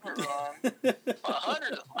short,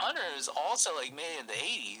 Ron. Hunter is also like made in the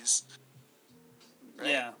 80s. Right?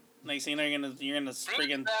 Yeah. Like so you're gonna Fruit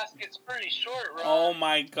freaking. Basket's pretty short, Ron. Oh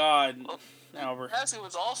my god, Well, Albert. Basket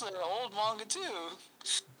was also an old manga too.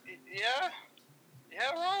 Yeah?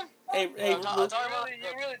 Yeah, Ron? Hey, hey, I'm talking about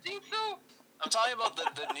You really think so? I'm talking about the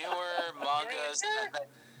newer mangas,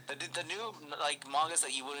 Sure. the new like mangas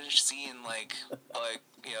that you wouldn't see in like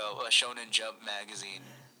you know a Shonen Jump magazine.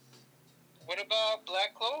 What about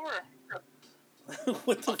Black Clover?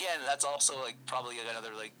 what the? Again, that's also like probably another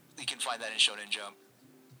like you can find that in Shonen Jump.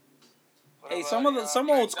 What Hey, about, some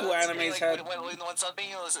old school animes like, had. when something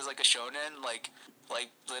is like a shonen, like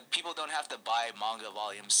the people don't have to buy manga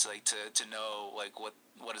volumes like to know like what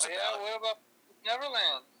it's yeah, about. what about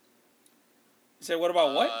Neverland? You said what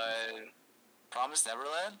about what? Promised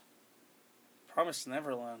Neverland. Promised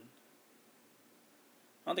Neverland.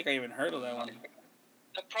 I don't think I even heard of that one.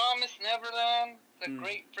 The Promised Neverland, the Hmm.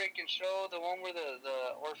 great freaking show, the one where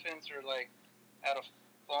the orphans are like at a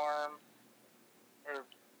farm, or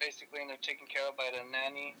basically and they're taken care of by the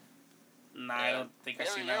nanny. Nah, I don't think I You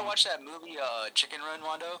seen ever that one. watch that movie Chicken Run,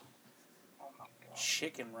 Wando? Oh my god.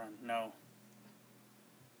 Chicken Run. No.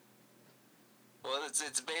 Well, it's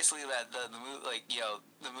basically that the movie like you know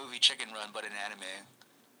the movie Chicken Run but in anime.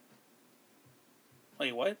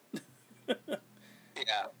 Wait, what?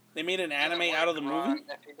 Yeah. They made an anime Doesn't out of work, the Ron, movie?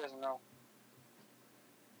 if he doesn't know.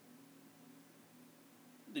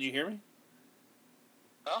 Did you hear me?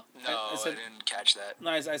 Huh? No, I I said- didn't catch that.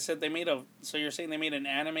 No, I said they made a. So you're saying they made an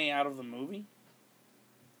anime out of the movie?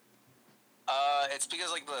 It's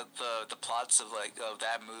because like the plots of like of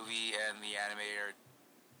that movie and the anime are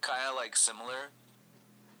kind of like similar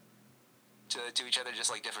to each other,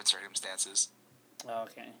 just like different circumstances. Oh,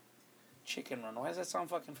 okay. Chicken Run. Why does that sound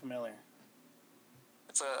fucking familiar?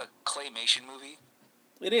 It's a claymation movie.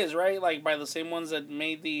 It is, right? Like by the same ones that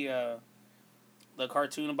made the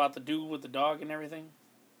cartoon about the dude with the dog and everything.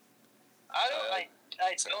 I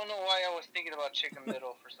don't know why I was thinking about Chicken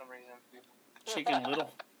Little for some reason. Chicken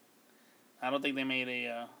Little. I don't think they made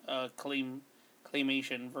a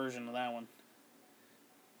claymation version of that one.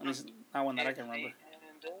 At least not one that I can remember.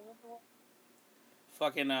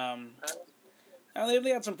 Fucking they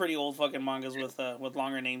had some pretty old fucking mangas with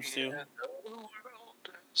longer names too.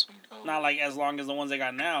 Not like as long as the ones they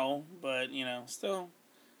got now, but you know, still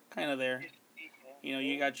kind of there. You know,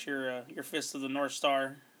 you got your Fist of the North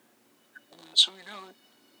Star. So we know it.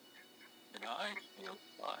 And I feel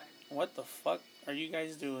fine. What the fuck are you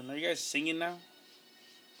guys doing? Are you guys singing now?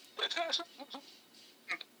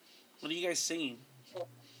 What are you guys singing?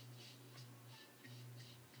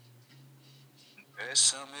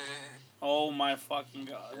 Oh my fucking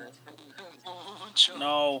god.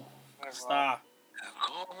 No. Stop.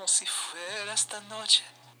 Como si fuera esta noche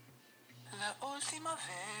la última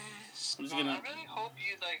vez. I'm just I gonna. really hope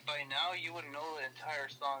you by now you would know the entire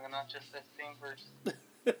song and not just that same verse.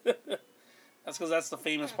 That's because that's the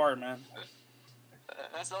famous part, man.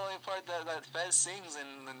 That's the only part that Fez sings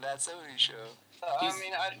in that 70s show. He's- I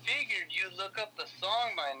mean, I figured you'd look up the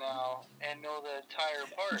song by now and know the entire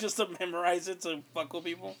part. Just to memorize it to fuck with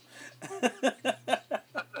people.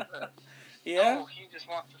 Yeah, No, he just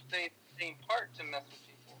wants to say the same part to mess with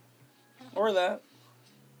people. or that.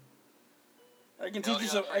 I can teach you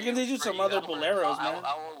some. I can teach you some other boleros, man.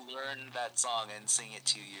 I will learn that song and sing it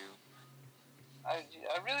to you. I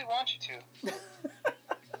really want you to.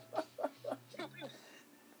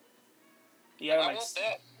 You gotta I like. will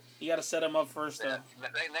bet. You gotta set them up first, though. Yeah,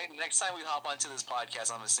 next time we hop onto this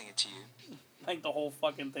podcast, I'm gonna sing it to you. Like the whole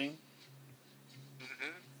fucking thing.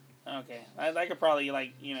 Mm-hmm. Okay, I could probably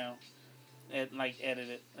edit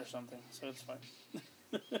it or something, so it's fine.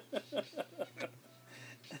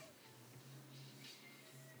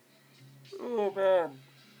 Oh man.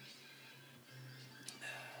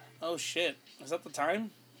 Oh shit! Is that the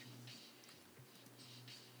time?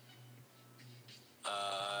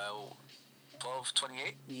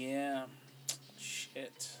 12:28. Yeah.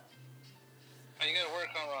 Shit. Oh, you gotta work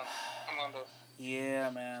on Rondo.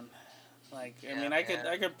 Yeah, man. Like, I Yeah, mean, I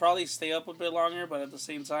could probably stay up a bit longer, but at the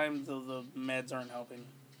same time, the meds aren't helping.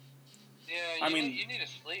 Yeah, you need to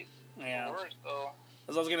sleep. Yeah. For work though.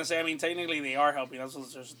 As I was gonna say, I mean, technically they are helping. That's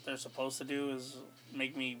what they're supposed to do, is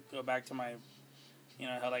make me go back to my,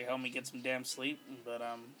 help me get some damn sleep. But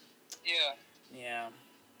Yeah. yeah.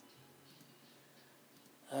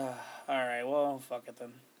 All right. Well, fuck it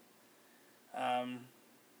then.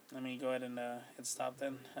 Let me go ahead and hit stop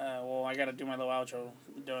then. Well, I gotta do my little outro,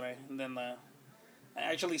 don't I? And then I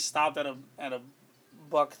actually stopped at a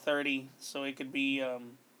 $1:30, so it could be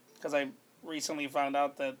because I recently found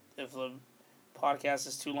out that if the podcast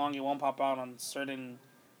is too long, it won't pop out on certain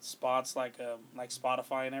spots like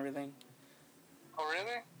Spotify and everything. Oh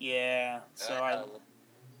really? Yeah. So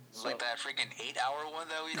Like that freaking 8-hour one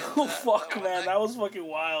that we did. Oh fuck, man, that was fucking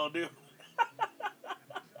wild, dude.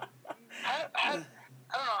 I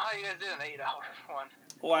don't know how you guys did an 8-hour one.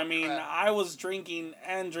 Well, I mean, I was drinking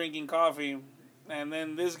coffee, and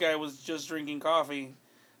then this guy was just drinking coffee.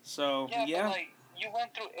 So, yeah. But like, you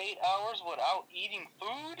went through 8 hours without eating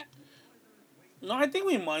food? No, I think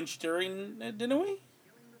we munched during it, didn't we?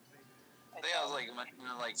 I think I was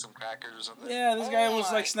like some crackers or something. Yeah, this guy Oh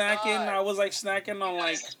was like my snacking. God. I was like snacking on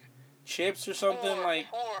like chips or something. Like,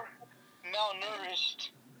 Poor malnourished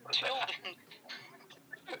children.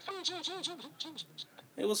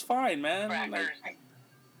 it was fine, man. Crackers. Like,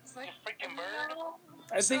 It's like a freaking bird.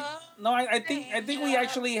 I think we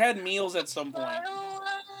actually had meals at some point.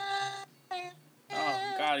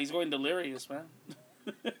 Oh God, he's going delirious, man.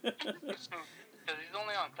 Because he's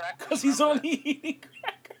only on crackers. Because he's only eating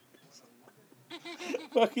crackers.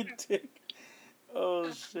 Fucking dick.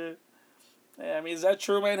 Oh shit. Yeah, I mean, is that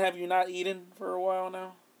true, man? Have you not eaten for a while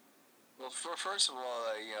now? Well, first of all,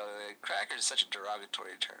 crackers is such a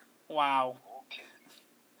derogatory term. Wow.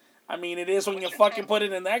 I mean, it is when you fucking put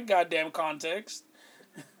it in that goddamn context.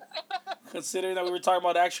 Considering that we were talking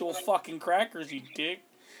about actual fucking crackers, you dick.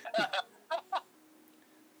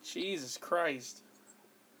 Jesus Christ.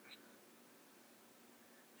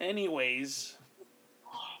 Anyways.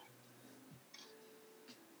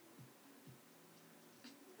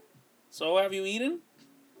 So, have you eaten?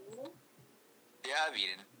 Yeah, I've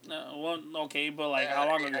eaten. Well, okay, but like, how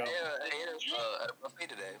long ago? I ate a buffet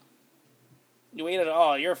today. You ate it?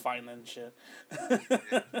 Oh, you're fine then, shit.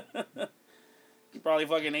 You probably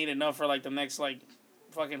fucking ate enough for like the next like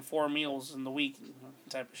fucking 4 meals in the week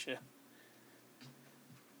type of shit.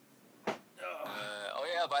 Oh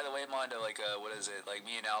yeah, by the way, Mondo, what is it? Like,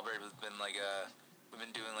 me and Albert have been we've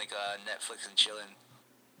been doing Netflix and chilling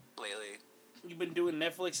lately. You've been doing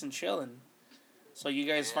Netflix and chilling. So you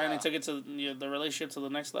guys finally took it to the relationship to the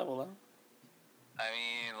next level, huh? I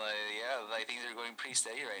mean, things are going pretty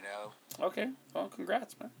steady right now. Okay. Well,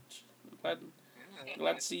 congrats, man.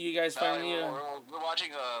 Glad to see you guys finally. We're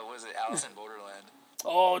watching what is it, Alice in Borderland.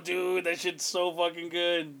 Oh, dude, that shit's so fucking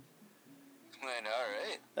good. I know,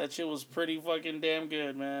 right? That shit was pretty fucking damn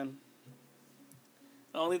good, man.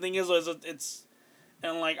 The only thing is,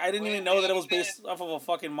 and like I didn't even know that it was based off of a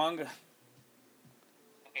fucking manga.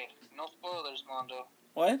 Okay, no spoilers, Mondo.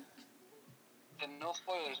 What? And no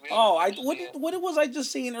spoilers. Oh, what was I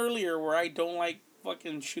just saying earlier where I don't like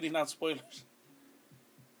fucking shooting out spoilers?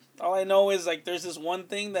 All I know is like there's this one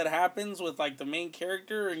thing that happens with like the main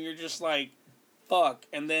character and you're just like, fuck,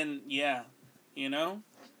 and then yeah, you know?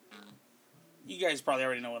 You guys probably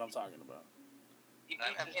already know what I'm talking about.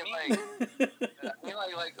 I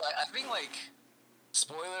think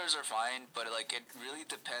spoilers are fine, but it really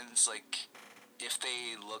depends if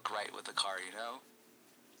they look right with the car, you know?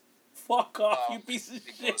 Fuck off, you piece of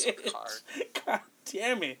shit. God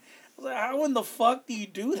damn it. I was like, how in the fuck do you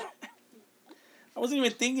do that? I wasn't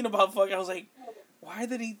even thinking about fuck. I was like, why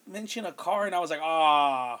did he mention a car? And I was like,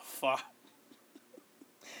 fuck.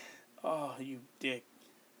 Oh, you dick.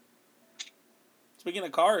 Speaking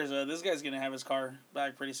of cars, this guy's gonna have his car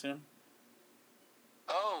back pretty soon.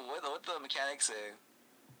 Oh, what the mechanic say?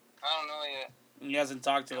 I don't know yet. He hasn't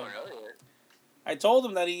talked to him. Oh, really? I told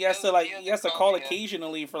him that he has to call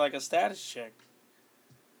occasionally for like a status check.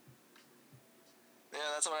 Yeah,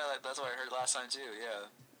 that's what I heard last time too. Yeah.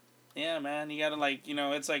 Yeah, man. You gotta like,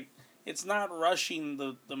 it's like it's not rushing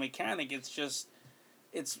the mechanic. It's just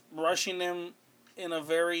it's rushing him in a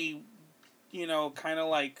very, kind of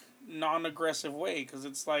like non-aggressive way because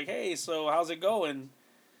it's like, hey, so how's it going?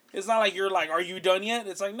 It's not like you're like, are you done yet?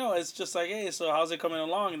 It's like, no, it's just like, hey, so how's it coming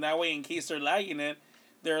along? And that way, in case they're lagging it,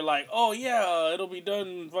 they're like, oh yeah, it'll be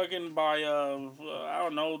done fucking by I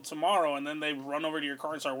don't know, tomorrow, and then they run over to your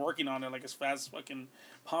car and start working on it like as fast as fucking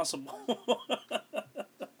possible.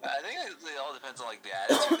 I think it all depends on like the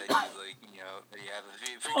attitude that you like, that you have.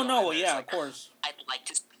 If you Oh go no, in well, there, it's yeah, like, of course. I'd like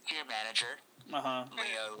to speak to your manager. Uh-huh.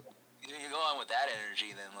 You go on with that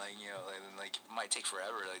energy, then like it might take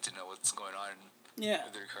forever like to know what's going on Yeah.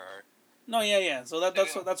 with your car. No, yeah. So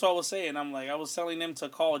that's what I was saying. I'm like, I was telling them to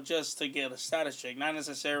call just to get a status check, not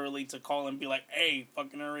necessarily to call and be like, hey,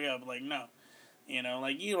 fucking hurry up. Like, no.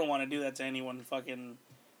 Like, you don't want to do that to anyone fucking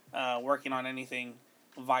working on anything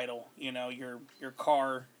vital. Your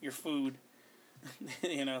car, your food,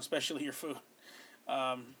 especially your food.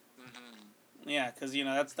 Yeah, because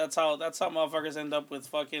that's how motherfuckers end up with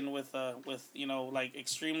fucking with like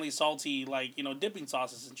extremely salty like dipping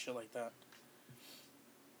sauces and shit like that.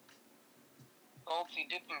 Salty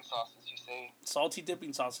dipping sauces, you say? Salty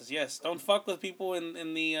dipping sauces, yes. Don't fuck with people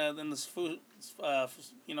in this food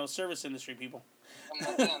service industry, people.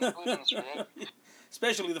 I'm not in the food industry, right?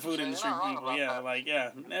 Especially the food So you're industry not wrong people. about Yeah, that. like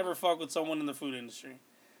never fuck with someone in the food industry.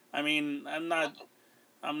 I mean, I'm not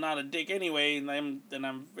a dick anyway, and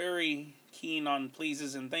I'm very keen on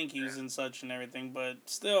pleases and thank yous and such and everything. But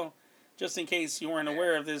still, just in case you weren't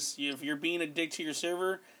aware of this, if you're being a dick to your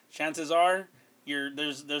server, chances are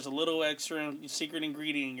there's a little extra secret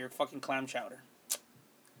ingredient in your fucking clam chowder.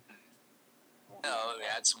 No, they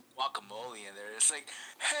had some guacamole in there. It's like,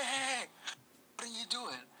 hey, what are you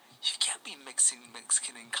doing? You can't be mixing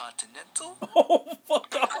Mexican and continental. Oh,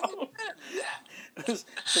 fuck off!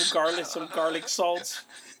 some garlic salts.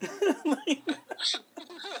 It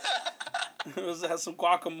has some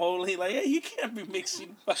guacamole. Like, hey, you can't be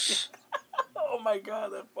mixing fucking. Oh my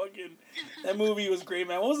god, that movie was great,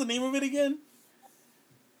 man. What was the name of it again?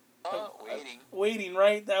 Waiting. Waiting,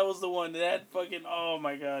 right? That was the one. That fucking. Oh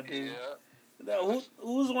my god, dude. Yeah.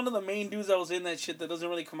 Who was one of the main dudes that was in that shit that doesn't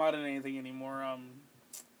really come out in anything anymore?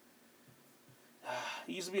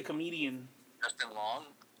 He used to be a comedian. Justin Long.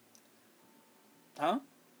 Huh?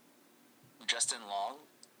 Justin Long.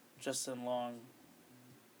 Justin Long.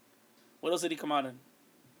 What else did he come out in?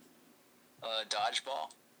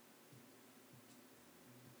 Dodgeball.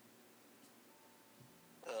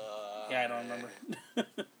 Yeah, I don't remember. What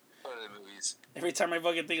are the movies? Every time I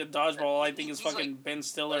fucking think of Dodgeball, all I think is He's fucking like- Ben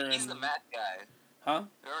Stiller He's and... the Mac guy. Huh?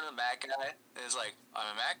 Remember the Mac guy? It's like,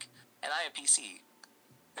 I'm a Mac, and I am PC.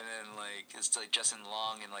 And then, like, it's like Justin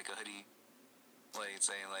Long in, like, a hoodie. Like,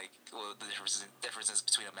 saying, like, well, the differences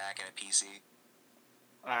between a Mac and a PC.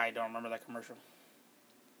 I don't remember that commercial.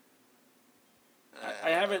 I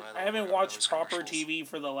I don't haven't remember watched those proper commercials. TV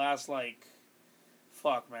for the last, like...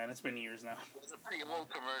 Fuck, man. It's been years now. It's a pretty old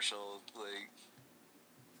commercial, like...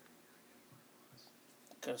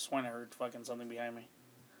 Could have sworn I heard fucking something behind me.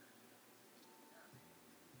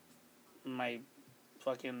 My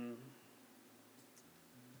fucking...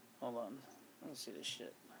 Hold on. Let me see this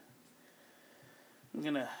shit. I'm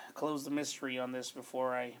gonna close the mystery on this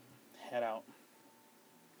before I head out.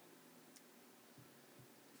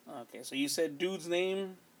 Okay, so you said dude's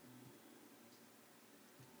name?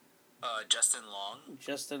 Justin Long.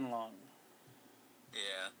 Justin Long.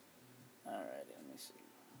 Yeah. Alright, let me see.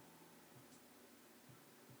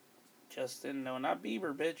 Justin, no, not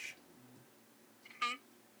Bieber, bitch.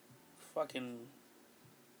 Fucking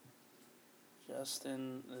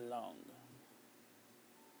Justin Long.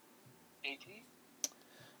 AT?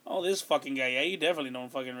 Oh, this fucking guy. Yeah, you definitely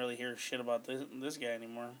don't fucking really hear shit about this guy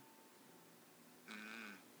anymore.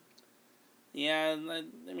 Yeah,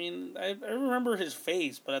 I mean, I remember his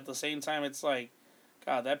face, but at the same time, it's like,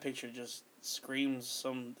 God, that picture just screams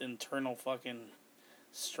some internal fucking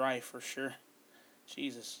strife for sure.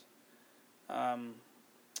 Jesus. Yeah,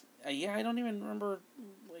 I don't even remember,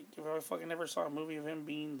 like, if I fucking ever saw a movie of him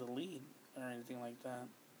being the lead or anything like that.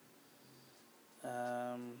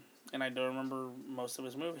 And I don't remember most of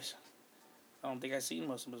his movies. I don't think I've seen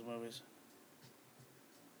most of his movies.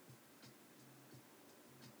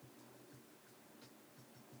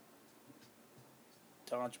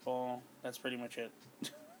 Dodgeball. That's pretty much it.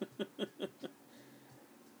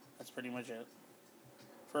 That's pretty much it.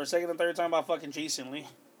 For a second and third time about fucking Jason Lee.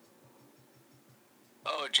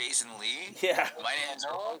 Oh, Jason Lee? Yeah. My name's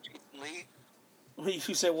Earl. Jason Lee.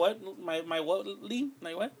 You said what? My what, Lee?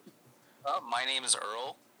 Like what? My name is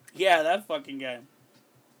Earl. Yeah, that fucking guy.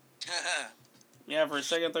 Yeah, for a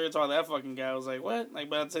second, third, saw that fucking guy. I was like, what? Like,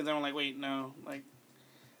 but at the same time, I'm like, wait, no. Like,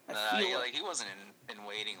 I feel like he wasn't in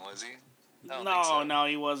waiting, was he? I don't think no, so. no,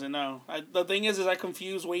 he wasn't. No, the thing is I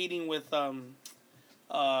confuse waiting with well,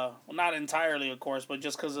 not entirely, of course, but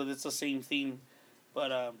just because it's the same theme.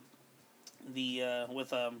 But the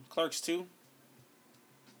with Clerks 2.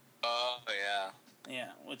 Oh yeah.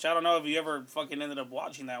 Yeah, which I don't know if you ever fucking ended up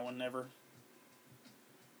watching that one. Never.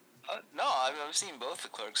 No, I've seen both the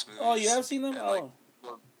Clerks movies. Oh, you have seen them? And, Oh.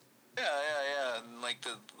 Yeah. And, like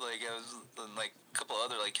I was in, like a couple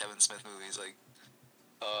other like Kevin Smith movies, like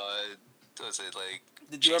what was it like?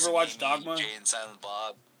 Did you ever watch Amy, Dogma? Jay and Silent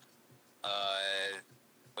Bob.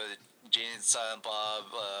 Was it Jay and Silent Bob?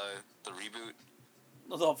 The reboot.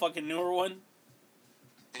 The fucking newer one.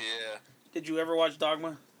 Yeah. Did you ever watch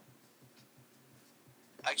Dogma?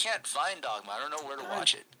 I can't find Dogma. I don't know where to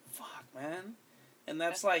watch it. Fuck, man. And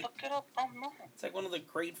that's like, Look it up online. it's like one of the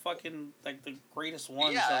great fucking, like the greatest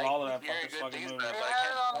ones Yeah, of all of I that hear fucking good fucking things movie. about They it, but I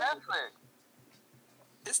had it on can't find Netflix.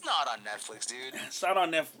 It's not on Netflix, dude. It's not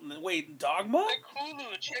on Netflix. Wait, Dogma? Check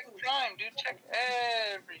Hulu, check Prime, dude. Check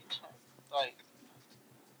every time. Like,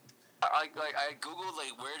 I googled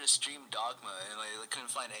like where to stream Dogma and I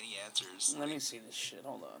couldn't find any answers. Let me see this shit.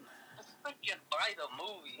 Hold on. just freaking buy the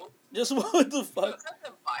movie. Just what the fuck?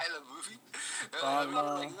 Buy the movie. Dogma.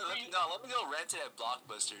 Let me go rent it at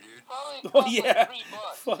Blockbuster, dude. Probably Oh costs yeah.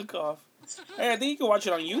 like $3. Fuck off. Hey, I think you can watch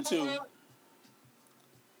it on YouTube.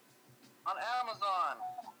 On Amazon.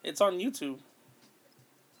 It's on YouTube.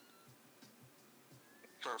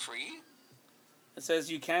 For free? It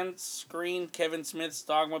says you can't screen Kevin Smith's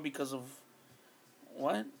Dogma because of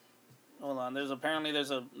what? Hold on. There's a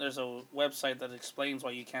website that explains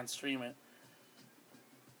why you can't stream it.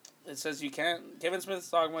 It says you can't. Kevin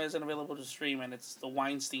Smith's Dogma isn't available to stream, and it's the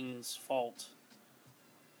Weinstein's fault.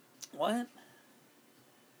 What?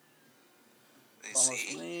 They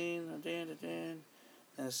see.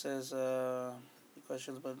 And it says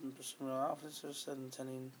questions about criminal officers said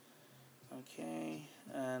intending. Okay,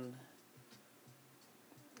 and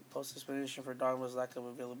post explanation for Dogma's lack of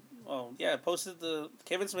availability. Oh yeah,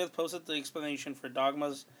 Kevin Smith posted the explanation for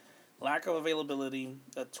Dogma's lack of availability.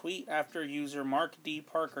 A tweet after user Mark D.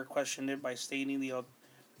 Parker questioned it by stating the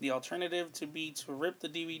alternative to be to rip the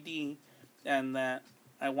DVD, and that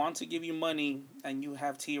I want to give you money and you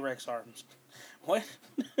have T-Rex arms. What?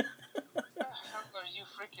 What are you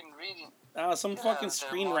freaking reading? Some fucking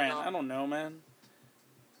screen rant. I don't know, man.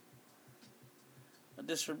 A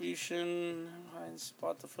distribution. I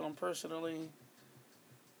bought the film personally.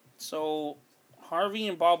 So, Harvey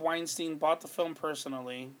and Bob Weinstein bought the film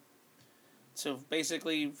personally to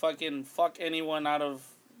basically fucking fuck anyone out of,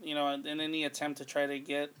 in any attempt to try to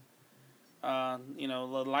get,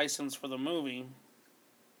 the license for the movie.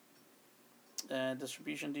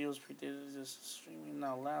 Distribution deals predated this streaming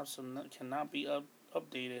now lapsed and cannot be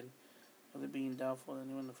updated. With it being doubtful that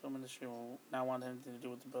anyone in the film industry will not want anything to do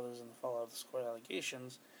with the brothers and the fallout of the score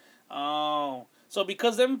allegations. Oh. So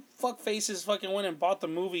because them fuckfaces fucking went and bought the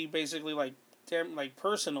movie basically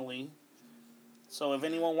personally. So if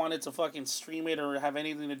anyone wanted to fucking stream it or have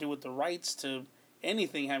anything to do with the rights to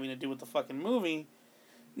anything having to do with the fucking movie,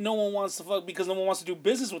 no one wants to because no one wants to do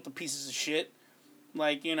business with the pieces of shit.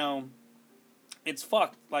 It's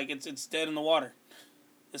fucked. It's dead in the water,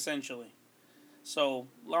 essentially. So,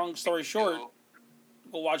 long story short,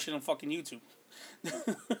 go watch it on fucking YouTube. Oh,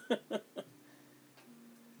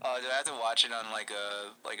 do I have to watch it on like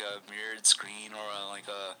a mirrored screen or on like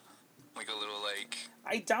a little like?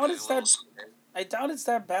 I doubt it's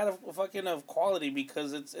that bad of quality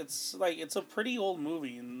because it's a pretty old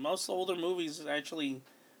movie and most older movies actually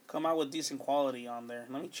come out with decent quality on there.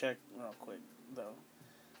 Let me check real quick though,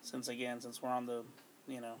 since we're on the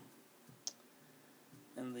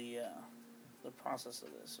in the process of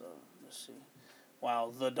this. So let's see.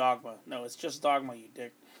 Wow, The Dogma. No, it's just Dogma, you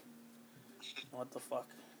dick. What the fuck?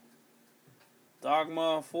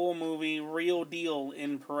 Dogma, full movie, real deal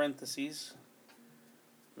in parentheses.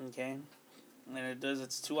 Okay. And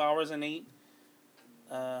it's 2 hours and 8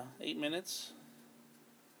 minutes.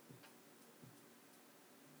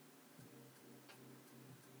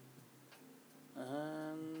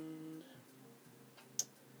 And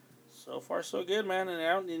so far so good, man.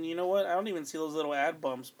 And you know what? I don't even see those little ad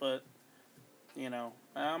bumps, but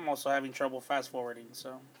I'm also having trouble fast forwarding,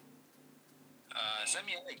 so. Send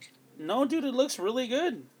me a link. No, dude, it looks really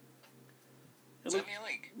good. Send me a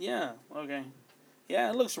link. Yeah, okay. Yeah,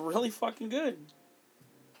 it looks really fucking good.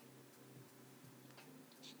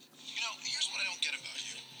 Here's what I don't get about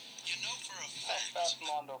you. You know for a fact. Fast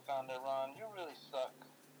Mondo found it, Ron. You really suck.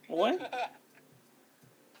 What?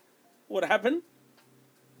 What happened?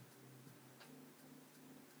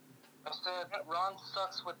 Ron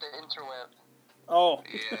sucks with the interweb. Oh,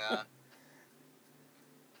 Yeah.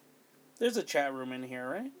 there's a chat room in here,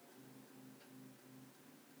 right?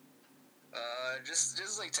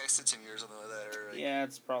 Just like text it to me or something like that, or like, Yeah,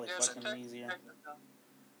 it's probably Yeah, fucking check- easier. check this out.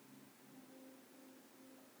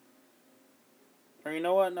 Or you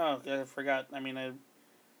know what? No, I forgot. I mean, I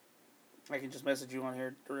can just message you on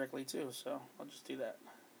here directly too, so I'll just do that.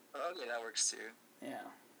 okay, that works too. Yeah.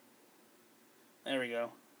 There we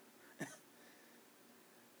go.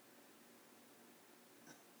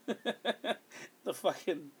 the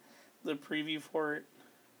preview for it.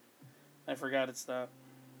 I forgot it's that.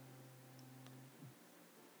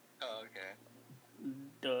 Oh,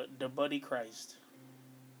 okay. The Buddy Christ.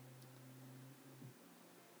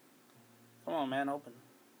 Come on, man, open.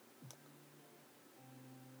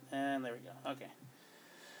 And there we go. Okay.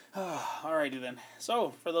 Alrighty then.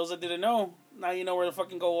 So, for those that didn't know, now you know where to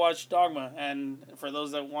fucking go watch Dogma. And for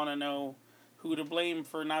those that want to know who to blame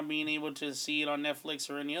for not being able to see it on Netflix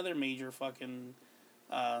or any other major fucking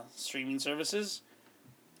streaming services,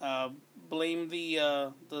 blame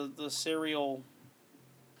the serial.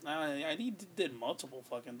 He did multiple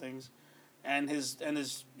fucking things, and his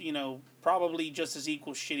probably just as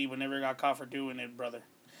equal shitty but never got caught for doing it, brother.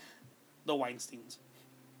 The Weinsteins.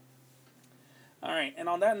 All right, and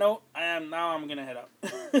on that note, I'm gonna head out.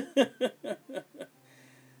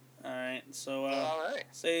 All right, so All right.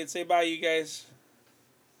 say bye, you guys.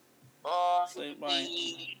 Bye. Say bye.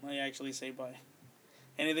 I actually say bye.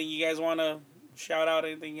 Anything you guys want to shout out?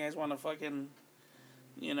 Anything you guys want to fucking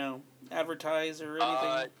advertise or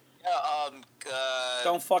anything?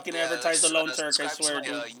 Don't fucking advertise the Lone Turk, I swear,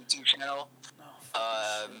 to my, dude. YouTube channel.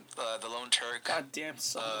 Oh, The Lone Turk. goddamn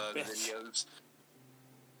son of a bitch. Videos.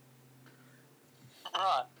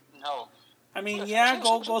 No. I mean, yeah,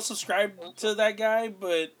 go subscribe to that guy,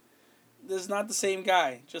 but this is not the same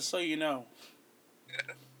guy. Just so you know.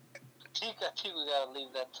 I think we gotta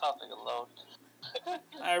leave that topic alone.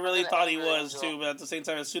 I really thought he was too, but at the same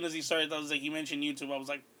time, as soon as he started, I was like, he mentioned YouTube. I was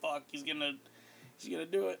like, fuck, he's gonna do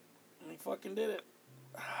it, and he fucking did it.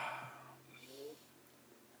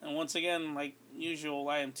 And once again, like usual,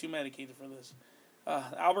 I am too medicated for this.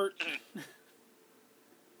 Albert,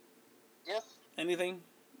 Yes, anything?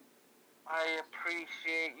 I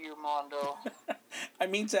appreciate you, Mondo. I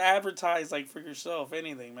mean to advertise, like, for yourself,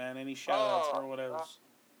 anything, man. Any shout-outs or whatever. I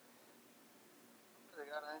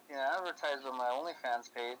got anything to advertise on my OnlyFans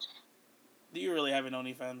page. Do you really have an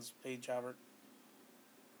OnlyFans page, Albert?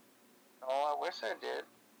 Oh, I wish I did.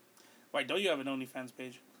 Why don't you have an OnlyFans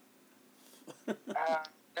page?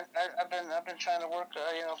 I've been trying to work,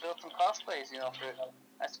 build some cosplays, for it,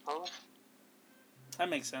 I suppose. That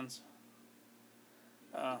makes sense.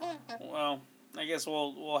 Well, I guess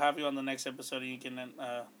we'll have you on the next episode, and you can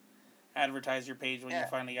advertise your page when you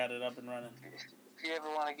finally got it up and running. If you ever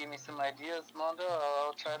want to give me some ideas, Mondo,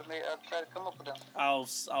 I'll try to come up with them. I'll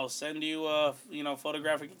send you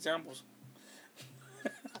photographic examples.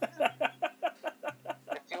 If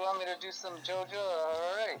you want me to do some JoJo,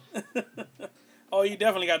 all right. Oh, you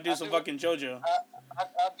definitely got to do some fucking JoJo.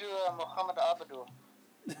 I'll do Muhammad Abdul.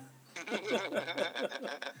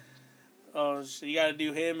 Oh, so you got to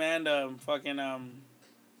do him and god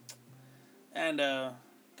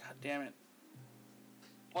damn it.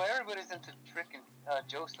 Well, everybody's into freaking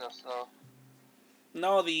Joseph, so.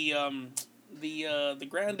 No, the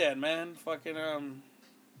granddad, man, fucking Yeah,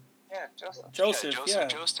 Joseph. Joseph, yeah.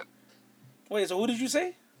 Joseph. Wait, so who did you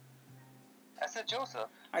say? I said Joseph.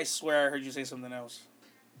 I swear I heard you say something else.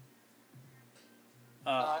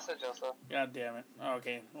 No, I said Joseph. God damn it.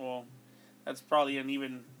 Okay, well, that's probably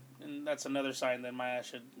and that's another sign that my ass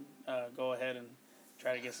should go ahead and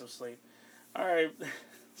try to get some sleep. All right,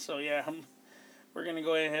 so yeah, we're gonna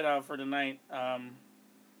go ahead and head out for tonight.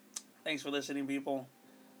 Thanks for listening, people.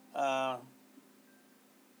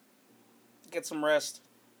 Get some rest.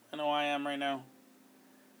 I know I am right now.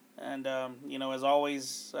 And as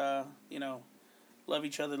always, love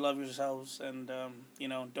each other, love yourselves, and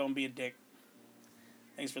don't be a dick.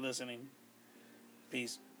 Thanks for listening.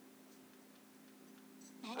 Peace.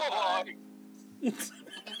 Bye.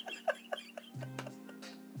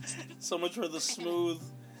 So much for the smooth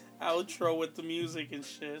outro with the music and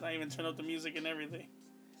shit. I even turned up the music and everything.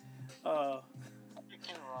 God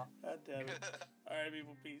damn it. Alright,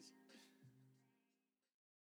 people, peace.